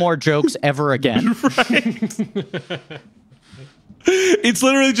no more jokes ever again. It's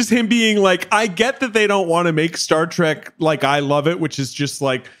literally just him being like, I get that they don't want to make Star Trek like I love it, which is just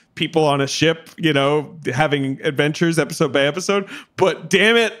like people on a ship, you know, having adventures episode by episode. But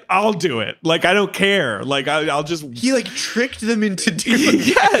damn it, I'll do it. Like, I don't care. Like, I'll just. He like tricked them into doing it.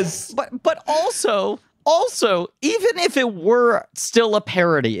 Yes. But also, even if it were still a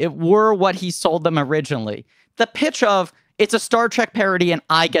parody, it were what he sold them originally, the pitch of it's a Star Trek parody and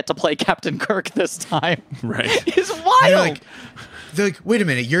I get to play Captain Kirk this time, Right. is wild. They're like, wait a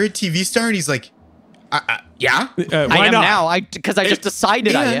minute, you're a TV star? And he's like, yeah. Why I am not? now, because I just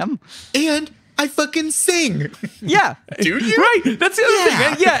decided I am. And I fucking sing. Yeah. Do you? Right. That's the other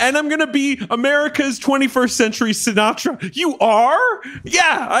thing. And yeah, and I'm going to be America's 21st century Sinatra. You are?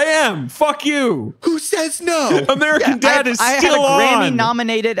 Yeah, I am. Fuck you. Who says no? American Dad is I still had a on.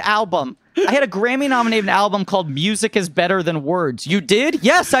 Grammy-nominated album. I had a Grammy-nominated album called Music is Better Than Words. You did?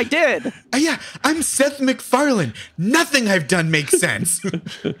 Yes, I did. Yeah, I'm Seth MacFarlane. Nothing I've done makes sense.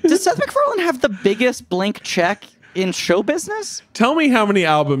 Does Seth MacFarlane have the biggest blank check in show business? Tell me how many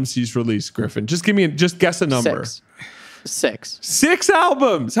albums he's released, Griffin. Just guess a number. 6. 6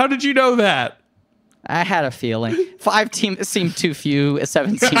 albums. How did you know that? I had a feeling. 5 seemed too few.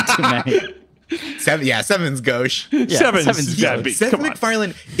 7 seemed too many. 7's gauche. Seven's yeah, gotta be. Seth Come on.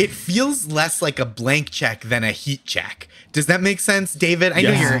 MacFarlane, it feels less like a blank check than a heat check. Does that make sense, David? I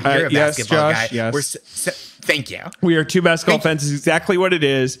know Yes. you're a Yes, basketball Josh, guy. yes. Thank you. We are 2 basketball fans is exactly what it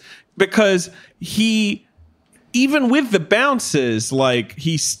is, because he, even with the bounces, like,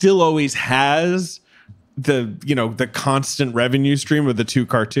 he still always has the constant revenue stream of the 2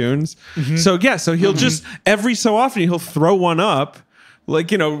 cartoons. So yeah, so he'll just every so often he'll throw one up,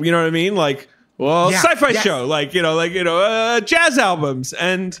 like, you know what I mean, like, well, Yeah, sci-fi yes. show, jazz albums,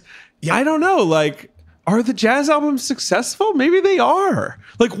 and I don't know, like, are the jazz albums successful? Maybe they are.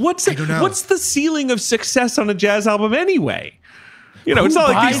 Like, what's the ceiling of success on a jazz album anyway? You know, it's not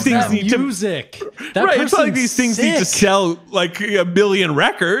like these things need music. to right. It's not like these things need to sell like 1 million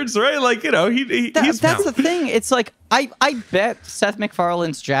records, right? Like, you know, That's the thing. It's like I bet Seth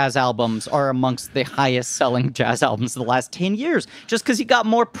MacFarlane's jazz albums are amongst the highest selling jazz albums of the last 10 years, just because he got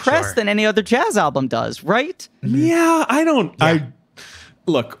more press than any other jazz album does, right? Yeah, I don't. Yeah.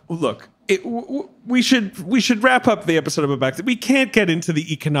 Look. We should wrap up the episode of Back. We can't get into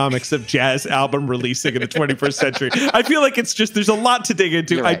the economics of jazz album releasing in the 21st century. I feel like it's just there's a lot to dig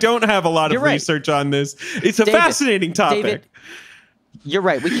into. You're right. I don't have a lot of You're right. research on this. It's a fascinating topic. David, you're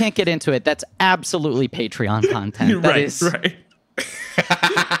right. We can't get into it. That's absolutely Patreon content. That right. is Right.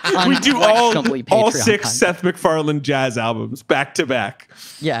 We do unquestionably all Patreon 6 content. Seth MacFarlane jazz albums back to back.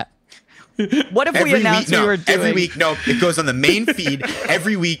 Yeah. What if we announced we were doing every week? No, it goes on the main feed.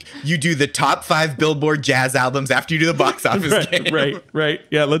 Every week, you do the top 5 Billboard jazz albums after you do the box office game. Right.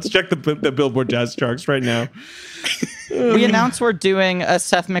 Yeah, let's check the Billboard jazz charts right now. We announced we're doing a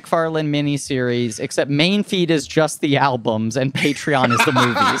Seth MacFarlane miniseries, except main feed is just the albums and Patreon is the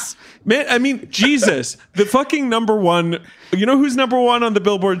movies. Man, I mean, Jesus, the fucking number one. You know who's number 1 on the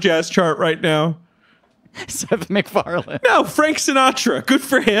Billboard jazz chart right now? Seth MacFarlane. No, Frank Sinatra. Good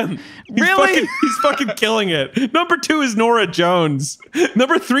for him. Really? He's fucking killing it. Number 2 is Nora Jones.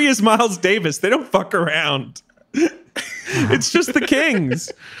 Number 3 is Miles Davis. They don't fuck around. It's just the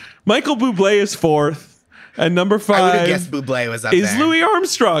Kings. Michael Bublé is 4th. And number 5 I would have guessed Bublé was up is there. Louis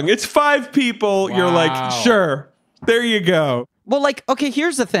Armstrong. It's 5 people. You're like, sure. There you go. Well, like, okay,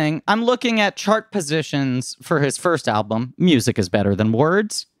 here's the thing. I'm looking at chart positions for his first album, Music is Better Than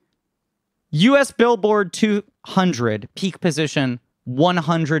Words. U.S. Billboard 200, peak position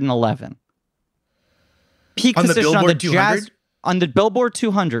 111. Peak On the position on the Billboard 200? jazz on the Billboard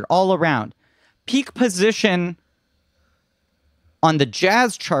 200 all around. Peak position on the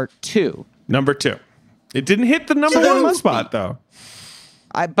jazz chart 2. Number 2. It didn't hit the number 1 spot though.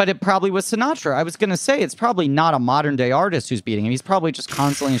 But it probably was Sinatra. I was going to say it's probably not a modern day artist who's beating him. He's probably just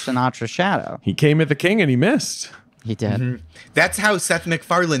constantly in Sinatra's shadow. He came at the king and he missed. He did. That's how Seth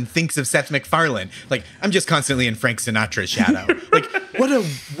MacFarlane thinks of Seth MacFarlane. Like, I'm just constantly in Frank Sinatra's shadow. Like,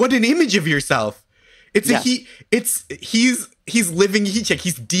 what an image of yourself. It's he's living heat check.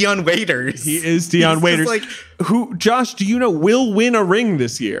 He's Dion Waiters. He is Dion He's Waiters. just Who, Josh, do you know will win a ring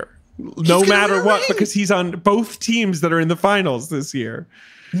this year? No gonna matter win a what, ring. because he's on both teams that are in the finals this year.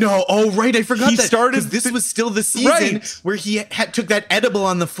 No, oh right, I forgot He that. started 'Cause this was still the season Right. where he took that edible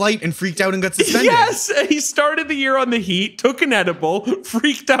on the flight and freaked out and got suspended. Yes, he started the year on the Heat, took an edible,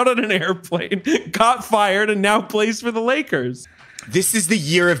 freaked out on an airplane, got fired, and now plays for the Lakers. This is the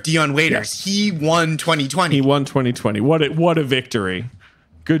year of Dion Waiters. Yes. He won 2020. He won 2020. What a victory.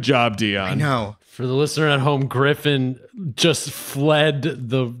 Good job, Dion. I know. For the listener at home, Griffin just fled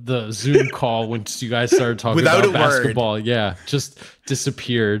the Zoom call once you guys started talking Without about a word. basketball. Yeah, just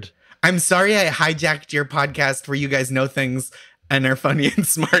disappeared. I'm sorry I hijacked your podcast where you guys know things and are funny and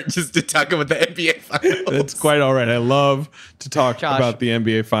smart just to talk about the NBA finals. That's quite all right. I love to talk Josh. about the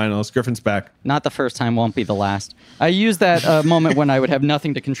NBA finals. Griffin's back. Not the first time, won't be the last. I used that moment when I would have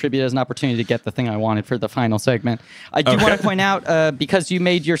nothing to contribute as an opportunity to get the thing I wanted for the final segment. I do want to point out, because you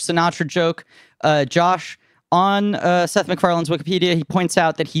made your Sinatra joke, Josh, on Seth MacFarlane's Wikipedia, he points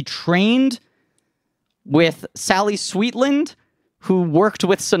out that he trained with Sally Sweetland, who worked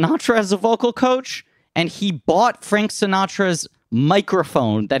with Sinatra as a vocal coach, and he bought Frank Sinatra's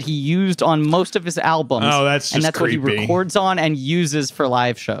microphone that he used on most of his albums. Oh, that's just and that's what he creepy. records on and uses for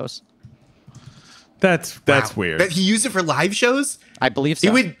live shows. That's Wow. weird. That he used it for live shows? I believe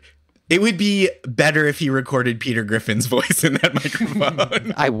so. It would be better if he recorded Peter Griffin's voice in that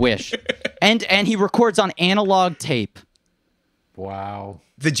microphone. I wish. And he records on analog tape. Wow.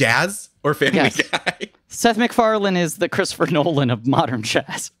 The Jazz or Family Yes. Guy? Seth MacFarlane is the Christopher Nolan of modern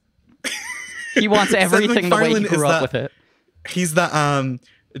jazz. He wants everything the way he MacFarlane grew is up the- with it. He's the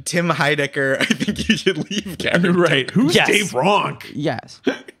Tim Heidecker, I think you should leave character. Right. Who's Yes. Dave Ronk? Yes.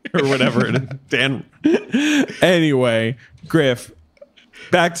 Or whatever it is. Dan. Anyway, Griff,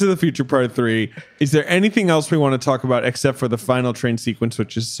 Back to the Future Part 3. Is there anything else we want to talk about except for the final train sequence,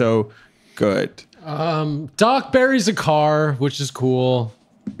 which is so good? Doc buries a car, which is cool.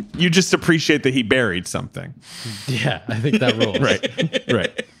 You just appreciate that he buried something. Yeah, I think that rules.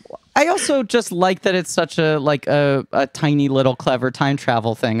 Right. I also just like that it's such a tiny little clever time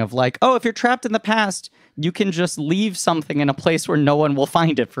travel thing of like, oh, if you're trapped in the past, you can just leave something in a place where no one will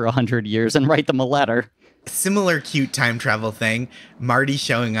find it for 100 years and write them a letter. Similar cute time travel thing. Marty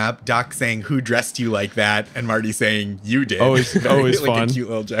showing up, Doc saying, "Who dressed you like that?" And Marty saying, "You did." Always like fun. A cute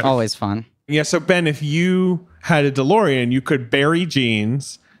little joke. Always fun. Yeah, so Ben, if you had a DeLorean, you could bury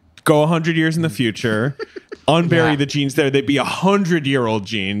jeans, go 100 years in the future, unbury Yeah. the jeans there. They'd be 100-year-old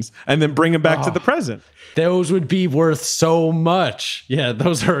jeans, and then bring them back to the present. Those would be worth so much. Yeah,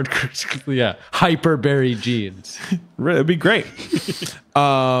 those are hyper buried jeans. It'd be great.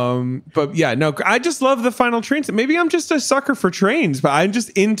 But yeah, no, I just love the final trains. Maybe I'm just a sucker for trains, but I'm just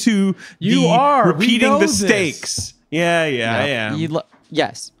into You are. We repeating know the this. stakes. Yeah, I am.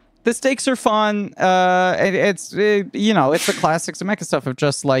 Yes. The stakes are fun. It's the classic Zemeckis stuff of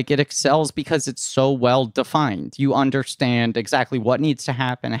just like it excels because it's so well defined. You understand exactly what needs to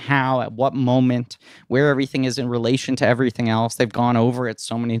happen, how, at what moment, where everything is in relation to everything else. They've gone over it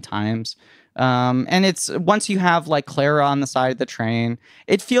so many times. And it's once you have like Clara on the side of the train,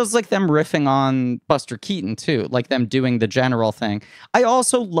 it feels like them riffing on Buster Keaton too, like them doing the general thing. I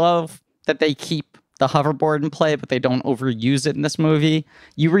also love that they keep the hoverboard in play, but they don't overuse it in this movie.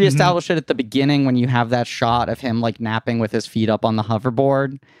 You reestablish it at the beginning when you have that shot of him like napping with his feet up on the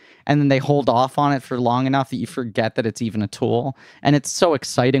hoverboard, and then they hold off on it for long enough that you forget that it's even a tool. And it's so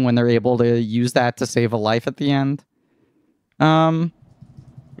exciting when they're able to use that to save a life at the end. But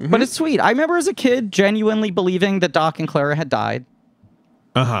it's sweet. I remember as a kid genuinely believing that Doc and Clara had died,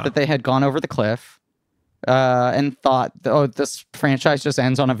 that they had gone over the cliff, and thought, oh, this franchise just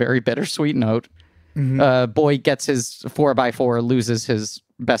ends on a very bittersweet note. Boy gets his 4x4, loses his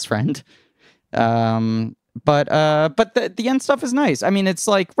best friend. But the end stuff is nice. I mean, it's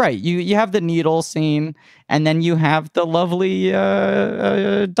like, right, you have the needle scene, and then you have the lovely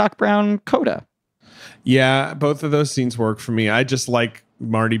Doc Brown coda. Yeah, both of those scenes work for me. I just like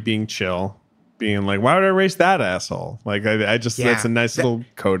Marty being chill, being like, why would I race that asshole? Like, I just, that's a nice little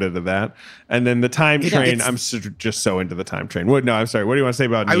coda to that. And then the time train, I'm just so into the time train. No, I'm sorry. What do you want to say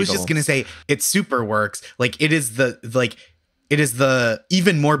about Needle? I was just going to say, it super works. Like, it is the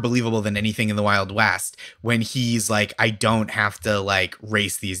even more believable than anything in the Wild West when he's like, I don't have to like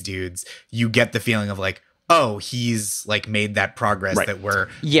race these dudes. You get the feeling of like, oh, he's like made that progress Right. that we're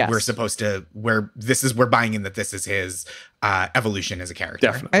supposed to, we're buying in that this is his evolution as a character.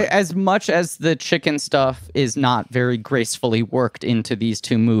 Definitely. As much as the chicken stuff is not very gracefully worked into these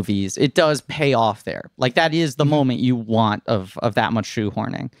two movies, it does pay off there. Like that is the moment you want of that much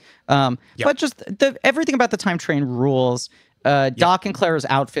shoehorning. But just everything about the time train rules. Doc and Clara's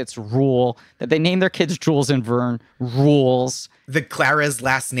outfits rule. That they name their kids Jules and Vern rules. The Clara's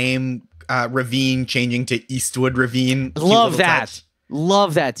last name Ravine changing to Eastwood Ravine. Love that.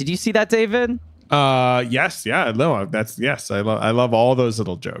 Love that. Did you see that, David? Yes, yeah, no, that's yes. I love all those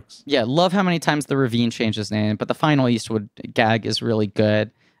little jokes. Yeah, love how many times the Ravine changed his name, but the final Eastwood gag is really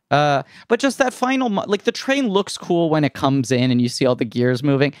good. But just that final, like the train looks cool when it comes in and you see all the gears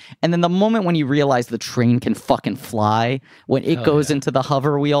moving, and then the moment when you realize the train can fucking fly, when it goes into the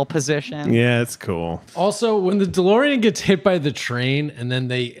hover wheel position. Yeah, it's cool. Also, when the DeLorean gets hit by the train and then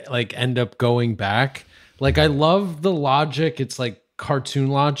they like end up going back, like I love the logic. It's like cartoon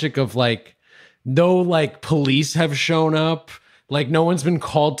logic of like no like police have shown up. Like no one's been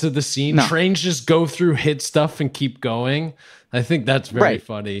called to the scene. No. Trains just go through, hit stuff, and keep going. I think that's very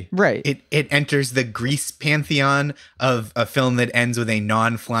funny. Right. It enters the Grease pantheon of a film that ends with a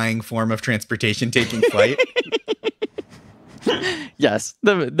non-flying form of transportation taking flight. Yes,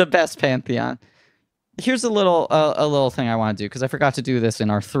 the best pantheon. Here's a little thing I want to do because I forgot to do this in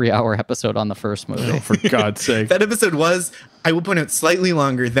our 3-hour episode on the first movie. Oh, for God's sake. That episode was, I will point out, slightly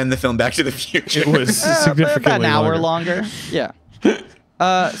longer than the film Back to the Future. It was significantly about an hour longer. Yeah.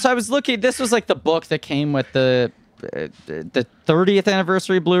 So I was looking. This was like the book that came with the 30th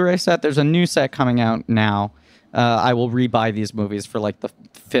anniversary Blu-ray set. There's a new set coming out now. I will rebuy these movies for like the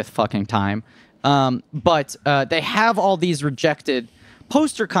 5th fucking time. But they have all these rejected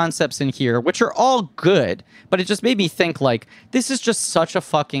poster concepts in here, which are all good. But it just made me think like this is just such a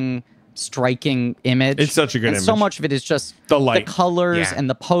fucking striking image. It's such a good and so image. much of it is just The light. colors Yeah. and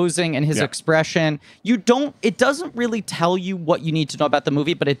the posing and his Yeah. expression. It doesn't really tell you what you need to know about the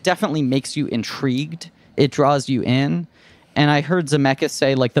movie, but it definitely makes you intrigued. It draws you in. And I heard Zemeckis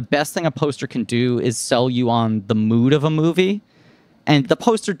say, like, the best thing a poster can do is sell you on the mood of a movie. And the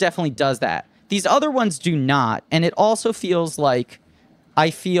poster definitely does that. These other ones do not. And it also feels like, I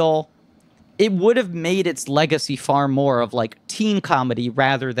feel it would have made its legacy far more of, like, teen comedy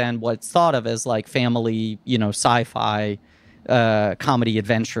rather than what's thought of as, like, family, sci-fi, comedy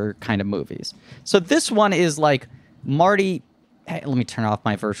adventure kind of movies. So this one is, like, Marty... Hey, let me turn off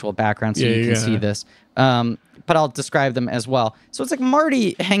my virtual background so you can see this. But I'll describe them as well. So it's like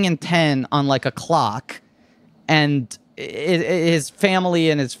Marty hanging 10 on like a clock, and his family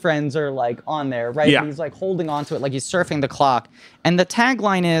and his friends are like on there, right? Yeah. And he's like holding on to it like he's surfing the clock. And the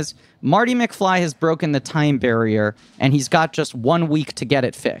tagline is, Marty McFly has broken the time barrier, and he's got just 1 week to get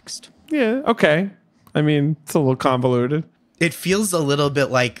it fixed. Yeah, okay. I mean, it's a little convoluted. It feels a little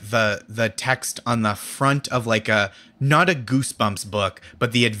bit like the text on the front of like not a Goosebumps book,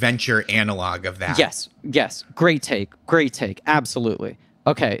 but the adventure analog of that. Yes. Great take. Absolutely.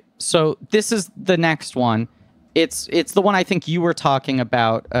 Okay, so this is the next one. It's the one I think you were talking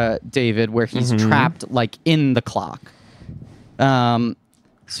about, David, where he's trapped like in the clock. So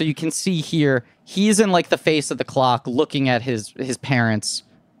you can see here, he's in like the face of the clock looking at his parents,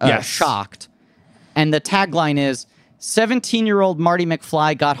 Yes. shocked. And the tagline is, 17-year-old Marty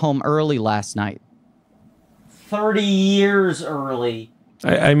McFly got home early last night. 30 years early.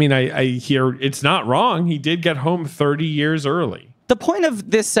 I mean, I hear it's not wrong. He did get home 30 years early. The point of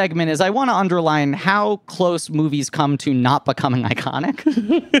this segment is I want to underline how close movies come to not becoming iconic.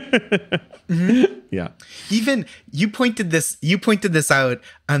 Yeah. Even you pointed this out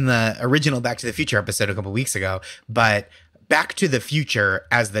on the original Back to the Future episode a couple weeks ago, but Back to the Future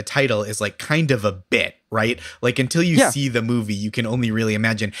as the title is like kind of a bit, right? Like until you see the movie, you can only really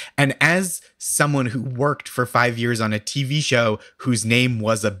imagine. And as someone who worked for 5 years on a TV show whose name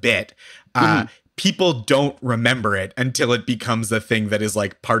was a bit, people don't remember it until it becomes a thing that is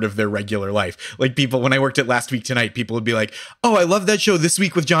like part of their regular life. Like people, when I worked at Last Week Tonight, people would be like, oh, I love that show This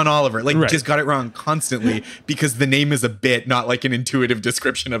Week with John Oliver. Like just got it wrong constantly because the name is a bit, not like an intuitive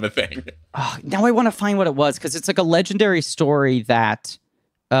description of a thing. Oh, now I want to find what it was because it's like a legendary story that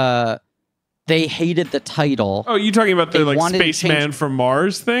they hated the title. Oh, you talking about the They like wanted to Spaceman change- from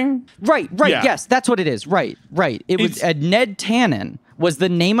Mars thing? Right. Yeah. Yes, that's what it is. Right. It was Ned Tannen was the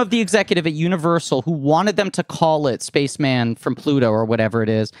name of the executive at Universal who wanted them to call it Spaceman from Pluto or whatever it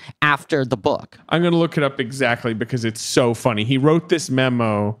is after the book. I'm going to look it up exactly because it's so funny. He wrote this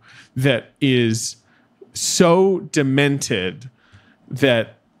memo that is so demented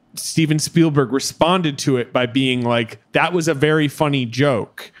that Steven Spielberg responded to it by being like, that was a very funny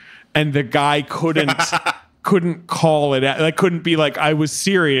joke. And the guy couldn't couldn't call it, like couldn't be like, I was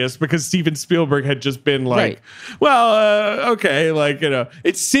serious, because Steven Spielberg had just been like, okay, like,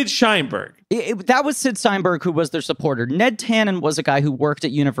 it's Sid Sheinberg. That was Sid Sheinberg, who was their supporter. Ned Tannen was a guy who worked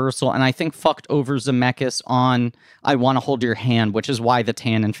at Universal and I think fucked over Zemeckis on I Want to Hold Your Hand, which is why the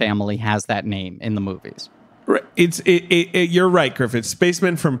Tannen family has that name in the movies. Right. You're right, Griff. It's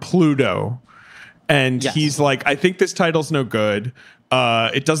Spaceman from Pluto. And he's like, I think this title's no good.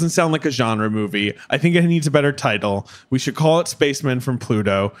 It doesn't sound like a genre movie. I think it needs a better title. We should call it Spaceman from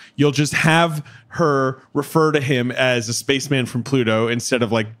Pluto. You'll just have her refer to him as a spaceman from Pluto instead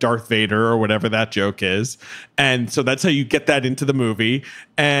of like Darth Vader or whatever that joke is. And so that's how you get that into the movie.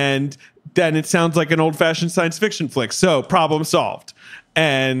 And then it sounds like an old-fashioned science fiction flick. So problem solved.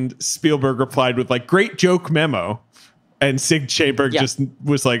 And Spielberg replied with like, great joke memo. And Sid Sheinberg just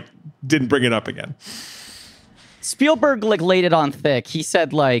was like, didn't bring it up again. Spielberg like laid it on thick. He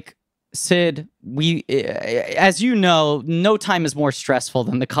said like, Sid, as you know, no time is more stressful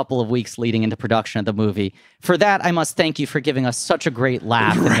than the couple of weeks leading into production of the movie. For that, I must thank you for giving us such a great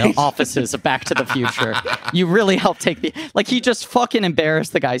laugh in the offices of Back to the Future. You really helped take he just fucking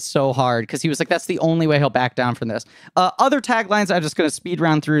embarrassed the guy so hard because he was like, that's the only way he'll back down from this. Other taglines, I'm just going to speed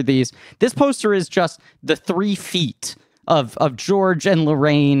round through these. This poster is just the 3 feet of George and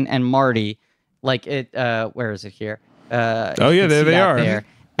Lorraine and Marty. Like it, where is it here? There they are. There.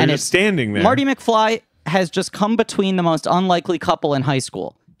 And it's standing there. Marty McFly has just come between the most unlikely couple in high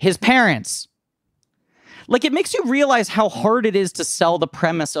school. His parents. Like, it makes you realize how hard it is to sell the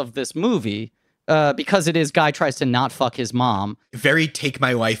premise of this movie, because it is guy tries to not fuck his mom. Very take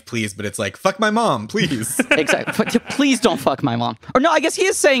my wife, please, but it's like, fuck my mom, please. Exactly. Please don't fuck my mom. Or no, I guess he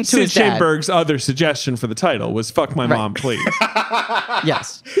is saying to his dad. Sid Sheinberg's other suggestion for the title was fuck my mom, please.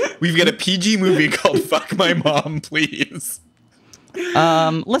 Yes. We've got a PG movie called Fuck My Mom, Please.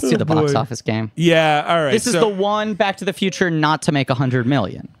 Let's do the box office game. Yeah, all right. This is the one Back to the Future not to make $100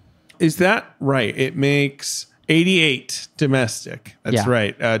 million. Is that right? It makes 88 domestic. That's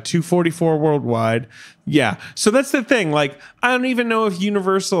right. 244 worldwide. Yeah. So that's the thing. Like, I don't even know if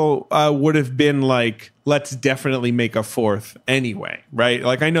Universal would have been like, let's definitely make a fourth anyway, right?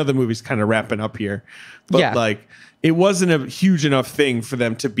 Like, I know the movie's kind of wrapping up here, but like, it wasn't a huge enough thing for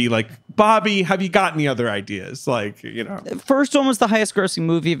them to be like, Bobby, have you got any other ideas? Like, First one was the highest grossing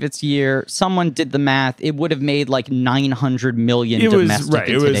movie of its year. Someone did the math. It would have made like 900 million domestic. Right.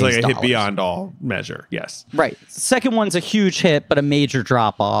 It was like a dollars. hit beyond all measure. Yes. Right. Second one's a huge hit, but a major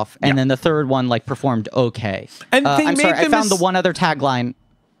drop off. And then the third one like performed okay. And I'm sorry, I found the one other tagline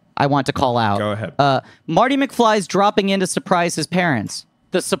I want to call out. Go ahead. Marty McFly's dropping in to surprise his parents.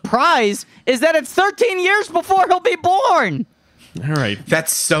 The surprise is that it's 13 years before he'll be born. All right.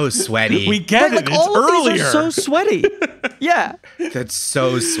 That's so sweaty. We get it. Like, it's all earlier. of these are so sweaty. Yeah. That's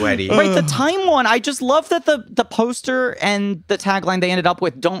so sweaty. Right, the time one, I just love that the poster and the tagline they ended up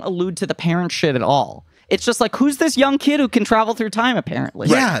with don't allude to the parent shit at all. It's just like, who's this young kid who can travel through time, apparently?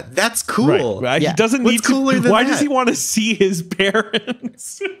 Yeah, that's cool. Right. Yeah. He doesn't What's need to. cooler than Why that? does he want to see his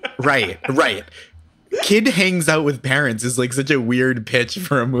parents? Right. Kid hangs out with parents is like such a weird pitch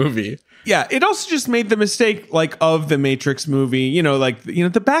for a movie. Yeah, it also just made the mistake like of the Matrix movie,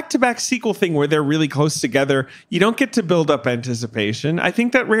 the back-to-back sequel thing where they're really close together. You don't get to build up anticipation. I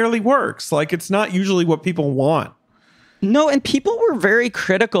think that rarely works. Like, it's not usually what people want. No, and people were very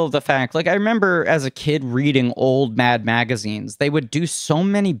critical of the fact. Like, I remember as a kid reading old Mad magazines, they would do so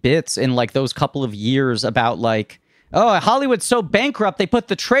many bits in like those couple of years about like, oh, Hollywood's so bankrupt, they put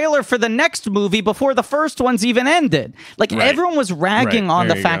the trailer for the next movie before the first one's even ended. Like, everyone was ragging on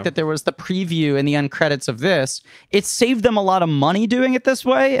the fact that there was the preview and the end credits of this. It saved them a lot of money doing it this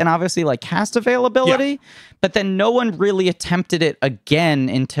way, and obviously, like, cast availability. Yeah. But then no one really attempted it again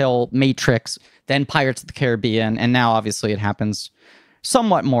until Matrix, then Pirates of the Caribbean, and now, obviously, it happens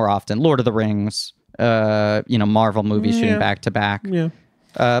somewhat more often. Lord of the Rings, Marvel movies shooting back-to-back. Yeah.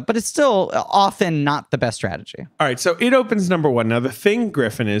 But it's still often not the best strategy. All right, so it opens number 1. Now, the thing,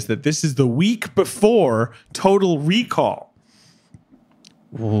 Griffin, is that this is the week before Total Recall.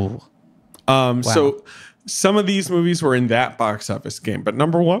 Ooh. Wow. So some of these movies were in that box office game, but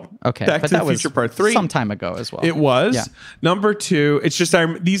number 1, okay, Back to the Future Part 3. Some time ago as well. It was. Yeah. Number 2, it's just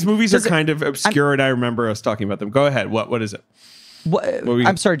these movies are kind of obscure, and I remember us talking about them. Go ahead. What is it?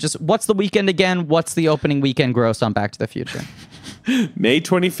 I'm sorry, just what's the weekend again? What's the opening weekend gross on Back to the Future? May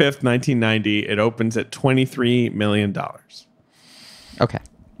 25th, 1990. It opens at $23 million. Okay.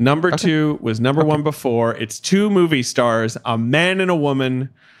 Number 2 was number 1 before. It's 2 movie stars, a man and a woman,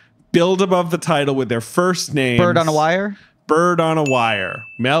 billed above the title with their first names. Bird on a Wire? Bird on a Wire.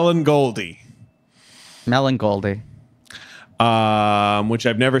 Mel and Goldie. Mel and Goldie. Which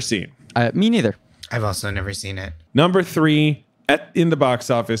I've never seen. Me neither. I've also never seen it. Number 3 in the box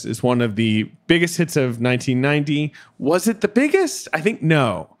office is one of the biggest hits of 1990. Was it the biggest? I think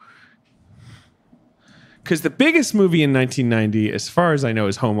no. Because the biggest movie in 1990, as far as I know,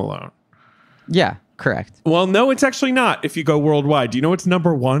 is Home Alone. Yeah, correct. Well, no, it's actually not if you go worldwide. Do you know what's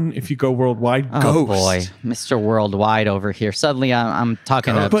number 1 if you go worldwide? Oh, Ghost. boy. Mr. Worldwide over here. Suddenly I'm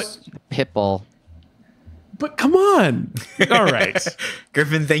talking to Pitbull. But come on. All right.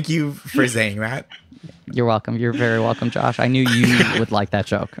 Griffin, thank you for saying that. You're welcome. You're very welcome, Josh. I knew you would like that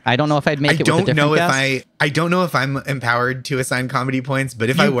joke. I don't know if I'd make it with a different guest. I don't know if I'm empowered to assign comedy points, but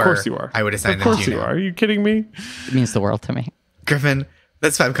if I were, of course you are. I would assign them Of to course you. you are. Are you kidding me? It means the world to me. Griffin,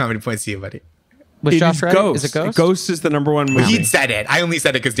 that's 5 comedy points to you, buddy. Was It Josh is right? Ghost. Is it Ghost? Ghost is the number 1 movie. He'd said it. I only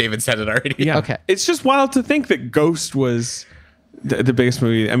said it because David said it already. Yeah. Okay. It's just wild to think that Ghost was the biggest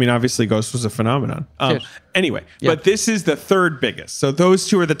movie. I mean, obviously, Ghost was a phenomenon. Dude. Anyway, Yeah. but this is the 3rd biggest. So those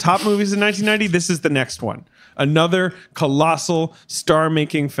 2 are the top movies in 1990. This is the next one. Another colossal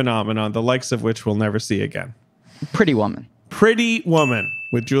star-making phenomenon, the likes of which we'll never see again. Pretty Woman. Pretty Woman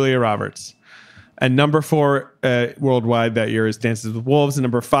with Julia Roberts. And number 4 worldwide that year is Dances with Wolves. And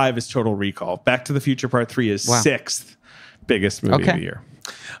number 5 is Total Recall. Back to the Future Part 3 is 6th biggest movie of the year.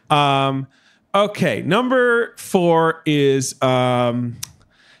 Okay, number 4 is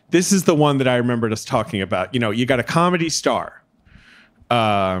this is the one that I remembered us talking about. You know, you got a comedy star.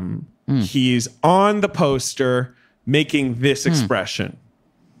 He's on the poster making this expression.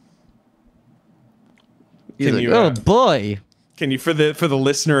 Can you, Oh boy. Can you, for the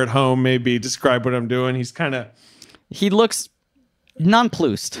listener at home, maybe describe what I'm doing? He's kind of, He looks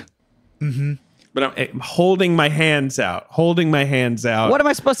nonplussed. but I'm holding my hands out. What What am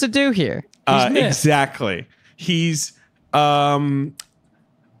I supposed to do here? Exactly. He's a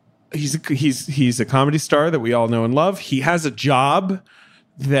comedy star that we all know and love. He has a job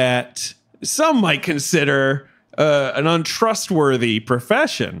that some might consider an untrustworthy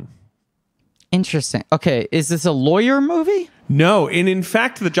profession. Interesting. Okay, is this a lawyer movie? No, and in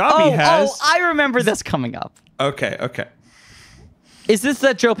fact, the job he has. Oh, I remember this coming up. Okay. Is this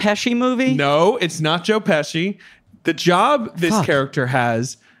that Joe Pesci movie? No, it's not Joe Pesci. The job this character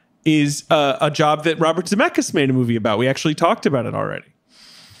has is a job that Robert Zemeckis made a movie about. We actually talked about it already.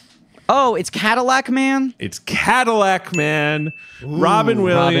 Oh, it's Cadillac Man? It's Cadillac Man, Robin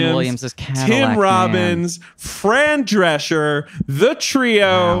Williams is Cadillac Tim Man. Robbins, Fran Drescher, the trio.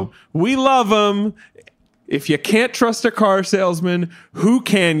 Wow. We love them. If you can't trust a car salesman, who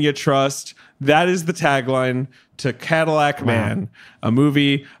can you trust? That is the tagline to Cadillac Man, a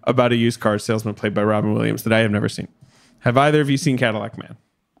movie about a used car salesman played by Robin Williams that I have never seen. Have either of you seen Cadillac Man?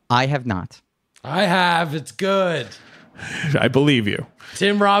 I have not. I have. It's good. I believe you.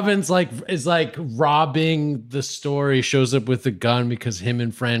 Tim Robbins is robbing the story, shows up with a gun because him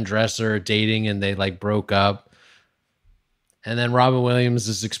and Fran Drescher are dating and they broke up. And then Robin Williams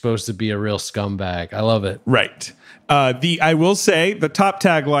is exposed to be a real scumbag. I love it. Right. I will say the top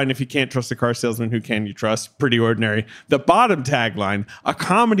tagline, if you can't trust a car salesman, who can you trust? Pretty ordinary. The bottom tagline, a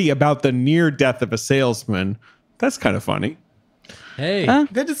comedy about the near death of a salesman. That's kind of funny. Hey.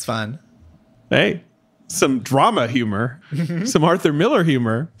 That is fun. Hey, some drama humor, some Arthur Miller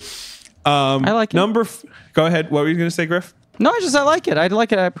humor. I like it. Go ahead. What were you going to say, Griff? No, I like it. I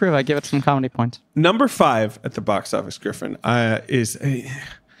like it. I approve. I give it some comedy points. Number 5 at the box office, Griffin, is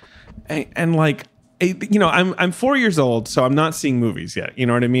I'm 4 years old, so I'm not seeing movies yet. You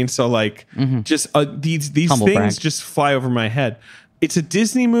know what I mean? So just these Humble things brag. just fly over my head. It's a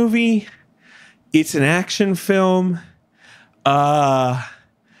Disney movie. It's an action film.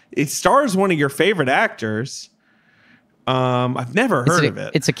 It stars one of your favorite actors. I've never heard of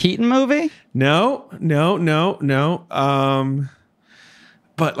it. It's a Keaton movie? No.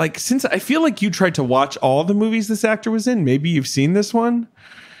 But since I feel like you tried to watch all the movies this actor was in, maybe you've seen this one.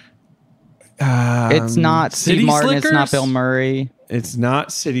 It's not Steve City Martin. It's not Slickers? Bill Murray. It's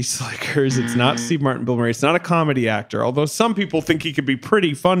not City Slickers. It's not Steve Martin, Bill Murray. It's not a comedy actor, although some people think he could be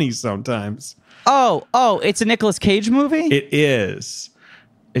pretty funny sometimes. Oh, it's a Nicolas Cage movie? It is.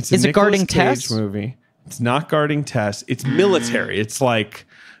 It's a Is it Nicolas Guarding Cage Tess? movie. It's not Guarding Tess. It's military. It's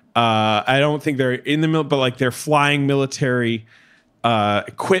I don't think they're in the middle, but they're flying military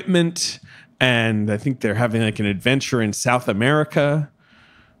equipment, and I think they're having an adventure in South America.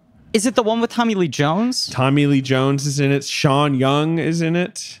 Is it the one with Tommy Lee Jones? Tommy Lee Jones is in it. Sean Young is in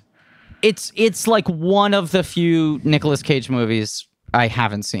it. It's one of the few Nicolas Cage movies I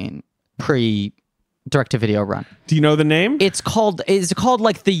haven't seen pre direct-to-video run. Do you know the name? Is it called The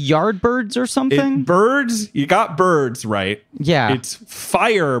Yardbirds or something? Birds. You got birds right. Yeah. It's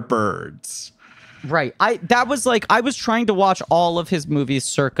Firebirds. Right. I was trying to watch all of his movies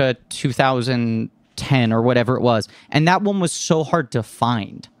circa 2000 10 or whatever it was. And that one was so hard to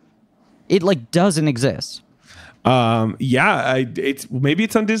find. It like doesn't exist. It's maybe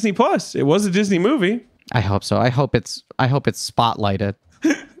it's on Disney Plus. It was a Disney movie. I hope so. I hope it's spotlighted.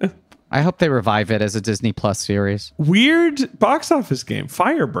 I hope they revive it as a Disney Plus series. Weird box office game,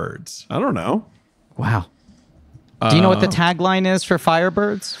 Firebirds. I don't know. Wow. Do you know what the tagline is for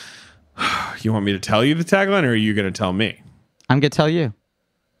Firebirds? You want me to tell you the tagline, or are you going to tell me? I'm going to tell you.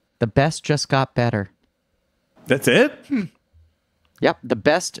 The best just got better. That's it? Yep, the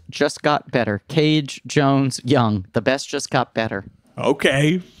best just got better. Cage, Jones, Young. The best just got better.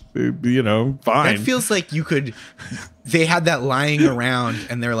 Okay. Fine. That feels like you could. They had that lying around,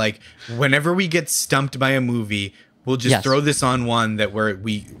 and they're like, whenever we get stumped by a movie, we'll just throw this on one that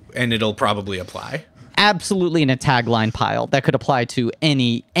and it'll probably apply. Absolutely in a tagline pile that could apply to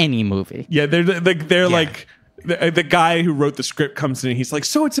any movie. Yeah, they're like the guy who wrote the script comes in and he's like,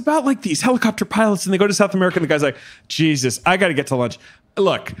 so it's about like these helicopter pilots and they go to South America and the guy's like, Jesus, I got to get to lunch.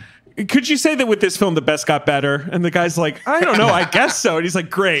 Look, could you say that with this film the best got better? And the guy's like, I don't know, I guess so. And he's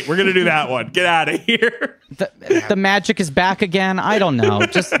like, great, we're gonna do that one. Get out of here. The magic is back again. I don't know.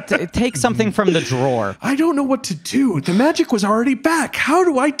 Just take something from the drawer. I don't know what to do. The magic was already back. How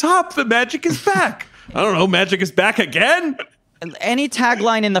do I top the magic is back? I don't know. Magic is back again. Any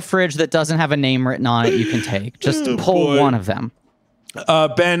tagline in the fridge that doesn't have a name written on it, you can take. Just pull one of them.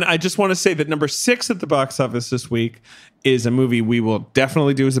 Ben, I just want to say that number 6 at the box office this week is a movie we will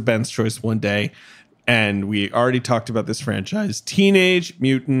definitely do as a Ben's Choice one day. And we already talked about this franchise. Teenage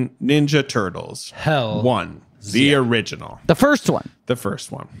Mutant Ninja Turtles. Hell. 1. The original. The first one. The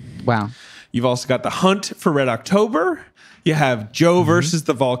first one. Wow. You've also got The Hunt for Red October. You have Joe versus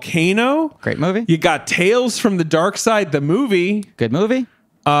the Volcano. Great movie. You got Tales from the Dark Side, the movie. Good movie.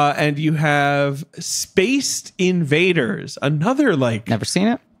 And you have Spaced Invaders, another Never seen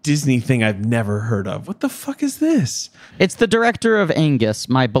it. Disney thing I've never heard of. What the fuck is this? It's the director of Angus,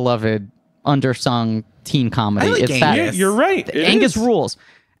 my beloved undersung teen comedy. I like It's Angus. Yeah, you're right. It Angus is. rules.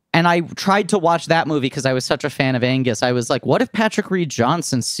 And I tried to watch that movie because I was such a fan of Angus. I was like, what if Patrick Reed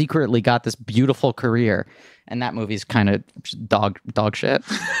Johnson secretly got this beautiful career? And that movie's kind of dog shit.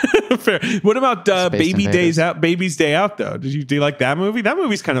 Fair. What about Baby's Invaders. Day Out though? Do you like that movie? That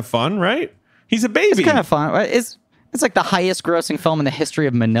movie's kind of fun, right? He's a baby. It's kind of fun. It's like the highest grossing film in the history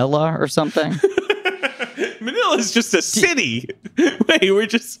of Manila or something. Manila's just a city. Wait, we're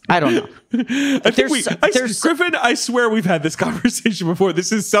just. I don't know. Griffin, I swear we've had this conversation before.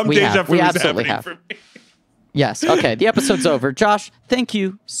 This is some deja vu is happening for me. Yes. Okay. The episode's over. Josh, thank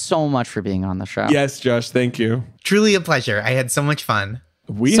you so much for being on the show. Yes, Josh. Thank you. Truly a pleasure. I had so much fun.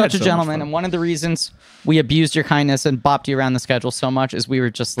 Such a gentleman. And one of the reasons we abused your kindness and bopped you around the schedule so much is we were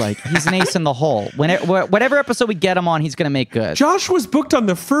just like, he's an ace in the hole. Whatever episode we get him on, he's going to make good. Josh was booked on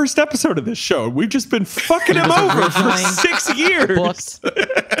the first episode of this show. We've just been fucking him over for 6 years. Booked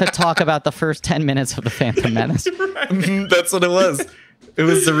to talk about the first 10 minutes of The Phantom Menace. Right. That's what it was. It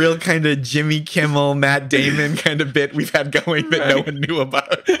was the real kind of Jimmy Kimmel, Matt Damon kind of bit we've had going that no one knew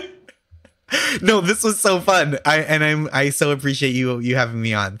about. No, this was so fun. I so appreciate you having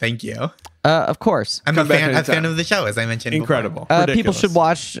me on. Thank you. Of course. I'm a fan of the show, as I mentioned. Incredible. People should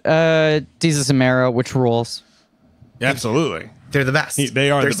watch Desus and Mero, which rules. Absolutely. They're the best.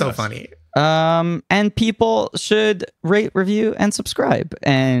 They're so funny. And people should rate, review, and subscribe.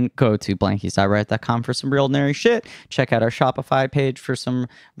 And go to blankies.reddit.com for some real nerdy shit. Check out our Shopify page for some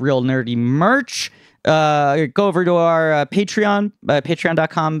real nerdy merch. Go over to our Patreon,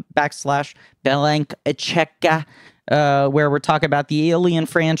 patreon.com/Belencheka, where we're talking about the Alien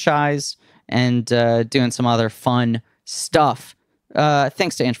franchise and doing some other fun stuff.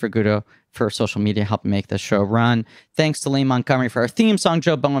 Thanks to Ange Fergudo for social media helping make this show run. Thanks to Lee Montgomery for our theme song,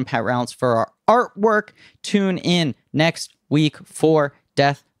 Joe Bowen, Pat Reynolds for our artwork. Tune in next week for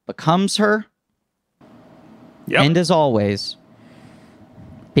Death Becomes Her. Yep. And as always,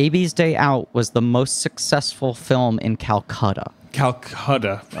 Baby's Day Out was the most successful film in Calcutta.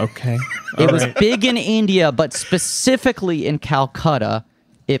 Calcutta. Okay. It was big in India, but specifically in Calcutta.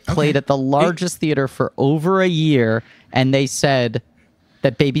 It played at the largest theater for over a year, and they said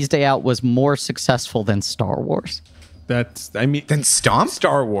that Baby's Day Out was more successful than Star Wars. Then Stomp?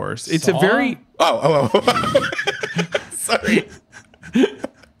 Star Wars. It's a very... Sorry.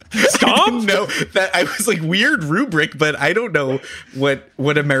 Stomp? No, that I was like weird rubric, but I don't know what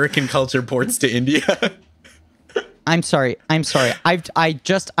American culture ports to India. I'm sorry. I know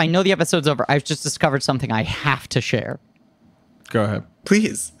the episode's over. I've just discovered something I have to share. Go ahead.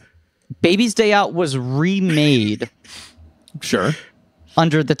 Please. Baby's Day Out was remade Sure.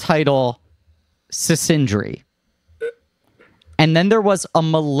 under the title Sisindri. And then there was a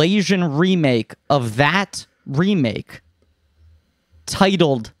Malaysian remake of that remake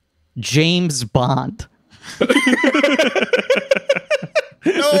titled James Bond. No,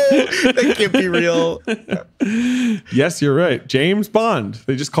 that can't be real. Yes, you're right. James Bond.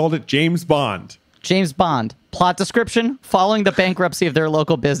 They just called it James Bond. James Bond. Plot description: following the bankruptcy of their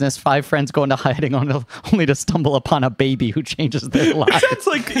local business, 5 friends go into hiding only to stumble upon a baby who changes their lives. It's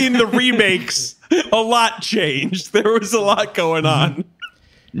like in the remakes, a lot changed. There was a lot going on.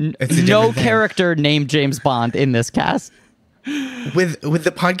 It's a No different thing. character named James Bond in this cast. With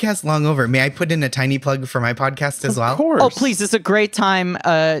the podcast long over, may I put in a tiny plug for my podcast as well? Of course. Oh, please. It's a great time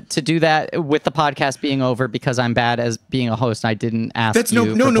to do that with the podcast being over because I'm bad as being a host. I didn't ask That's you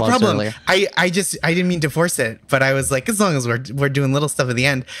no for plugs problem. earlier. I didn't mean to force it, but I was like, as long as we're doing little stuff at the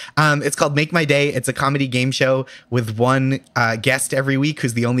end. It's called Make My Day. It's a comedy game show with one guest every week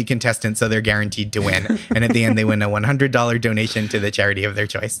who's the only contestant, so they're guaranteed to win. And at the end, they win a $100 donation to the charity of their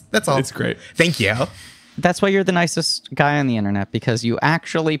choice. That's all. It's great. Thank you. That's why you're the nicest guy on the internet, because you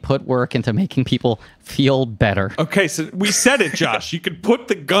actually put work into making people feel better. Okay, so we said it, Josh. You can put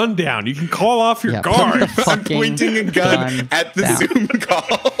the gun down. You can call off your Yeah, put guard. the fucking Pointing a gun at the down. Zoom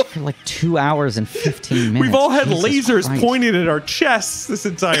call. For like 2 hours and 15 minutes. We've all had Jesus lasers Christ. pointed at our chests this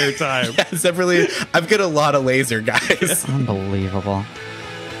entire time. Separately, I've got a lot of laser, guys. Unbelievable.